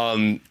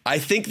 I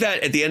think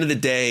that at the end of the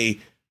day,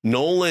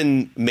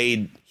 Nolan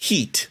made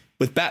Heat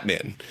with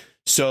Batman.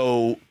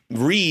 So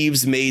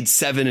Reeves made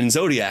Seven and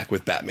Zodiac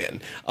with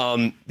Batman.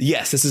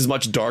 Yes, this is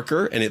much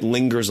darker and it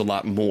lingers a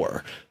lot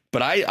more.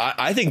 But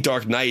I think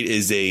Dark Knight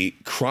is a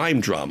crime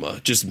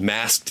drama just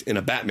masked in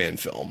a Batman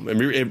film. I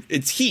mean,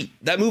 it's Heat.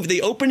 That movie,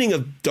 the opening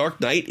of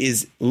Dark Knight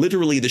is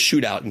literally the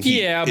shootout in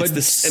Heat. Yeah, but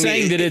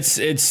saying that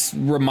it's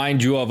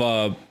remind you of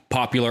a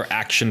popular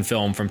action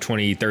film from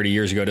 20, 30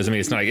 years ago doesn't mean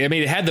it's not. I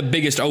mean, it had the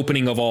biggest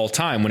opening of all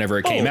time whenever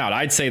it came out.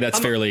 I'd say that's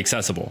fairly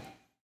accessible.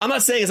 I'm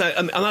not saying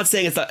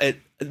it's not.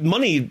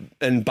 Money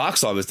and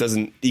box office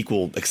doesn't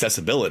equal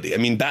accessibility. I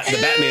mean, the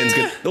Batman's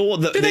good. Well,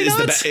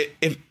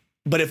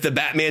 but if the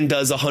Batman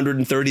does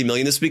 130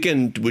 million this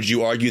weekend, would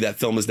you argue that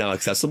film is now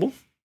accessible?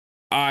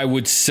 I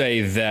would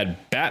say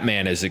that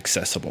Batman is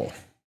accessible.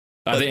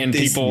 And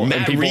people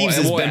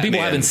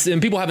haven't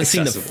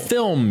seen the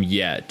film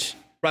yet.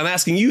 But I'm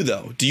asking you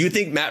though, do you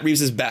think Matt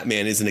Reeves'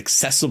 Batman is an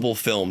accessible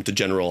film to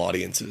general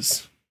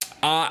audiences?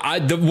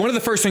 One of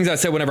the first things I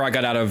said whenever I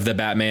got out of the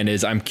Batman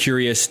is I'm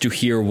curious to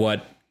hear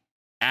what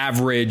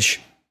average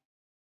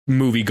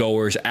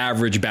moviegoers,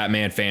 average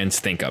Batman fans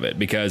think of it,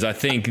 because I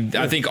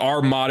think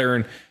our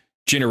modern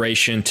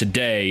generation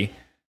today,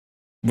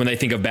 when they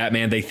think of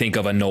Batman, they think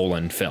of a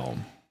Nolan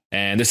film,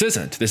 and this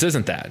isn't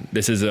that.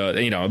 This is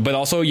but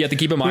also you have to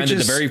keep in mind that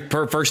the very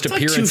first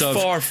appearance not too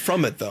far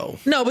from it though.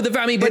 No, but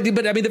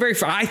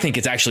I think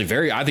it's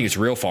actually I think it's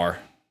real far.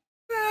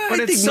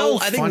 But I think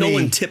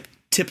Nolan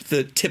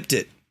tipped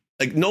it.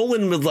 Like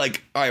Nolan was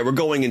like, all right, we're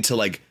going into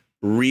like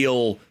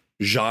real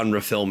genre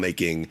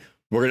filmmaking.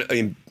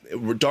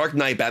 Dark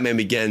Knight, Batman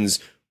Begins,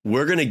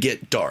 we're going to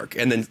get dark.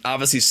 And then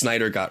obviously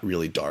Snyder got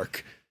really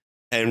dark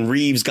and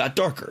Reeves got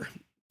darker.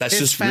 It's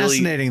just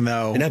fascinating, really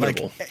though.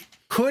 Inevitable. Like,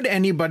 could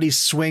anybody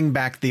swing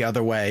back the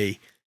other way?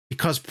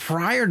 Because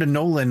prior to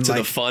Nolan,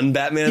 the fun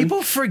Batman,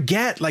 people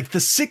forget like the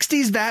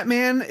 60s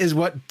Batman is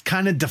what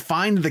kind of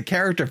defined the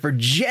character for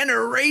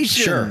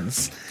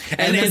generations. Sure.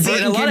 And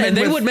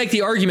they would make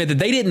the argument that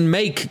they didn't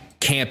make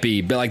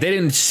campy, but like they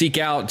didn't seek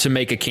out to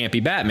make a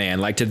campy Batman.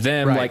 Like to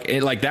them,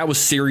 like that was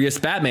serious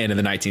Batman in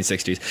the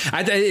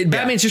 1960s.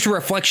 Batman's just a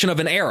reflection of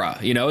an era.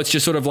 It's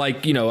just sort of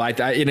like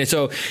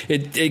so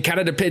it kind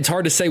of depends. It's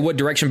hard to say what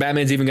direction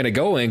Batman's even going to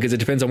go in because it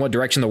depends on what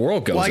direction the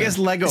world goes. Well, I guess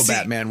Lego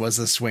Batman was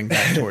a swing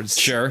back towards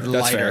sure,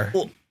 that's fair.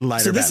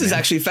 Lighter so this Batman. Is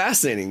actually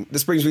fascinating.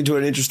 This brings me to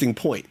an interesting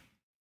point.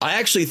 I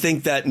actually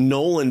think that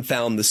Nolan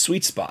found the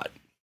sweet spot.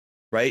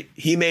 Right.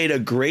 He made a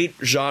great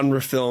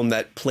genre film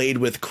that played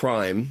with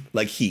crime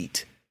like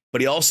Heat, but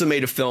he also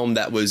made a film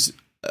that was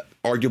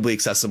arguably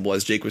accessible,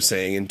 as Jake was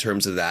saying, in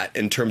terms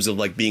of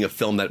like being a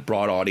film that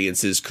broad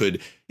audiences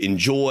could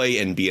enjoy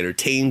and be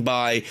entertained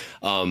by.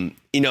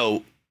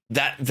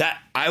 That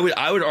I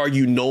would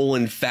argue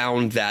Nolan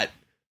found that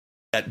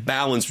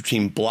balance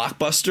between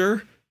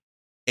blockbuster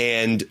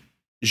and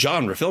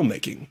genre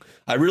filmmaking.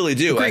 I really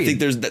do. Agreed. I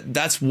think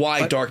that's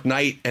why Dark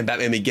Knight and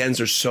Batman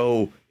Begins are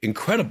so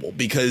incredible,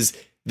 because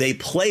they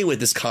play with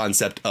this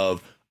concept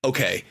of,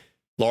 okay,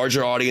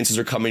 larger audiences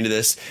are coming to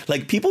this.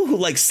 Like people who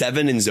like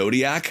Seven and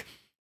Zodiac,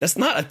 that's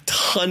not a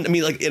ton. I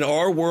mean, like in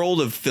our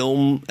world of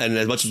film, and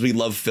as much as we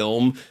love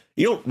film,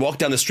 you don't walk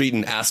down the street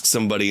and ask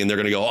somebody and they're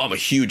going to go, oh, I'm a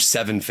huge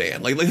Seven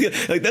fan. Like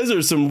those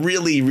are some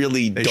really,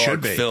 really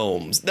dark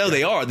films. No,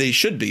 they are. They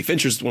should be.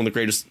 Fincher's one of the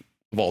greatest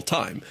of all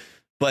time.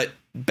 But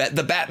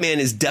the Batman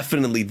is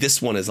definitely,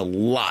 this one is a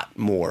lot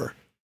more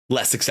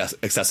less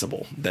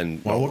accessible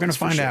than. Well, we're going to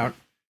find out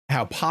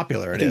how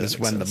popular it is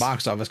when the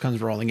box office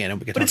comes rolling in, and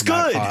we can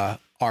talk about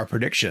our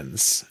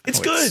predictions. It's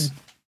good.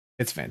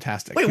 It's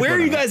fantastic. Wait, where are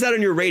you guys at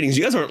on your ratings?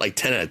 You guys aren't like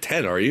 10 out of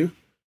 10, are you?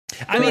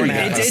 I mean,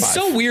 it's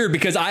so weird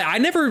because I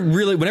never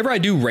really, whenever I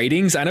do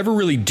ratings, I never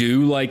really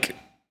do like,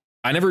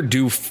 I never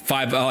do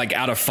 5 like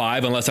out of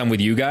 5 unless I'm with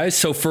you guys.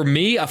 So for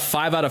me, a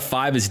 5 out of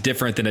 5 is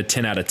different than a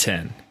 10 out of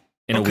 10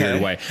 in a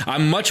weird way.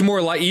 I'm much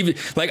more like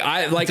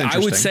I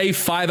would say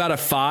 5 out of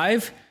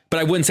 5. But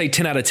I wouldn't say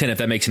 10 out of 10 if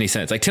that makes any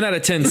sense. Like 10 out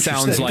of 10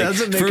 sounds like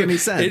doesn't make any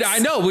sense. I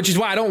know, which is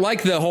why I don't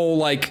like the whole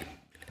like.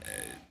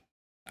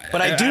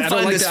 But I do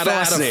find this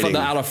fascinating.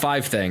 The out of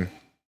 5 thing.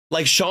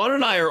 Like Sean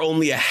and I are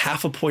only a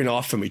half a point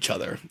off from each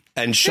other,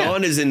 and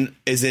Sean is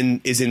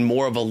in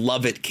more of a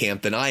love it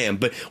camp than I am.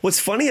 But what's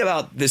funny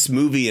about this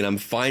movie, and I'm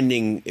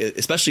finding,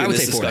 especially in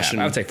this discussion,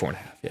 I would say 4.5.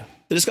 Yeah.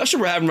 The discussion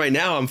we're having right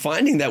now, I'm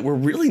finding that we're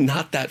really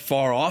not that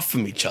far off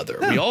from each other.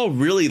 No. We all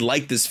really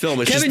like this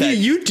film. It's Kevin, just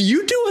that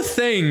you do a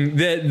thing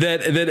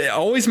that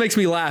always makes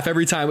me laugh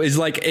every time. Is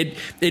like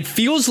it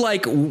feels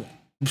like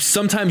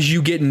sometimes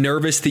you get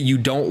nervous that you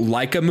don't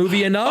like a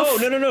movie enough. Oh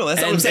no,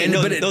 that's what I'm saying.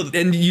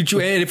 And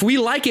if we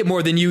like it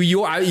more than you,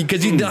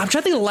 because I'm trying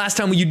to think of the last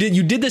time you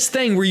did this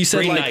thing where you said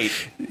Green like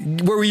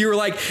Knight. Where you were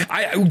like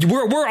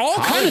we're all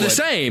kind of the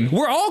same.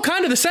 We're all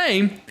kind of the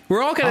same.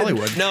 We're all kind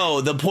Hollywood. of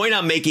No, the point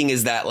I'm making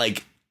is that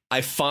like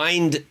I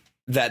find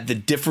that the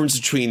difference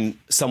between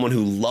someone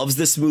who loves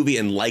this movie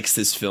and likes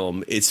this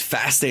film, it's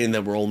fascinating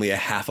that we're only a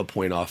half a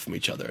point off from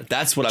each other.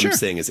 That's what I'm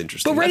saying is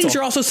interesting. But ratings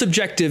are also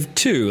subjective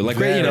too. Like,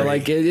 you know,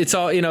 like it's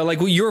all, you know, like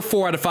your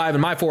 4 out of 5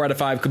 and my 4 out of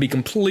 5 could be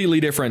completely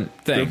different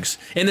things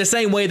in the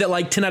same way that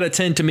like 10 out of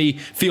 10 to me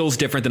feels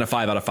different than a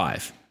 5 out of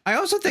 5. I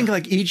also think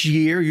like each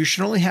year you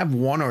should only have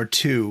 1 or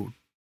 2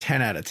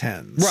 10 out of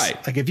 10s. Right.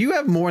 Like if you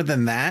have more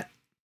than that,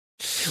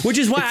 which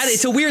is why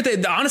it's a weird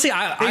thing. Honestly,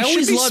 I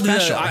always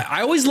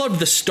loved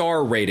the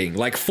star rating,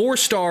 like 4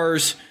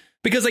 stars,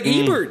 because like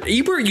Ebert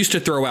used to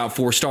throw out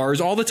 4 stars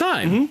all the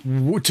time.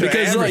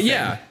 Because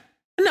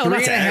no,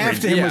 not to half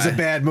to him was a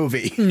bad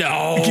movie.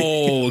 No,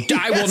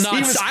 I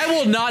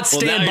will not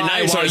stand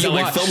by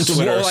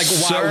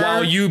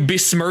while you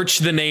besmirch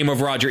the name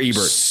of Roger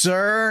Ebert.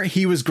 Sir,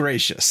 he was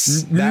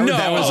gracious.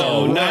 That was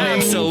a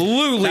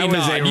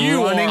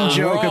running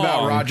joke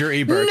about Roger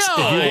Ebert.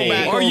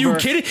 No, are you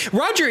kidding?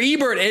 Roger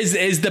Ebert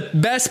is the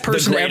best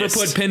person to ever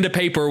put pen to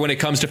paper when it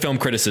comes to film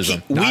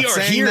criticism. We are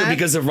here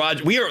because of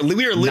Roger. We are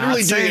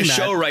literally doing a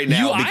show right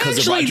now because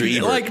of Roger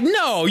Ebert. Like,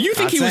 no, you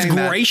think he was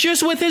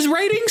gracious with his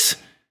ratings?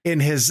 In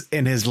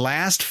his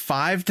last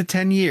 5 to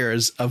 10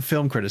 years of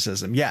film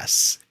criticism,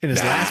 yes. In his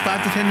last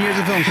 5 to 10 years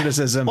of film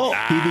criticism,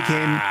 he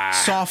became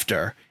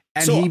softer,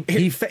 and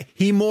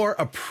he more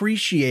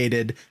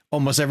appreciated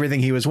almost everything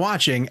he was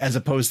watching as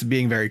opposed to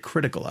being very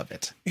critical of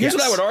it. Here's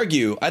what I would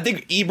argue. I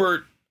think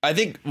Ebert.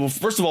 Well,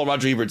 first of all,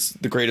 Roger Ebert's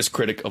the greatest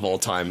critic of all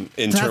time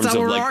in terms of like. That's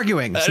not what we're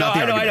arguing.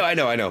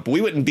 I know. But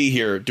we wouldn't be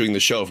here doing the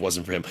show if it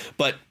wasn't for him.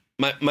 But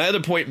my other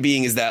point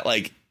being is that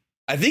like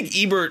I think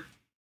Ebert,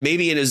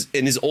 maybe in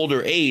his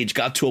older age,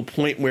 got to a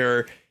point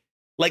where,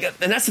 like,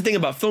 and that's the thing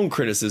about film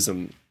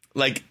criticism.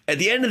 Like, at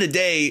the end of the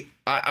day,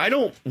 I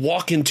don't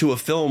walk into a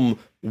film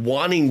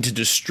wanting to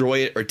destroy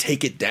it or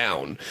take it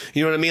down.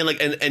 You know what I mean?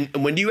 Like, and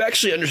when you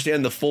actually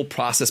understand the full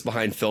process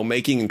behind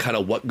filmmaking and kind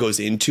of what goes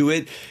into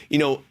it, you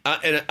know,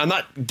 and I'm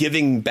not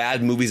giving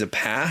bad movies a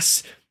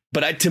pass,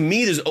 but to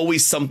me, there's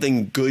always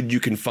something good you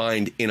can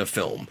find in a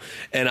film.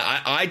 And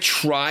I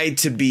try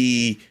to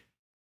be.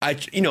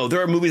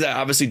 There are movies I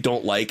obviously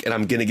don't like and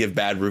I'm going to give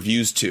bad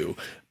reviews to,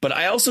 but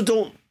I also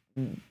don't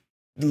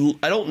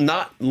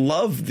not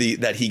love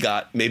that he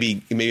got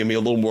maybe a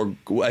little more,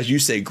 as you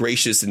say,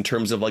 gracious in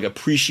terms of like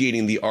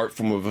appreciating the art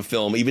form of a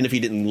film. Even if he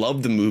didn't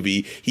love the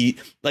movie,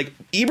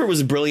 Ebert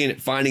was brilliant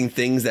at finding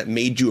things that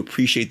made you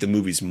appreciate the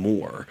movies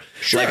more.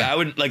 Sure.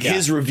 Like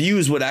his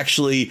reviews would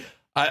actually,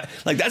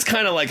 that's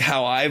kind of like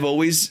how I've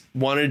always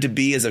wanted to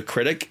be as a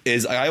critic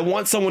is I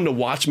want someone to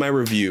watch my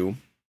review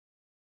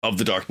of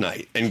The Dark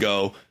Knight and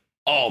go,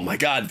 oh my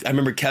God, I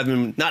remember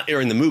Kevin not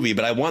airing the movie,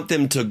 but I want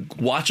them to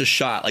watch a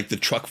shot like the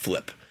truck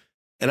flip.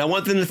 And I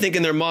want them to think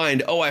in their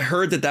mind, oh, I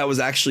heard that was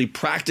actually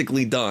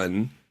practically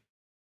done,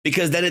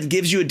 because then it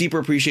gives you a deeper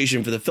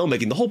appreciation for the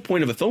filmmaking. The whole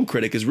point of a film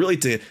critic is really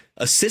to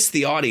assist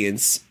the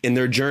audience in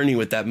their journey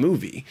with that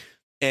movie.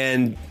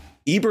 And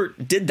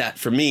Ebert did that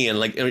for me, and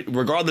like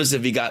regardless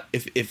if he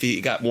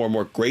got more and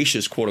more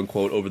gracious, quote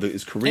unquote, over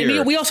his career.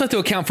 And we also have to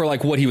account for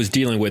like what he was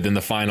dealing with in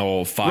the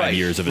final 5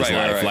 years of his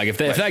life. Right. Like if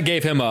that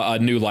gave him a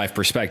new life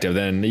perspective,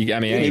 then I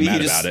ain't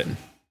mad about it.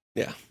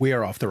 Yeah, we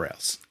are off the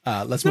rails.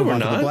 Let's move on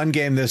to the blend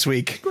game this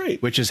week,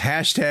 which is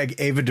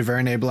 #Ava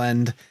DuVernay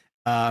blend.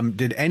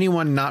 Did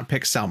anyone not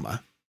pick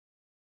Selma?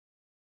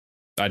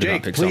 I did Jake,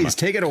 not pick please Selma.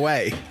 take it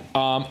away.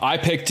 I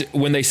picked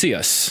When They See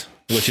Us,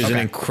 which is an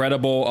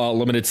incredible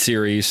limited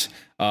series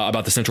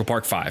about the Central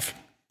Park Five.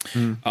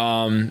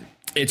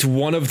 It's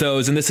one of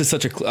those, and this is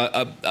such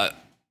a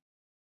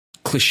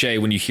cliche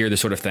when you hear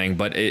this sort of thing,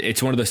 but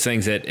it's one of those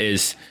things that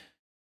is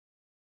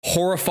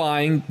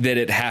horrifying that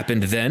it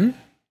happened then,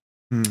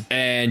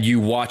 and you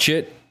watch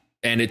it,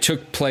 and it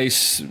took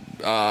place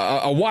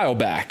a while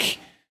back.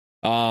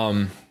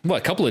 Maybe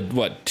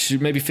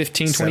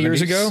 15, 20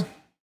 years 70s? ago?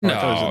 No,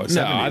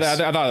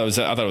 I thought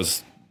it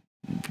was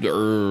the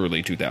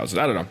early 2000s.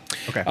 I don't know.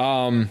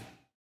 Okay.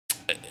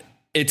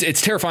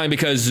 It's terrifying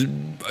because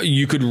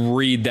you could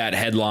read that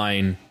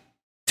headline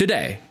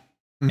today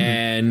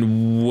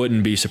and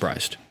wouldn't be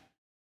surprised.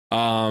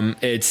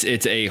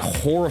 It's a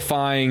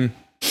horrifying,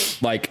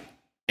 like,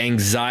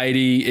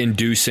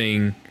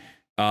 anxiety-inducing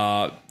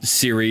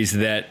series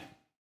that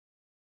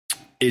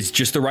is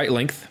just the right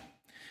length.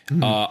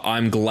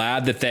 I'm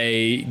glad that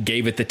they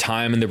gave it the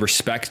time and the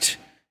respect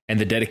and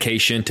the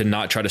dedication to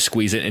not try to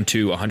squeeze it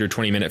into a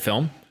 120-minute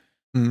film.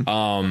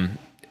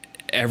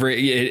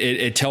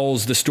 It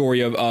tells the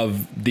story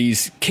of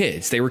these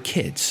kids. They were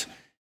kids,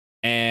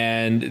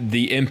 and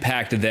the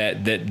impact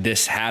that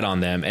this had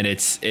on them, and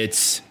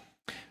it's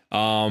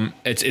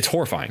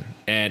horrifying,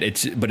 and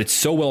it's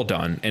so well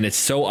done, and it's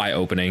so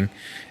eye-opening.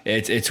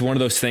 It's one of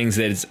those things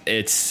that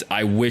it's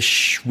I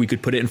wish we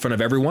could put it in front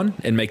of everyone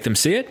and make them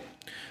see it,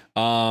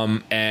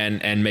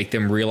 and make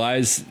them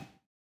realize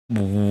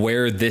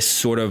where this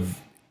sort of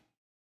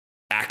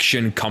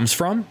action comes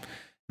from.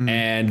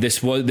 And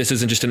this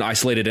isn't just an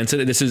isolated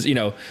incident. This is,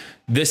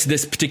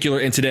 this particular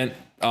incident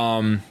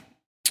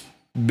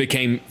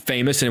became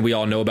famous, and we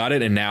all know about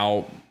it, and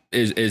now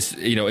is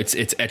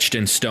it's etched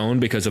in stone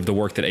because of the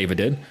work that Ava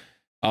did.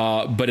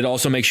 But it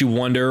also makes you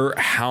wonder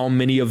how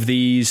many of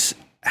these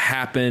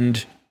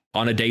happened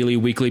on a daily,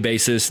 weekly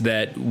basis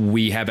that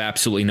we have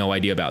absolutely no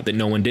idea about, that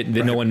no one did,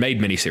 that no one made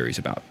miniseries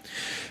about.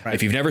 Right.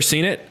 If you've never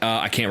seen it,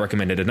 I can't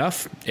recommend it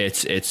enough.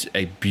 It's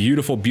a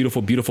beautiful,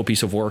 beautiful, beautiful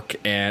piece of work.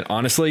 And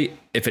honestly,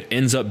 if it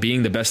ends up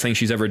being the best thing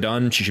she's ever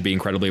done, she should be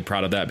incredibly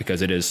proud of that,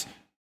 because it is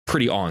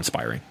pretty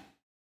awe-inspiring.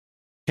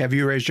 Have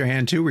you raised your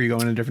hand too? Were you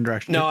going in a different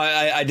direction? No,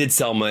 I did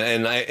Selma,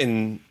 and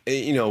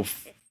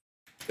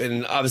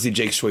obviously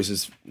Jake's choice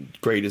is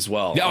great as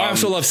well. Yeah, I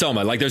also love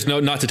Selma. Like, there's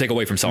not to take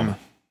away from Selma.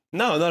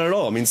 No, not at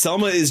all. I mean,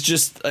 Selma is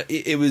just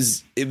it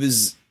was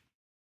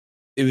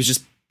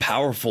just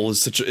powerful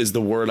is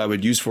the word I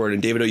would use for it.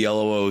 And David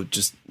Oyelowo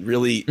just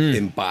really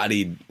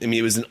embodied. I mean,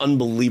 it was an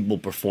unbelievable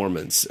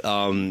performance.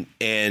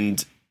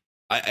 And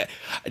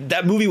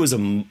that movie was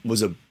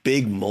a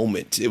big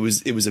moment. It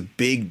was a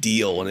big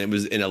deal,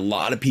 and a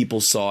lot of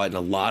people saw it, and a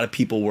lot of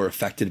people were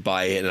affected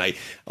by it. And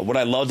what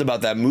I loved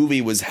about that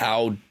movie was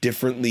how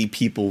differently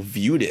people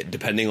viewed it,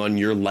 depending on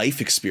your life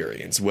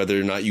experience, whether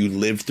or not you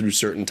lived through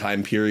certain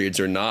time periods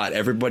or not.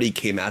 Everybody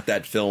came at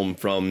that film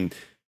from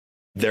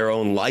their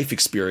own life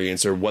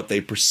experience or what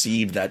they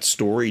perceived that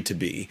story to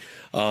be.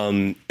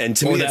 And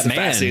to me, that's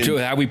fascinating.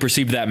 How we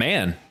perceived that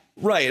man.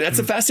 Right. That's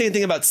a fascinating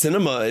thing about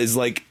cinema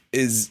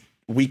is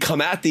we come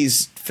at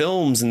these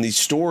films and these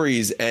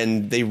stories,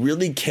 and they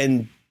really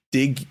can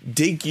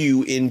dig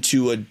you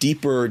into a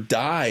deeper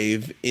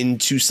dive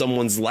into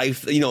someone's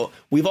life.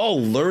 We've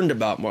all learned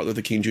about Martin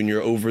Luther King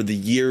Jr. over the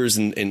years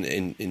and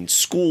in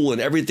school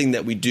and everything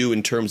that we do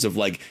in terms of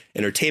like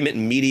entertainment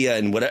and media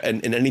and whatever,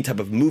 and any type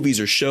of movies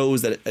or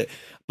shows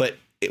but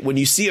when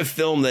you see a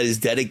film that is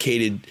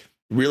dedicated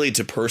really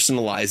to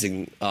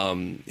personalizing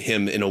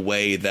him in a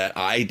way that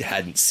I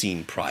hadn't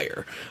seen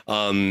prior.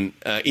 And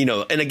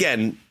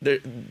again,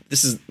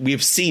 we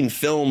have seen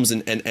films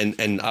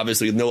and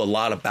obviously know a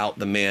lot about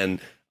the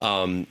man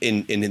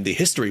in the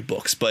history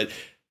books, but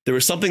there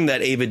was something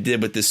that Ava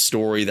did with this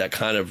story that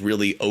kind of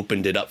really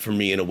opened it up for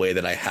me in a way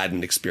that I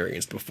hadn't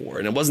experienced before.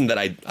 And it wasn't that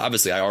I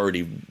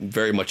already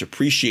very much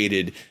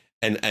appreciated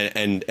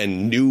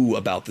and knew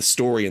about the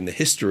story and the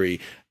history.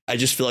 I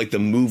just feel like the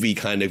movie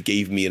kind of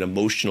gave me an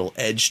emotional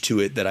edge to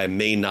it that I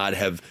may not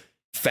have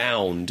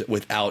found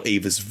without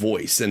Ava's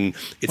voice. And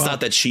it's not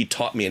that she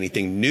taught me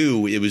anything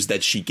new. It was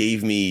that she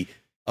gave me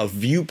a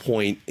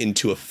viewpoint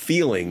into a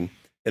feeling,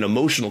 an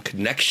emotional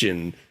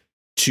connection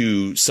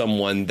to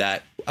someone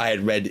that I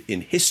had read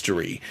in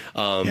history.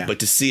 But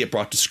to see it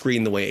brought to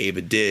screen the way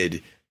Ava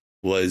did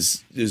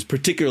was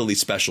particularly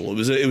special.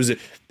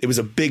 It was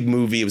a big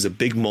movie. It was a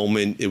big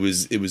moment. It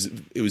was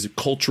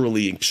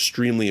culturally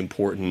extremely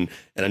important,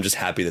 and I'm just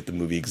happy that the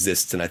movie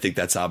exists. And I think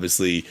that's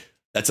obviously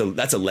that's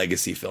a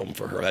legacy film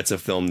for her. That's a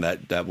film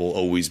that will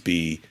always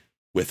be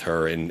with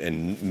her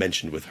and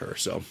mentioned with her.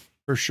 So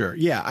for sure,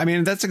 yeah. I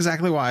mean, that's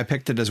exactly why I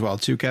picked it as well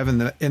too,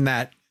 Kevin. In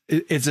that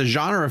it's a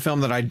genre of film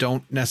that I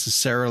don't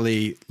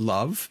necessarily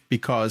love,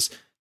 because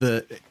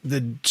the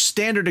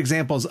standard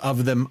examples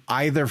of them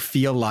either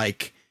feel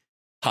like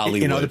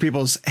Hollywood in other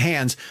people's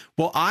hands.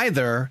 Well,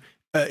 either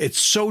it's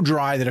so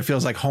dry that it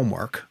feels like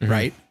homework,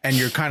 right? And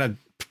you're kind of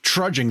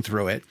trudging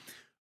through it.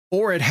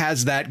 or it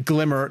has that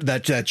glimmer,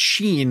 that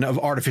sheen of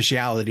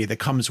artificiality that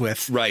comes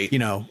with, right,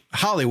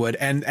 Hollywood,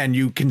 and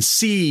you can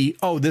see,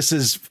 oh, this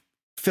is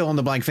fill in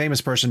the blank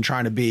famous person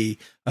trying to be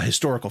a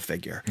historical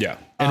figure. Yeah,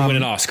 and win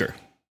an Oscar.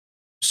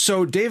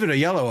 So David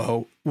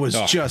Oyelowo was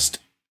just,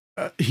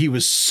 he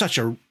was such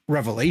a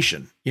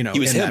revelation, in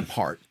that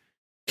part.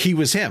 He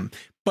was him.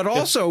 But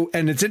also,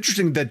 and it's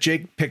interesting that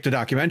Jake picked a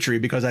documentary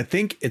because I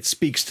think it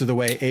speaks to the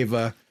way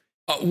Ava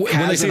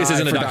when they say this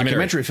isn't a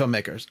documentary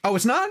filmmakers. Oh,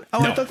 it's not? Oh,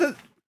 no. I thought that.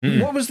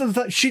 What was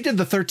she did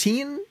the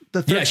 13?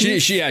 The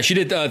 13th? She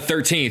did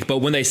 13th, but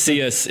when they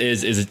see us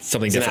is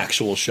something different. An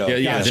actual show.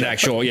 Yeah, it's an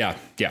actual, yeah.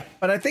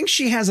 But I think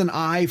she has an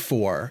eye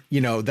for,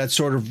 that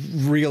sort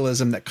of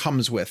realism that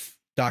comes with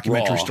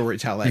documentary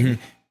storytelling.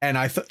 Mm-hmm. And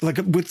I thought, like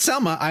with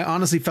Selma, I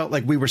honestly felt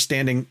like we were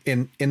standing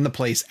in the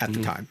place at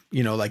the time.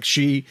 Like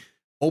she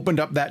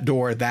opened up that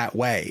door that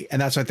way. And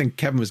that's what I think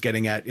Kevin was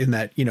getting at, in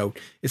that,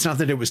 it's not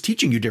that it was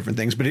teaching you different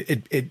things, but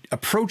it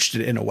approached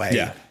it in a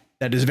way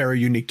that is very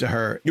unique to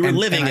her. You were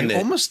living in it.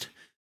 Almost,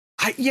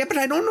 but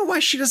I don't know why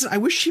she doesn't. I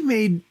wish she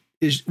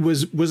was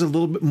a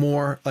little bit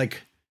more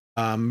like,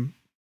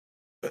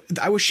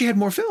 I wish she had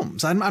more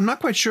films. I'm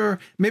not quite sure.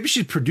 Maybe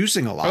she's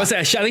producing a lot.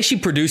 I think she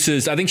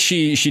produces. I think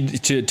she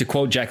to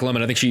quote Jack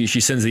Lemmon, I think she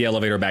sends the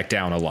elevator back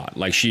down a lot.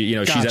 Like she's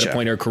at a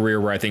point in her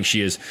career where I think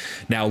she is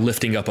now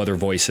lifting up other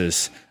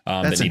voices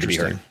that need to be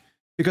heard.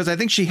 Because I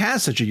think she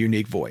has such a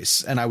unique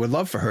voice, and I would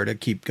love for her to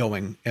keep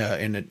going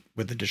in it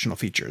with additional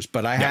features.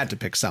 But I had to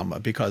pick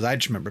Selma because I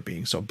just remember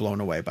being so blown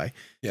away by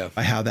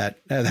how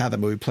the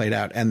movie played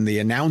out, and the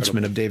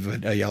announcement of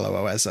David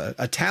Oyelowo as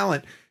a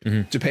talent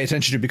to pay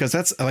attention to, because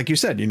that's, like you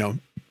said,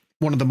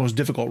 one of the most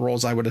difficult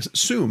roles I would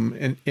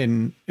assume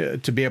in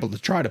to be able to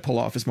try to pull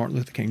off is Martin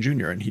Luther King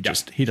Jr. And he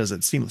does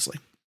it seamlessly.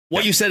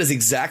 What you said is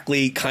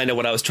exactly kind of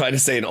what I was trying to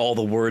say in all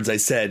the words I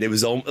said. It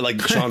was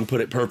like Sean put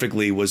it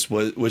perfectly, was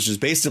just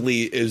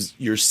basically is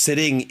you're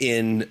sitting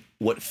in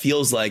what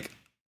feels like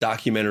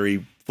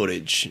documentary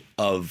footage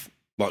of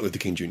Martin Luther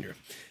King Jr.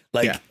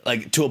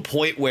 Like to a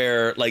point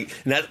where and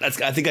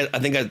that's I think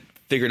I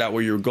figured out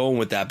where you were going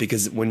with that,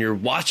 because when you're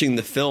watching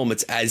the film,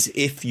 it's as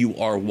if you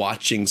are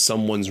watching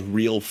someone's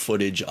real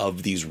footage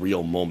of these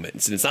real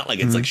moments. And it's not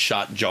like it's like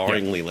shot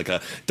jarringly like a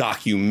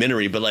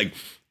documentary, but like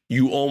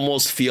you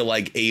almost feel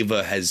like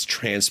Ava has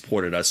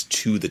transported us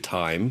to the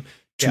time,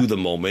 to the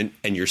moment,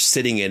 and you're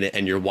sitting in it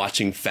and you're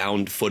watching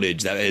found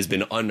footage that has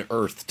been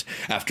unearthed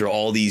after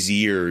all these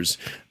years.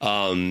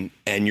 And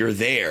you're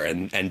there,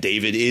 and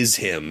David is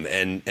him.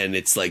 And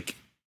it's like,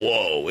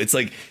 whoa, it's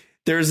like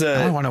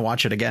I want to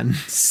watch it again.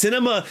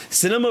 Cinema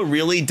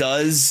really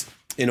does,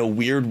 in a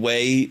weird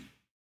way,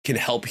 can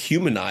help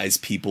humanize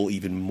people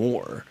even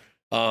more.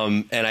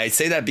 And I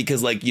say that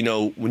because, when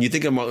you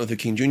think of Martin Luther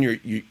King Jr.,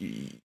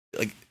 you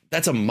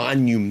that's a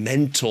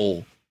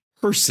monumental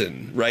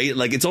person, right?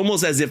 Like it's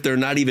almost as if they're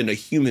not even a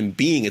human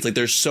being. It's like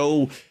they're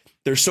so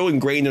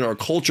ingrained in our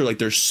culture, like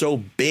they're so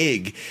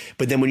big.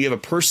 But then when you have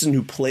a person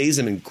who plays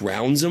them and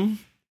grounds them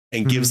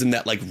and gives them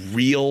that like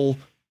real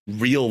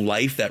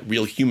life, that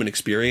real human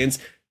experience,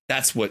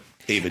 that's what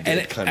David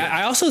did. And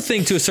I also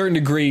think to a certain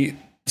degree,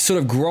 sort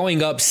of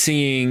growing up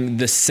seeing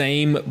the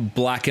same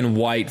black and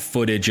white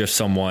footage of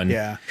someone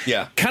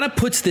kind of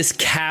puts this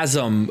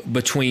chasm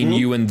between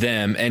you and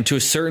them, and to a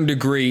certain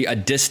degree a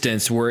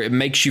distance where it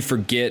makes you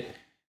forget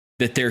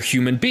that they're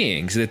human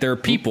beings, that they're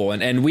people.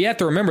 And we have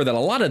to remember that a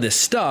lot of this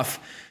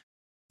stuff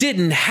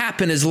didn't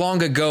happen as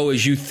long ago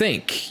as you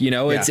think.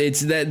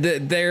 It's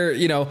that there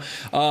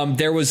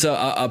there was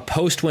a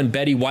post when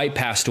Betty White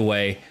passed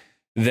away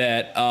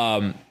that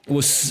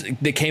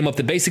came up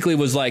that basically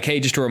was like, hey,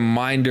 just a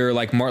reminder,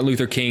 like Martin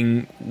Luther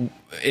King,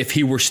 if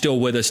he were still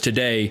with us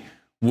today,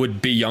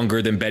 would be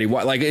younger than Betty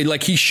White.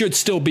 Like he should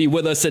still be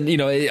with us, and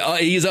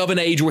he's of an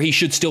age where he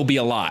should still be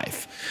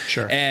alive.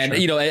 Sure. And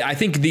I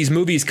think these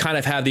movies kind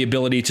of have the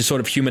ability to sort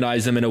of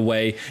humanize them in a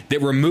way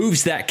that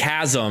removes that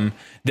chasm,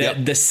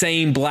 that the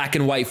same black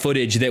and white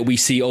footage that we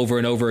see over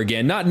and over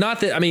again. Not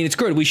that, I mean, it's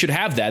good, we should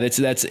have that.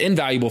 That's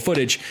invaluable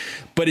footage,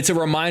 but it's a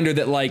reminder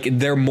that like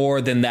they're more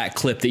than that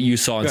clip that you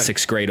saw in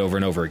sixth grade over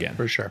and over again.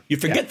 For sure. You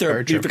forget they're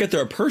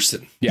a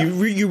person. Yeah.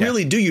 You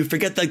really do. You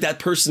forget like that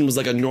person was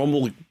like a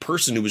normal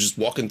person who was just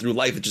walking through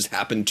life. It just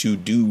happened to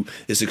do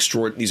these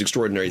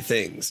extraordinary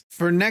things.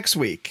 For next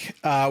week,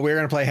 we're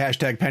going to play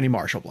hashtag Penny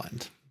Marshall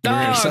Blend. We're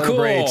going to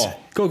celebrate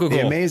cool. the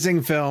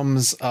amazing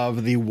films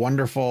of the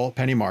wonderful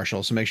Penny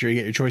Marshall. So make sure you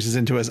get your choices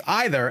into us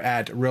either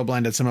at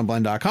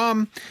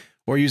realblend@cinemablend.com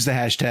or use the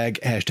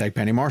hashtag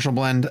Penny Marshall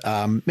Blend.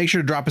 Make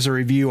sure to drop us a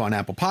review on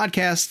Apple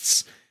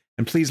Podcasts,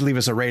 and please leave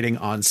us a rating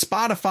on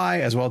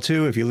Spotify as well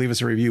too. If you leave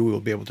us a review, we will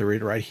be able to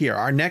read it right here.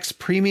 Our next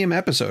premium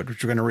episode,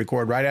 which we're going to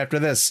record right after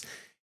this,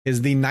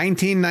 is the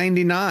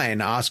 1999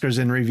 Oscars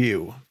in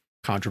Review.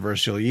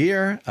 Controversial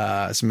year,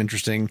 some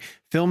interesting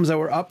films that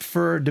were up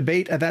for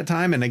debate at that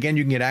time. And again,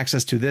 you can get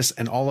access to this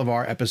and all of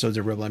our episodes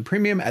of Real Blend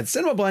Premium at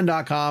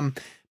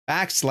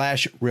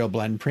cinemablend.com/Real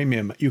Blend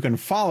Premium. You can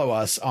follow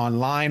us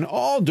online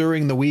all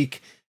during the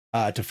week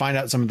to find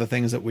out some of the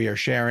things that we are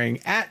sharing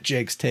at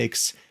Jake's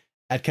Takes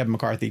at Kevin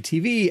McCarthy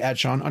TV, at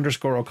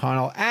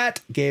Sean_O'Connell,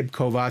 at Gabe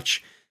Kovach,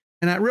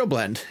 and at Real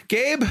Blend.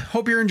 Gabe,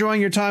 hope you're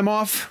enjoying your time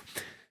off.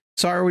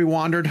 Sorry we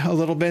wandered a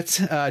little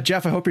bit.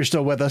 Jeff, I hope you're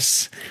still with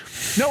us.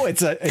 No,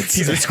 it's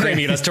He's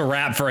screaming at us to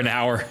rap for an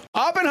hour.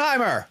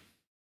 Oppenheimer.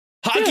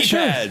 Hockey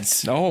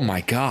pads. Oh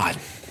my God.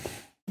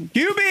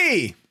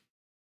 QB.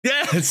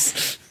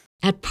 Yes.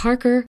 At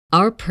Parker,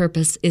 our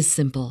purpose is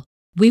simple.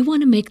 We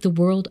want to make the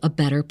world a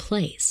better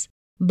place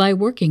by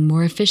working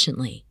more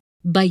efficiently,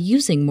 by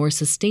using more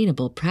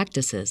sustainable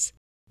practices,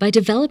 by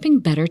developing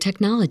better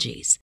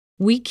technologies.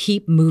 We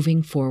keep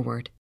moving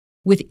forward.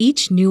 With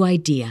each new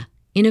idea,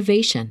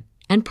 innovation,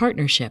 and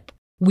partnership,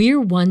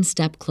 we're one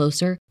step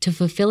closer to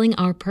fulfilling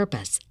our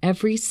purpose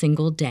every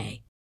single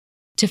day.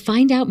 To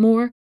find out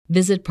more,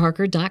 visit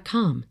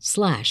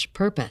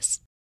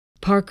parker.com/purpose.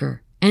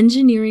 Parker,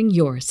 engineering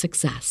your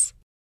success.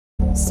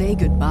 Say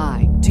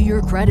goodbye to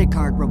your credit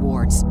card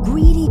rewards.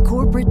 Greedy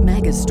corporate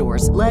mega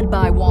stores, led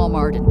by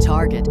Walmart and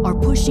Target, are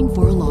pushing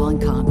for a law in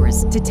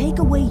Congress to take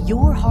away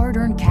your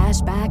hard-earned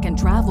cash back and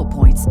travel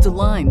points to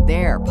line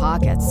their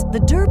pockets. The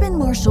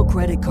Durbin-Marshall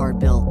credit card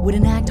bill would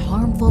enact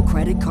harmful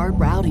credit card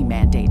routing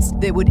mandates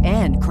that would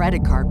end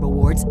credit card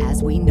rewards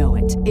as we know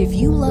it. If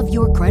you love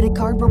your credit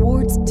card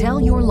rewards, tell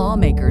your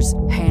lawmakers,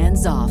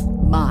 hands off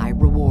my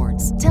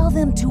rewards. Tell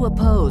them to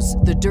oppose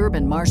the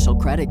Durbin-Marshall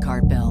credit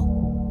card bill.